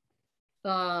by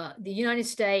the United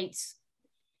States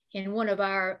in one of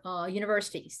our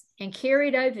universities and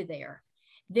carried over there,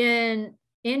 then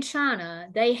in China,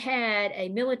 they had a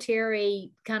military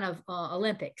kind of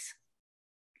Olympics.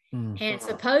 And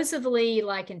supposedly,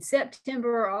 like in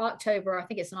September or October, I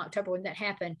think it's in October when that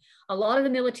happened, a lot of the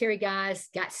military guys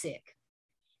got sick.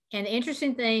 And the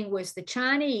interesting thing was the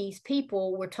Chinese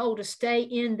people were told to stay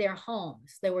in their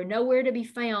homes. They were nowhere to be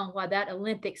found while that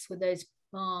Olympics with those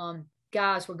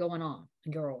guys were going on,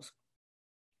 and girls.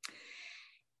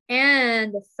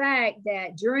 And the fact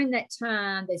that during that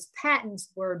time, those patents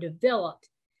were developed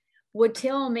would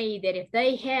tell me that if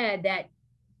they had that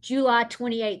July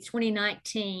 28,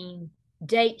 2019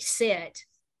 date set,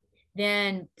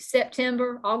 then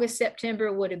August,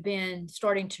 September would have been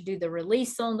starting to do the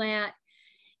release on that.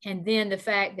 And then the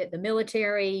fact that the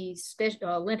military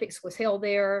Olympics was held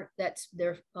there, that's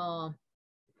their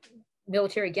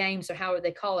military games or however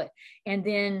they call it. And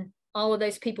then all of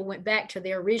those people went back to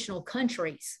their original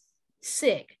countries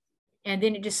sick. And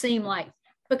then it just seemed like,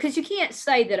 because you can't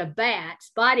say that a bat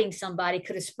biting somebody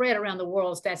could have spread around the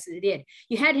world as fast as it did.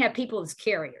 You had to have people as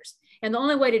carriers. And the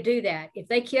only way to do that, if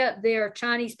they kept their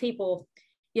Chinese people,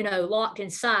 locked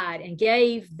inside and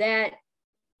gave that,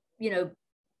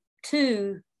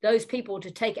 to those people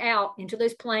to take out into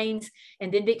those planes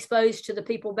and then be exposed to the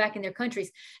people back in their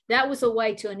countries, that was a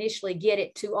way to initially get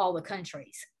it to all the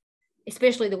countries,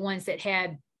 especially the ones that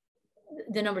had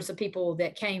the numbers of people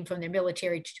that came from their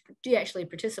military to actually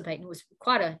participate. And it was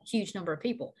quite a huge number of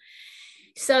people.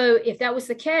 So if that was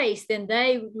the case, then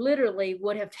they literally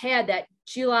would have had that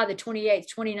July the 28th,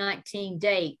 2019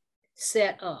 date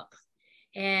set up.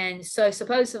 And so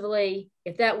supposedly,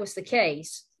 if that was the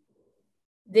case,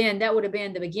 then that would have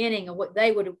been the beginning of what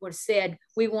they would have said.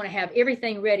 We want to have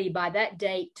everything ready by that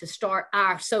date to start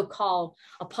our so-called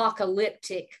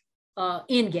apocalyptic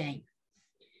end game.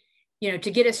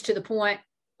 To get us to the point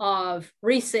of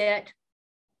reset,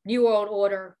 new world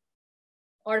order,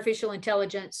 artificial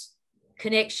intelligence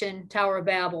connection, Tower of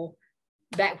Babel,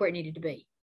 back where it needed to be.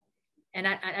 And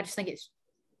I just think it's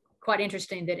quite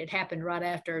interesting that it happened right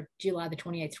after July the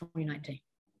 28th, 2019.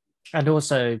 And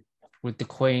also with the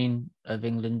Queen of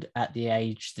England at the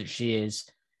age that she is,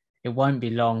 it won't be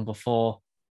long before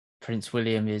Prince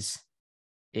William is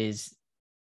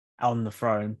on the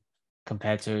throne,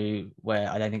 compared to where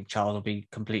I don't think Charles will be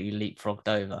completely leapfrogged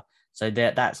over. So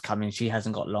that's coming. She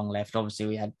hasn't got long left. Obviously,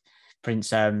 we had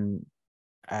Prince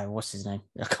what's his name?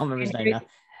 I can't remember his name now.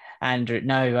 Andrew.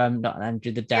 No, not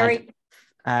Andrew. The dad.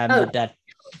 The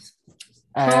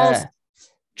dad.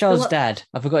 Charles' dad.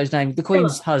 I forgot his name. The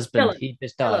Queen's husband. He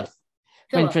just died.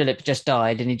 When Philip just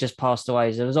died and he just passed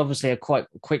away. So there was obviously a quite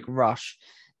quick rush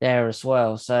there as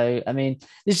well. So, I mean,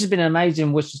 this has been an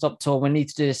amazing Whistle Stop tour. We need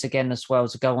to do this again as well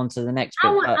to go on to the next bit.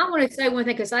 I want to say one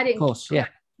thing because I didn't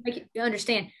make you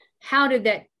understand. How did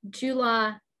that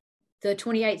July the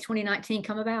 28th, 2019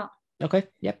 come about? Okay,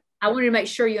 yep. I wanted to make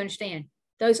sure you understand.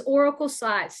 Those oracle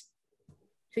sites,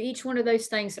 to each one of those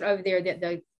things that are over there that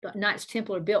the Knights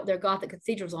Templar built their Gothic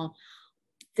cathedrals on,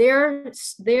 their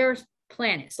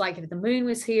planets, like if the moon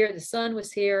was here, the sun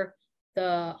was here,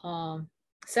 the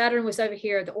Saturn was over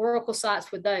here, the oracle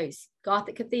sites with those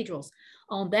Gothic cathedrals.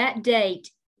 On that date,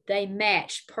 they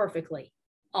matched perfectly,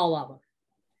 all of them.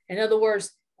 In other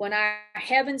words, when our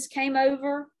heavens came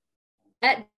over,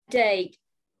 that date,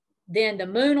 then the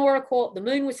moon oracle, the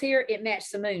moon was here, it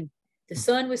matched the moon. The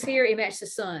sun was here, it matched the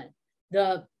sun.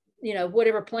 The,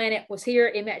 whatever planet was here,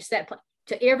 it matched that planet.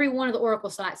 To every one of the oracle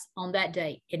sites on that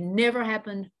date. It never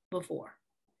happened before.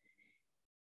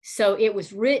 So it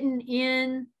was written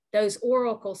in those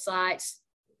oracle sites,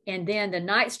 and then the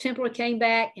Knights Templar came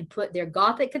back and put their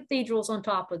Gothic cathedrals on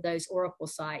top of those oracle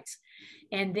sites.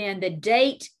 And then the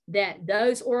date that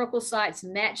those oracle sites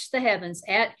matched the heavens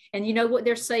at, and you know what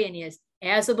they're saying is,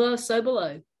 as above, so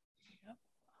below.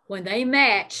 When they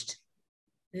matched,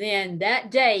 then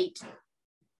that date,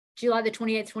 July the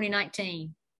 28th,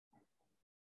 2019,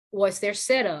 was their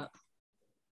setup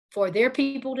for their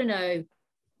people to know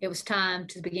it was time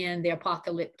to begin the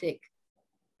apocalyptic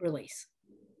release.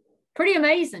 Pretty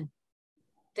amazing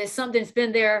that something's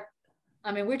been there.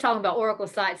 I mean, we're talking about oracle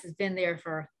sites that's been there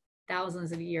for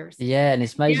thousands of years. Yeah, and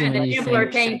it's amazing. And the Templar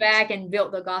came back and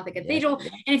built the Gothic cathedral.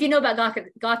 Yeah. And if you know about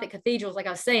Gothic cathedrals, like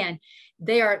I was saying,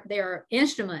 they are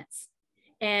instruments,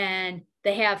 and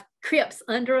they have crypts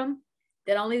under them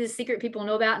that only the secret people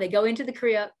know about. And they go into the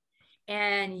crypt,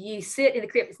 and you sit in the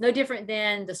crypt. It's no different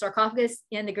than the sarcophagus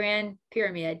in the Grand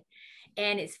Pyramid.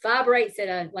 And it vibrates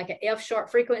at like an F-sharp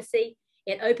frequency.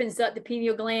 It opens up the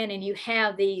pineal gland, and you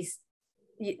have these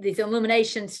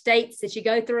illumination states that you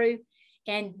go through.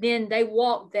 And then they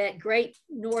walk that great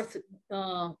north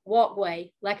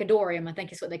walkway, Lacidorium, I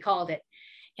think is what they called it.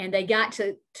 And they got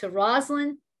to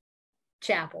Rosslyn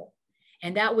Chapel.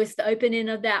 And that was the opening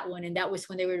of that one. And that was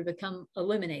when they were to become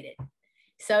illuminated.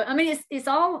 So, I mean, it's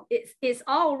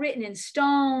all written in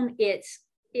stone. It's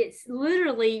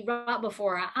literally right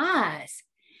before our eyes.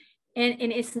 And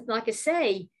it's like I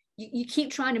say, you keep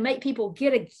trying to make people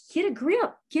get a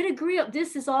grip.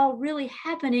 This is all really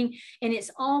happening, and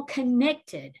it's all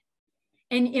connected.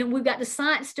 And we've got the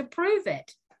science to prove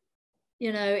it.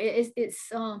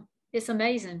 It's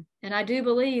amazing. And I do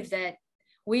believe that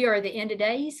we are at the end of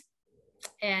days,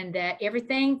 and that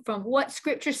everything from what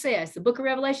scripture says, the book of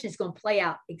Revelation, is going to play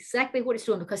out exactly what it's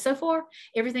doing, because so far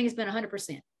everything has been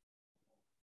 100%.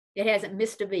 It hasn't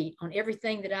missed a beat on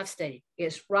everything that I've studied.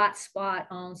 It's right, spot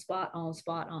on.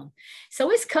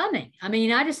 So it's coming. I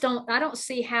mean, I don't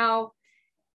see how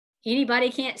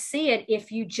anybody can't see it if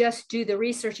you just do the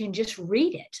research and just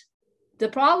read it. The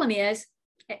problem is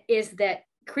that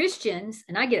Christians,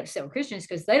 and I get upset with Christians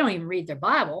because they don't even read their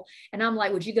Bible. And I'm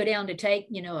like, would you go down to take,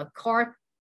 a car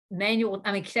manual?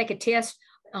 I mean, take a test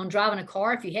on driving a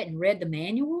car if you hadn't read the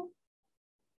manual?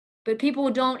 But people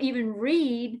don't even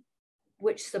read,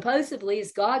 which supposedly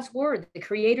is God's word, the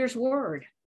Creator's word.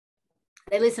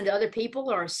 They listen to other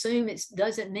people or assume it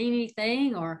doesn't mean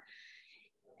anything,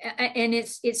 and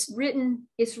it's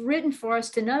written for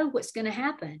us to know what's going to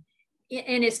happen.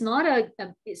 And it's not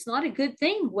a good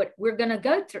thing what we're going to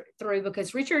go through,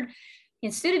 because Richard,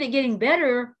 instead of it getting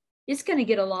better, it's going to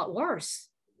get a lot worse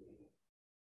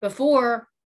before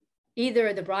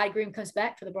either the bridegroom comes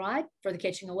back for the bride, for the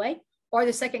catching away, or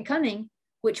the second coming,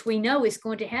 which we know is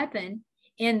going to happen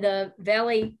in the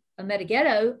Valley of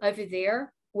Megiddo over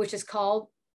there, which is called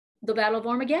the Battle of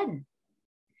Armageddon.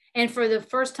 And for the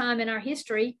first time in our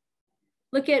history,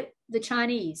 look at the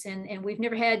Chinese, and we've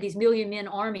never had these million-man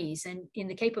armies and in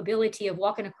the capability of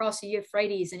walking across the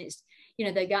Euphrates, and it's,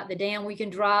 they got the dam where you can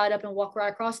dry it up and walk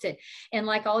right across it. And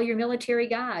like all your military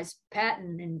guys,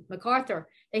 Patton and MacArthur,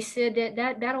 they said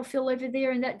that battlefield over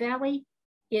there in that valley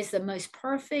is the most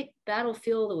perfect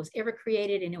battlefield that was ever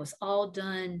created, and it was all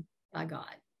done by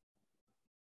God.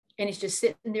 And it's just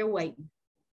sitting there waiting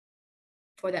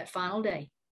for that final day.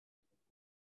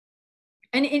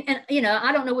 And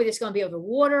I don't know whether it's going to be over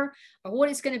water or what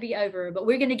it's going to be over, but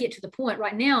we're going to get to the point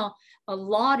right now. A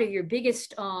lot of your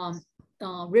biggest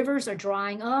rivers are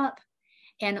drying up,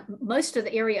 and most of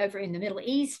the area over in the Middle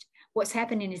East, what's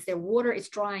happening is their water is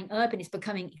drying up and it's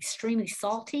becoming extremely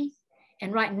salty.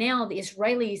 And right now, the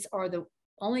Israelis are the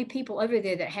only people over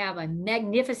there that have a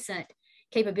magnificent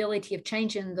capability of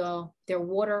changing their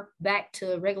water back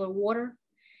to regular water.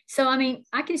 So, I mean,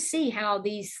 I can see how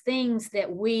these things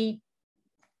that we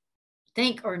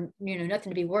think are,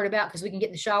 nothing to be worried about because we can get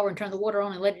in the shower and turn the water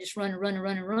on and let it just run and run and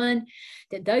run and run,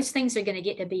 that those things are going to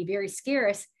get to be very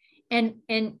scarce. And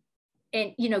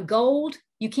gold,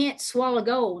 you can't swallow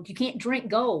gold. You can't drink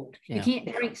gold. Yeah. You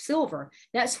can't drink silver.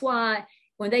 That's why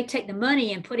when they take the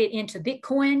money and put it into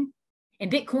Bitcoin,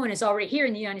 and Bitcoin is already here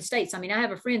in the United States. I mean, I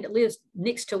have a friend that lives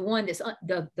next to one that's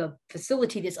the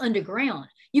facility that's underground.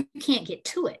 You can't get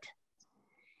to it.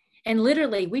 And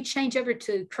literally, we change over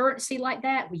to currency like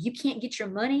that, where you can't get your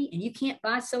money and you can't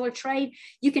buy, sell, or trade.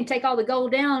 You can take all the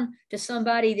gold down to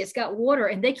somebody that's got water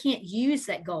and they can't use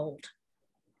that gold.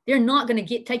 They're not going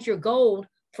to take your gold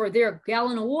for their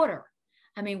gallon of water.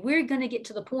 I mean, we're going to get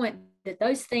to the point that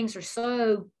those things are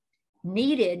so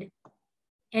needed,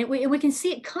 and we can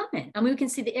see it coming. I mean, we can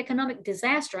see the economic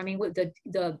disaster. I mean,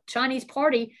 the Chinese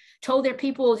party told their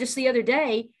people just the other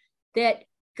day that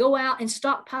go out and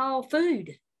stockpile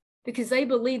food, because they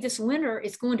believe this winter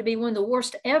is going to be one of the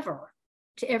worst ever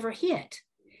to ever hit.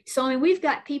 So, I mean, we've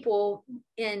got people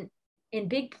in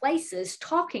big places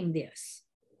talking this.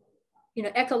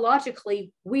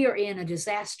 Ecologically, we are in a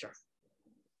disaster.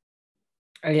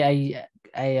 A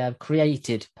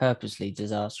created purposely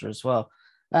disaster as well.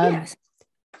 Yes.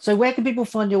 So where can people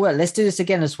find your work? Let's do this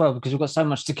again as well, because we've got so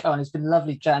much to go, and it's been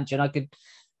lovely chatting to you, and I could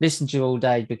listen to you all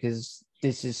day because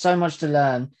this is so much to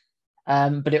learn.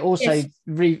 But it also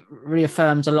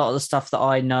reaffirms a lot of the stuff that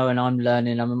I know and I'm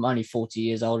learning. I'm only 40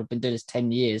 years old. I've been doing this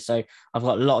 10 years, so I've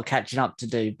got a lot of catching up to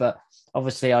do. But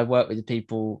obviously I work with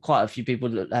quite a few people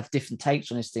that have different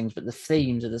takes on these things, but the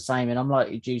themes are the same. And I'm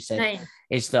like you said,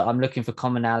 is that I'm looking for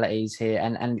commonalities here,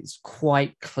 and it's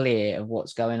quite clear of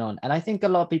what's going on. And I think a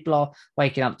lot of people are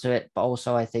waking up to it, but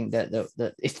also I think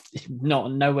that it's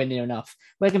not nowhere near enough.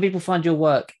 Where can people find your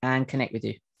work and connect with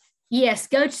you? Yes,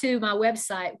 go to my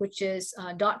website, which is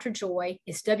Dr. Joy.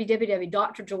 It's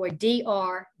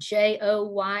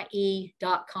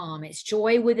www.drjoye.com. It's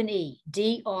joy with an E,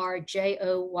 drjoye.com.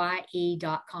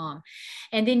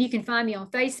 And then you can find me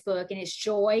on Facebook, and it's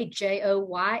Joy,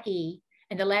 Joye,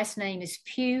 and the last name is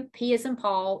Pugh, P as in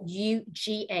Paul,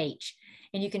 UGH.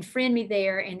 And you can friend me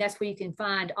there, and that's where you can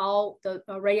find all the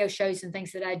radio shows and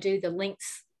things that I do, the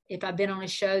links. If I've been on a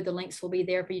show, the links will be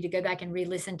there for you to go back and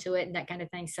re-listen to it and that kind of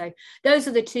thing. So those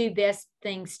are the two best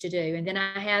things to do. And then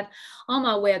I have on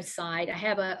my website, I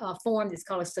have a form that's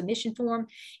called a submission form.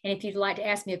 And if you'd like to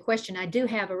ask me a question, I do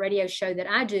have a radio show that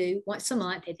I do once a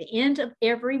month at the end of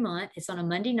every month. It's on a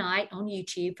Monday night on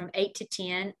YouTube from 8 to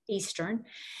 10 Eastern.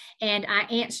 And I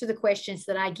answer the questions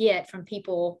that I get from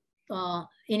people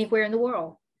anywhere in the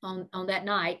world on that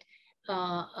night.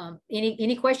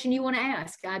 Any question you want to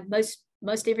ask.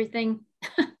 Most everything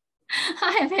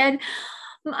I've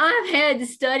had to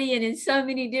study in so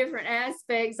many different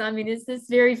aspects. I mean, it's just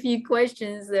very few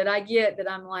questions that I get that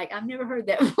I'm like, I've never heard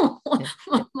that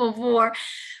before.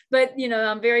 But,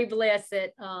 I'm very blessed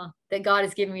that God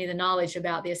has given me the knowledge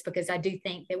about this, because I do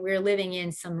think that we're living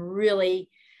in some really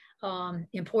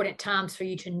important times for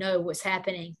you to know what's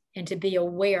happening and to be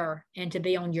aware and to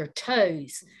be on your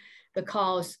toes,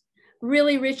 because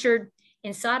really, Richard,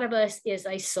 inside of us is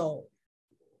a soul.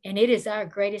 And it is our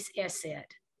greatest asset.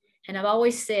 And I've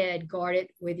always said, guard it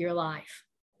with your life.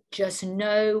 Just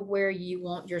know where you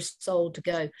want your soul to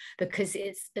go, because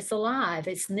it's alive.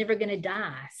 It's never going to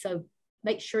die. So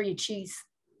make sure you choose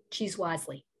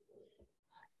wisely.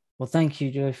 Well, thank you,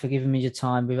 Joy, for giving me your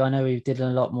time. I know we did a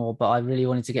lot more, but I really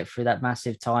wanted to get through that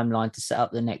massive timeline to set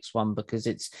up the next one, because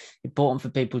it's important for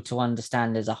people to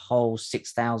understand there's a whole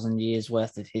 6,000 years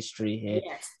worth of history here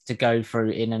to go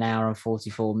through in an hour and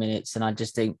 44 minutes. And I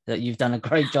just think that you've done a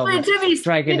great job it took me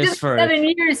dragging us through. 7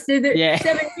 years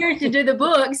to do the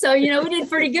book. So, we did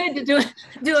pretty good to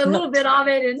do a little bit of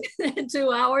it in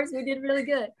 2 hours. We did really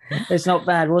good. It's not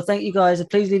bad. Well, thank you guys.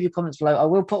 Please leave your comments below. I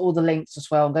will put all the links as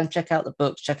well. I'm going to check out the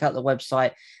books, check out the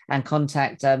website, and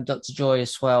contact Dr. Joy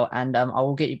as well. And I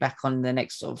will get you back on the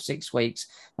next sort of 6 weeks,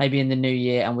 maybe in the new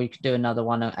year, and we could do another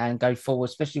one and go forward,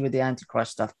 especially with the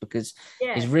Antichrist stuff, because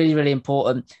it's really, really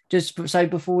important. Just so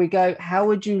before we go, how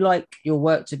would you like your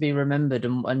work to be remembered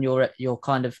and your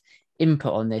kind of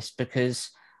input on this? Because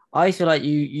I feel like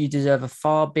you deserve a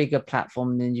far bigger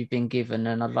platform than you've been given,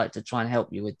 and I'd like to try and help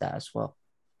you with that as well.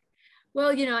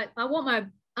 Well,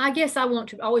 I guess I want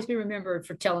to always be remembered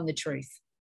for telling the truth.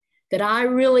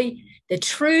 The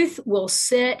truth will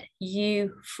set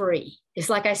you free. It's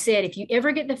like I said, if you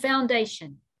ever get the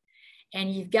foundation and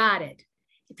you've got it,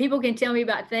 people can tell me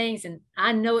about things and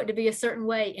I know it to be a certain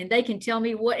way, and they can tell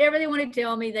me whatever they want to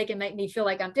tell me. They can make me feel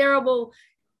like I'm terrible.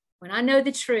 When I know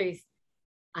the truth,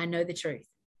 I know the truth.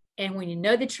 And when you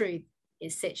know the truth,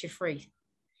 it sets you free.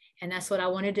 And that's what I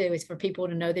want to do, is for people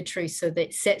to know the truth, so that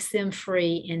it sets them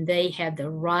free and they have the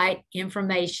right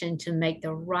information to make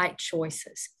the right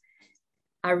choices.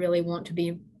 I really want to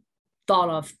be thought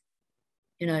of,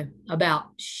 about.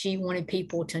 She wanted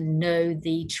people to know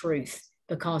the truth,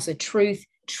 because the truth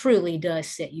truly does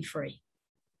set you free.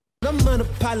 I'm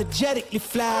unapologetically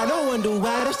fly. No wonder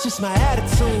why, that's just my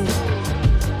attitude.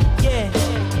 Yeah.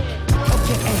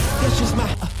 Okay, hey, that's just my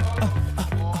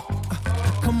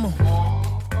come on.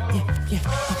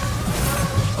 Yeah.